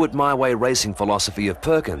homespun, do-it-my-way racing philosophy of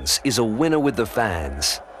Perkins is a winner with the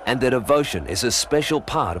fans, and their devotion is a special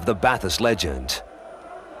part of the Bathurst legend.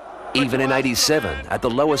 Even in '87, at the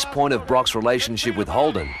lowest point of Brock's relationship with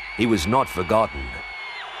Holden, he was not forgotten.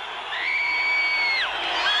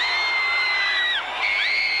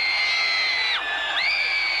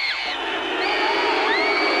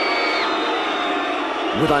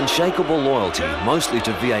 With unshakable loyalty, mostly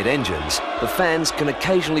to V8 engines, the fans can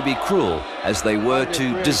occasionally be cruel, as they were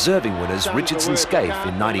to deserving winners Richardson Scaife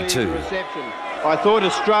in '92. I thought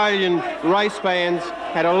Australian race fans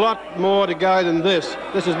had a lot more to go than this.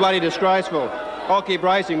 This is bloody disgraceful. I'll keep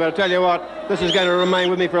racing, but I'll tell you what, this is going to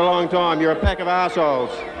remain with me for a long time. You're a pack of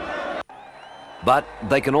arseholes. But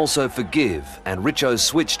they can also forgive, and Richo's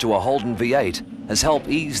switch to a Holden V8 has helped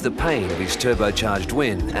ease the pain of his turbocharged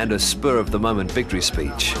win and a spur-of-the-moment victory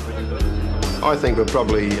speech. I think we'll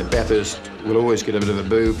probably, at Bathurst, we'll always get a bit of a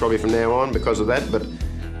boo probably from now on because of that, but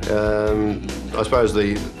I suppose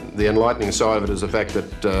the enlightening side of it is the fact that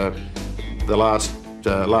the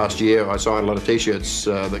last year I signed a lot of T-shirts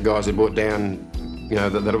that guys had brought down, you know,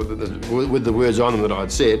 with the words on them that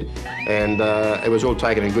I'd said, and it was all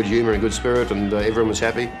taken in good humour and good spirit, and everyone was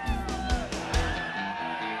happy.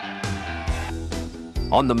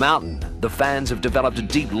 On the mountain, the fans have developed a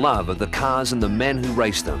deep love of the cars and the men who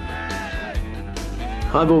race them.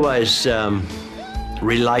 I've always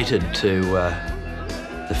related to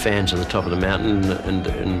the fans on the top of the mountain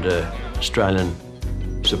and Australian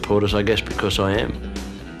supporters, I guess, because I am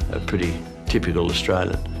a pretty typical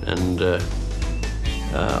Australian, and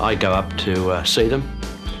I go up to see them.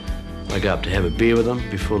 I go up to have a beer with them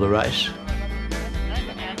before the race.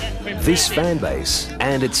 This fan base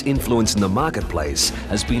and its influence in the marketplace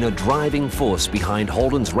has been a driving force behind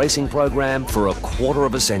Holden's racing program for a quarter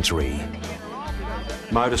of a century.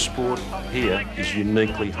 Motorsport here is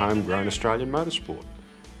uniquely homegrown Australian motorsport.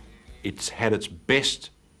 It's had its best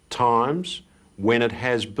times when it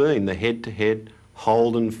has been the head-to-head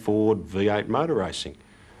Holden Ford V8 motor racing.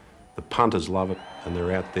 The punters love it, and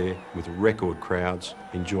they're out there with record crowds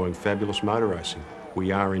enjoying fabulous motor racing.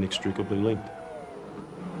 We are inextricably linked.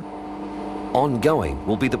 Ongoing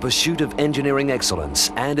will be the pursuit of engineering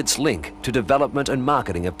excellence and its link to development and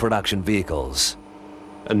marketing of production vehicles.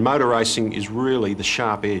 And motor racing is really the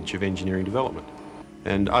sharp edge of engineering development.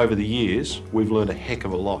 And over the years, we've learned a heck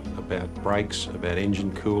of a lot about brakes, about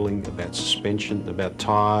engine cooling, about suspension, about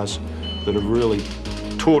tyres, that have really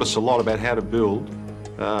taught us a lot about how to build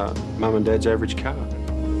Mum and Dad's average car.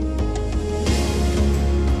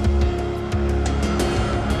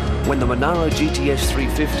 When the Monaro GTS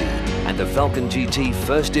 350 and the Falcon GT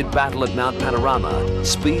first did battle at Mount Panorama,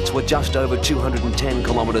 speeds were just over 210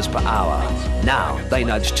 kilometres per hour. Now they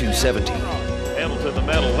nudge 270.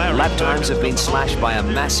 Lap times have been slashed by a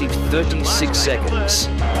massive 36 seconds.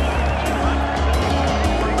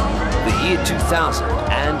 The year 2000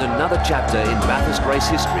 and another chapter in Bathurst race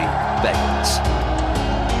history beckons.